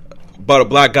about a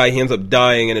black guy? He ends up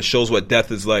dying, and it shows what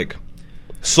death is like.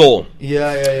 Soul.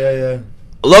 Yeah.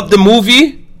 Love the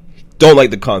movie, don't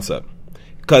like the concept.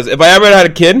 Because if I ever had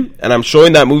a kid and I'm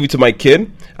showing that movie to my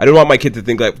kid, I don't want my kid to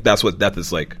think like that's what death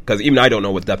is like. Because even I don't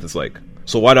know what death is like.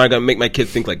 So why not I gonna make my kid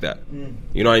think like that?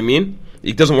 You know what I mean?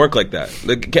 It doesn't work like that.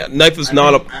 The knife is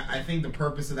I think the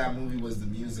purpose of that movie was the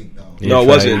music, though. No, it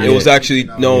wasn't. It was actually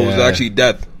it was actually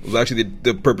death. It was actually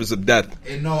the purpose of death.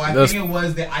 I think it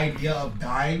was the idea of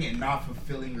dying and not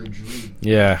fulfilling your dream.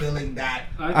 Yeah, fulfilling that.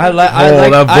 I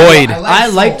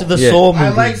liked the Soul movie. I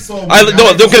like Soul.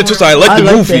 Don't get it twisted. I like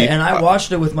the movie, and I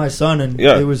watched it with my son, and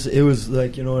it was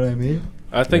like, you know what I mean.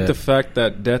 I think the fact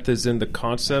that death is in the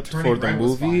concept for the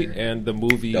movie, and the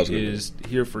movie is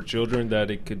here for children,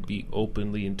 that it could be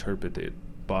openly interpreted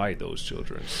by those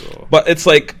children. So, but it's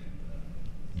like,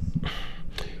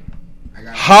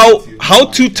 how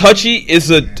too touchy is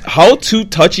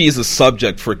a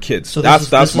subject for kids? So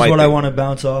this is what I want to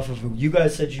bounce off of. You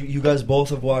guys said you guys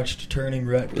both have watched Turning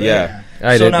Red. Right? Yeah,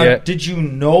 I did. Now, did you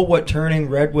know what Turning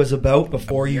Red was about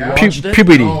before you watched it?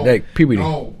 Puberty,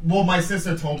 No. Well, my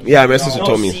sister told me. Yeah, my sister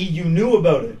told me. See, you knew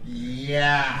about it.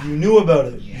 Yeah, you knew about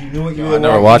it. You knew what you were. I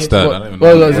never watched that. I don't even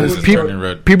know. It's Turning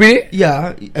Red. Puberty?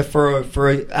 Yeah, for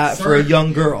a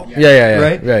young girl.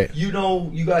 Yeah. Right. You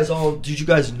guys did you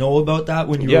guys know about that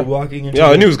when you were walking into? Yeah,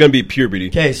 I knew it was gonna be puberty.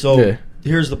 Okay, so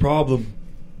here's the problem.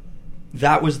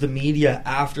 That was the media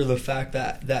after the fact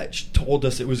that told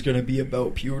us it was going to be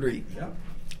about puberty. Yep.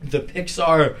 The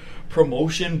Pixar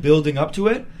promotion building up to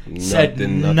it said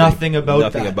nothing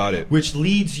about it, which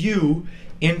leads you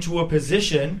into a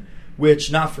position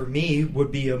which, not for me,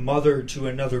 would be a mother to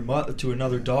another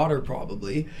daughter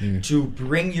probably, to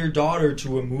bring your daughter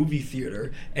to a movie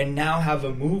theater and now have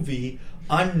a movie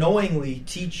unknowingly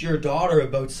teach your daughter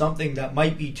about something that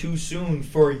might be too soon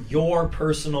for your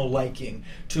personal liking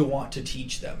to want to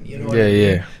teach them. You know what I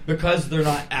mean? Yeah. Because they're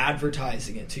not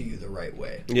advertising it to you the right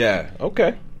way. Yeah,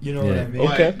 okay. You know what I mean?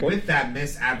 Okay. With that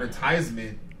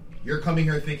misadvertisement, you're coming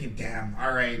here thinking, damn,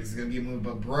 all right, this is going to be a movie.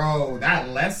 But, bro, that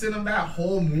lesson of that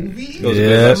whole movie? That was a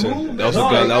good lesson. That was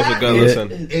a good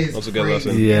lesson. That was a good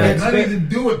lesson. Yeah. It has nothing to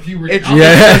do with puberty. It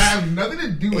has nothing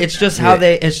to do with It's just how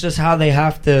they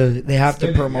have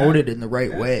to promote it in the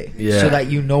right way. Yeah. So that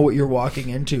you know what you're walking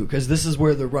into. Because this is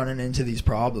where they're running into these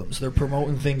problems. They're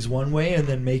promoting things one way and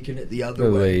then making it the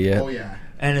other way. Yeah. Oh, yeah.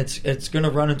 And it's going to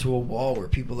run into a wall where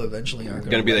people eventually aren't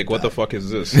going to be like, what the fuck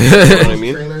is this? You know what I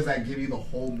mean? Trailers that give you the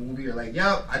whole movie are like,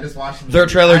 yep, I just watched the Their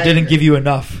trailer didn't give you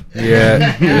enough. Yeah.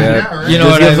 Right? You know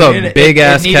what I mean? A big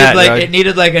ass cat. It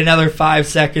needed like another 5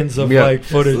 seconds of like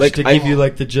footage to give you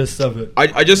like the gist of it.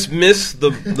 I just miss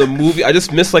the movie. I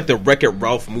just miss like the Wreck-It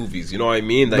Ralph movies. You know what I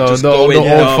mean? Like just go in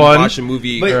fun. watch a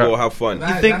movie, go have fun.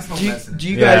 Do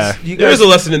you guys? There is a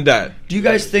lesson in that. Do you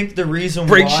guys think the reason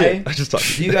Break why? shit. I just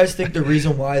Do you guys think the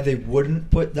reason why they wouldn't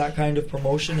put that kind of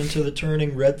promotion into the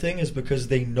turning red thing is because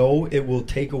they know it will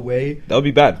take away that would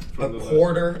be bad. a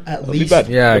quarter at That'd be least bad.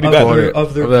 Yeah, That'd be bad.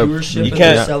 of their viewership You and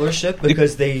can't- their sellership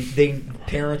because they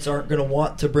parents aren't going to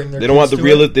want to bring their They don't want the kids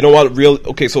to real. it. They don't want real.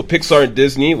 Okay, so Pixar and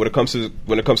Disney, when it comes to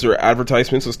their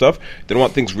advertisements and stuff, they don't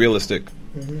want things realistic.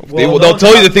 Well, They'll no,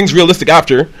 tell you not- the thing's realistic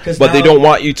after, 'Cause but they now- don't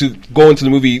want you to go into the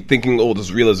movie thinking, "Oh, this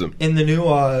is realism." In the new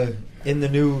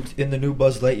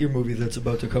Buzz Lightyear movie that's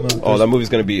about to come out. Oh, that movie's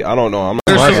gonna be. I don't know. I'm not.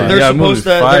 They're watching it.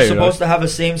 they're supposed to have a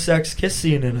same-sex kiss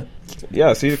scene in it.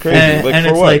 Yeah, see, it's crazy. And, Like, and for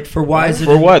it's what? like for why is it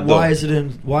For in, what, though? why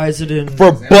is it in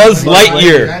For Buzz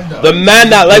Lightyear, the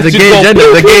man that likes There's to a gay go agenda.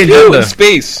 pew, The gay pew, pew agenda. in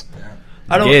space.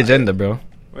 I don't. Gay agenda, bro.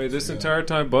 Wait, this entire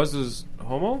time Buzz is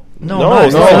homo? No,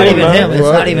 it's not even him. It's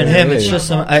not even him. It's just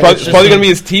some. It's probably gonna be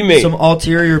his teammate. Some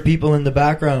ulterior people in the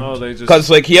background. Oh, they just Because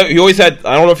like he always had.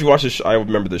 I don't know if you watched this. I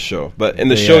remember this show, but in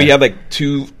the show he had like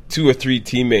two or three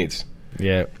teammates.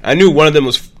 Yeah, I knew one of them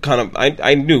was kind of.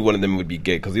 I knew one of them would be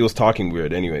gay because he was talking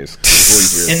weird. Anyways,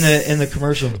 really weird. in the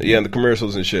commercial. Yeah, in the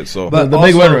commercials and shit. So, But the also-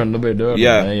 big red one, the big red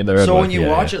Yeah. one. The red So one. when you Yeah,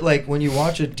 watch yeah. it, like when you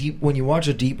watch it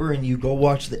deeper, and you go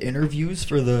watch the interviews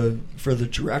for the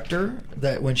director,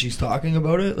 that when she's talking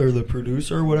about it or the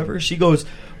producer or whatever, she goes,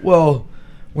 "Well,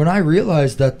 when I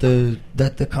realized that the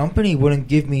company wouldn't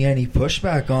give me any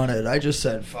pushback on it, I just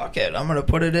said, fuck it, I'm gonna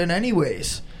put it in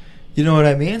anyways." You know what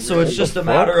I mean? So it's just a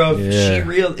matter of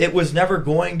it was never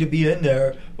going to be in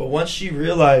there, but once she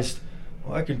realized,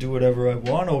 well, I can do whatever I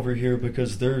want over here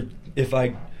because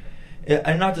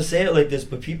and not to say it like this,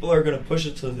 but people are going to push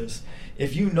it to this.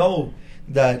 If you know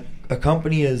that a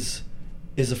company is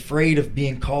afraid of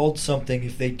being called something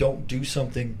if they don't do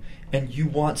something, and you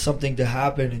want something to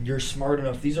happen, and you're smart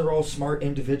enough. These are all smart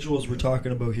individuals we're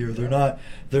talking about here. They're not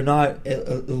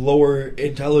a lower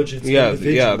intelligence. individuals.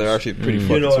 Yeah, they're actually pretty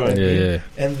fucking You know what I smart. mean? Yeah.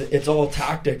 And it's all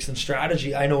tactics and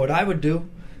strategy. I know what I would do.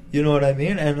 You know what I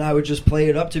mean? And I would just play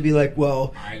it up to be like,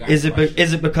 well, is it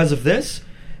because of this?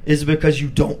 Is it because you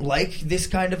don't like this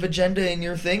kind of agenda in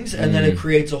your things? And then it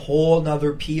creates a whole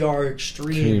nother PR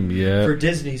extreme for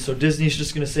Disney. So Disney's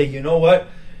just going to say, you know what?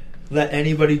 Let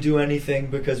anybody do anything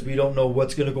because we don't know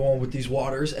what's going to go on with these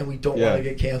waters, and we don't want to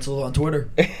get canceled on Twitter.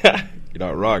 You're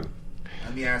not wrong.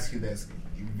 Let me ask you this.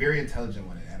 You're very intelligent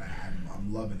with it, and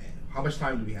I'm loving it. How much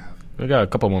time do we have? We got a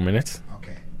couple more minutes.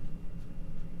 Okay.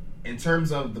 In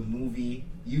terms of the movie,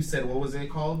 you said, what was it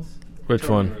called? Which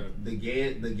one? The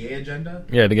gay agenda?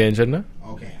 Yeah, the gay agenda.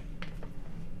 Okay.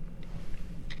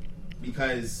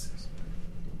 Because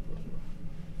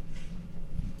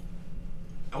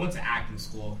I went to acting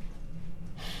school,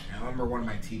 and I remember one of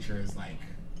my teachers, like,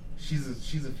 she's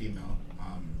a female.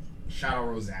 Shout out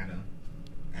Rosanna,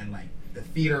 and like the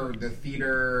theater.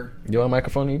 You want a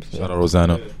microphone, Eebs? Shout out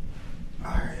Rosanna.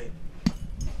 All right.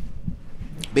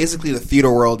 Basically, the theater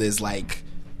world is like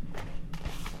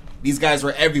these guys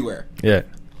were everywhere. Yeah.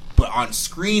 But on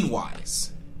screen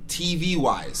wise, TV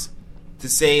wise, to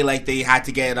say like they had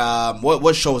to get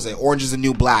what show was it? Orange is the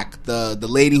New Black. The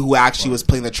lady who actually was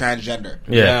playing the transgender.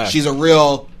 Yeah. She's a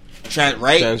real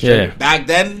right? Yeah. Back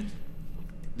then,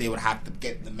 they would have to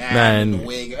get the man. The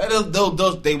wig.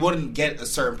 They wouldn't get a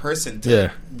certain person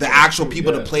to the actual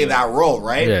people to play that role,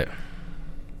 right? Yeah.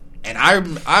 And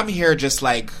I'm here just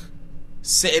like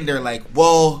sitting there like,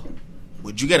 well,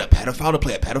 would you get a pedophile to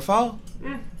play a pedophile?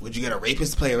 Would you get a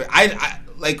rapist to play I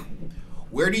like,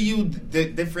 where do you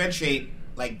differentiate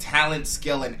like talent,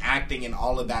 skill, and acting and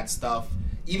all of that stuff,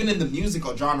 even in the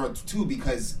musical genre too?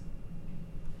 Because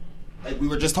like we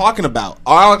were just talking about,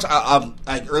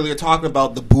 like earlier talking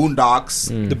about the Boondocks,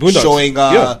 The Boondocks. showing.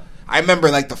 I remember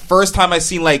like the first time I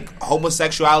seen like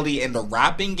homosexuality in the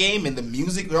rapping game in the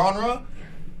music genre.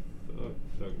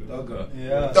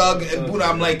 Thug and Buddha,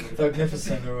 I'm like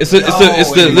Thugnificent. It's the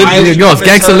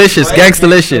Gangsta-licious,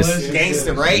 Gangsta-licious.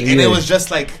 Gangsta, right? And it was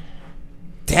just like,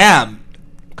 damn.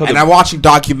 And I'm watching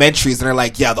documentaries, and they're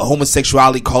like, yeah, the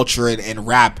homosexuality culture in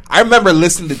rap. I remember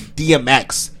listening to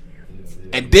DMX,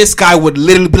 and this guy would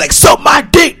literally be like, suck my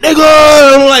dick, nigga.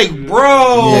 I'm like,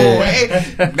 bro.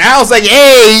 Hey. Now it's like,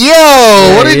 hey,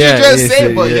 yo, what did you just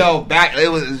say? But yo, back it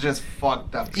was just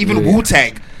fucked up. Even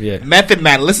Wu-Tang, Method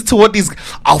Man. Listen to what these.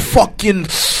 I'll fucking.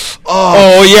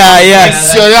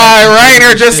 Right?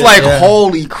 They're just like,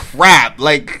 holy crap!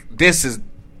 Like this is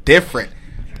different,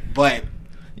 but.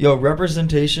 Yo,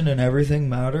 representation and everything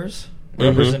matters.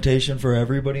 Representation for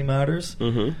everybody matters.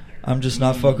 I'm just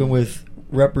not fucking with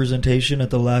representation at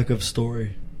the lack of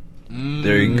story.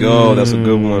 There you go. That's a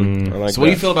good one. I like so what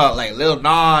do you feel about like Lil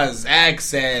Nas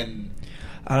X and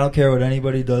I don't care what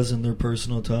anybody does in their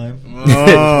personal time.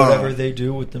 Whatever they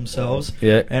do with themselves.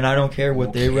 Yeah. And I don't care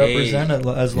what they represent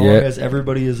as long as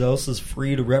everybody else is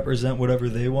free to represent whatever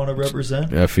they want to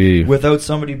represent. I feel you. Without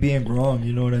somebody being wrong,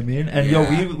 you know what I mean?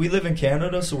 And we live in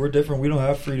Canada, so we're different. We don't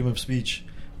have freedom of speech.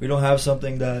 We don't have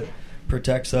something that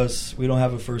protects us. We don't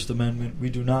have a First Amendment. We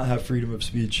do not have freedom of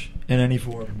speech in any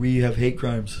form. We have hate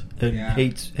crimes and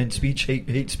hate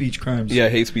speech crimes. Yeah,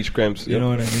 hate speech crimes. You know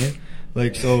what I mean?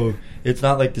 Like, so it's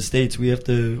not like the States. We have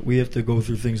to go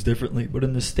through things differently. But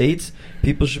in the States,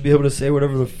 people should be able to say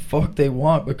whatever the fuck they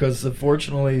want because,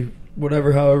 unfortunately,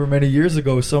 however many years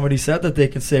ago, somebody said that they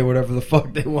can say whatever the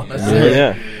fuck they want to say.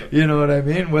 Yeah. You know what I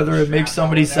mean? Whether it makes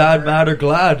somebody sad, mad, or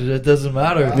glad, it doesn't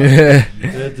matter.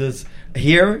 It does.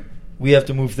 Here, we have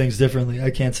to move things differently.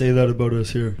 I can't say that about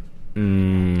us here.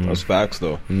 That's facts,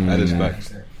 though. That is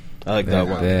facts. I like that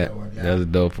one. That's a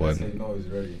dope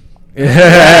one.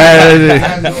 Yeah,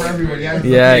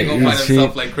 yeah, go find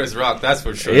himself like Chris Rock, that's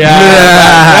for sure.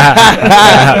 Yeah.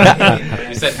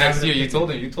 You said next year. You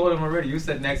told him already. You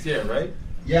said next year, right?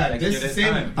 Yeah, next this year, this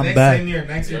same time.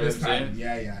 next year this time.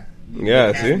 Yeah,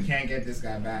 You can't get this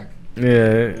guy back.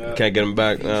 Yeah, can't get him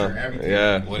back now.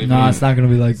 Yeah. No, it's not gonna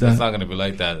be like that. It's not gonna be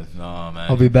like that. No, man.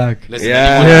 I'll be back. Listen,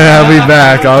 I'll be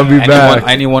back. I'll be back.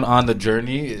 Anyone on the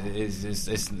journey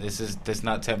it's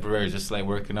not temporary. Just like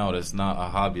working out, it's not a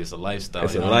hobby. It's a lifestyle.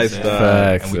 It's you a know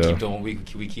lifestyle. Facts, and we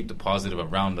keep the positive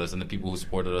around us, and the people who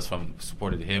supported him,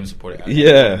 supported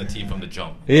the team from the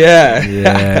jump.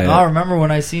 Yeah. I remember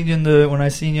when I seen you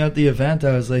at the event,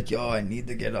 I was like, yo, I need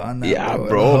to get on that. Yeah, bro.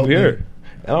 bro, I'm here. Me.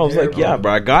 And I was like, yeah,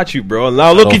 bro, I got you, bro. And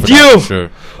now look at for you. that, sure.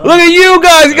 Look at you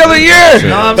guys. You guys are here.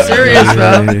 No, I'm serious,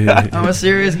 man. I'm a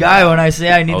serious guy. When I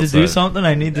say I need to do something,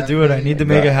 I need to do it. I need to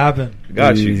make it happen.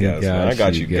 Got you guys, man. I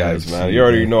got you guys, man. You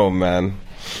already know, man.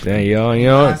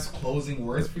 Yo. Last closing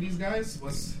words for these guys?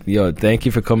 Yo, thank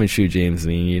you for coming through, James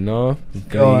Lee. You know, I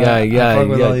fuck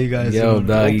with all you guys. Yo,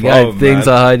 dog, you problem, got things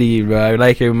man. ahead of you, bro. I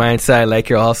like your mindset. I like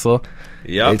your hustle.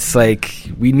 Yeah, it's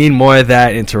like we need more of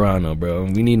that in Toronto, bro.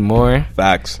 We need more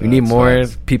facts. We need more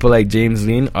people like James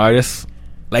Lean, artists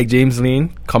like James Lean,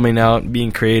 coming out,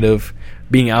 being creative,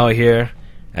 being out here,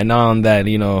 and not on that,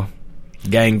 you know,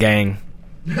 gang, bang,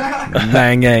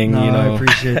 gang. No, you know, I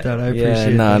appreciate that. I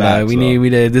appreciate that. Nah. We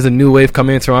need. There's a new wave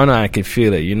coming in Toronto. I can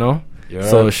feel it. You know. Yeah.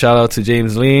 So shout out to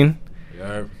James Lean.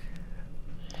 Yeah.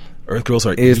 Earth Girls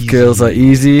are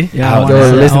Easy. Yeah,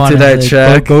 go listen to that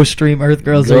track. Go stream Earth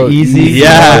Girls Are Easy.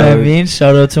 Yeah. You know what I mean?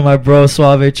 Shout out to my bro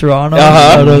Suave Toronto.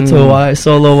 Shout out to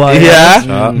Solo YS.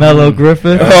 Yeah. Mellow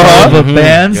Griffith. All the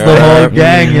bands, the whole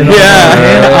gang. You know what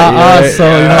I mean? So,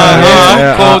 you know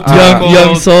what I mean?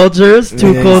 Young soldiers.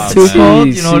 Too cold.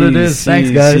 You know what it is. Thanks,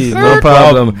 guys. No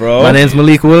problem, bro. My name's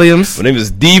Malik Williams. My name is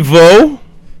Devo.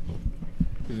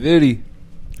 Viddy.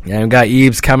 Yeah, we got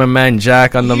Eves, cameraman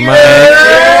Jack on the mic.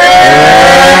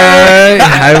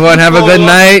 Everyone have a good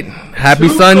night. Happy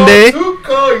Sunday.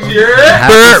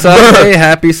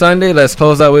 Happy Sunday. Let's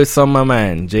close out with some of my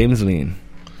man, James Lean.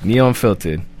 Neon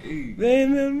Filtered.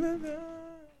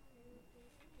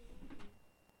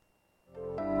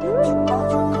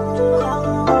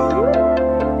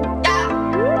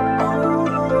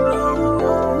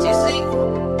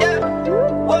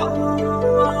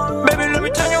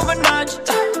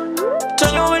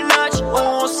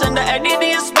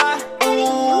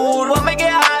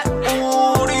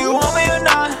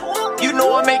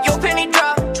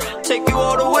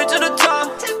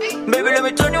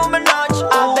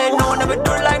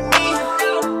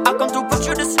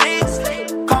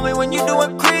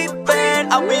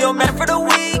 I'll be your man for the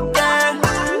weekend.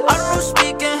 I'm no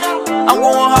speaking. I'm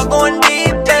going hard, going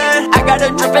deep in. I got her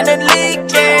dripping and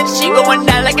leaking. She going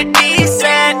down like a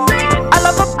decent.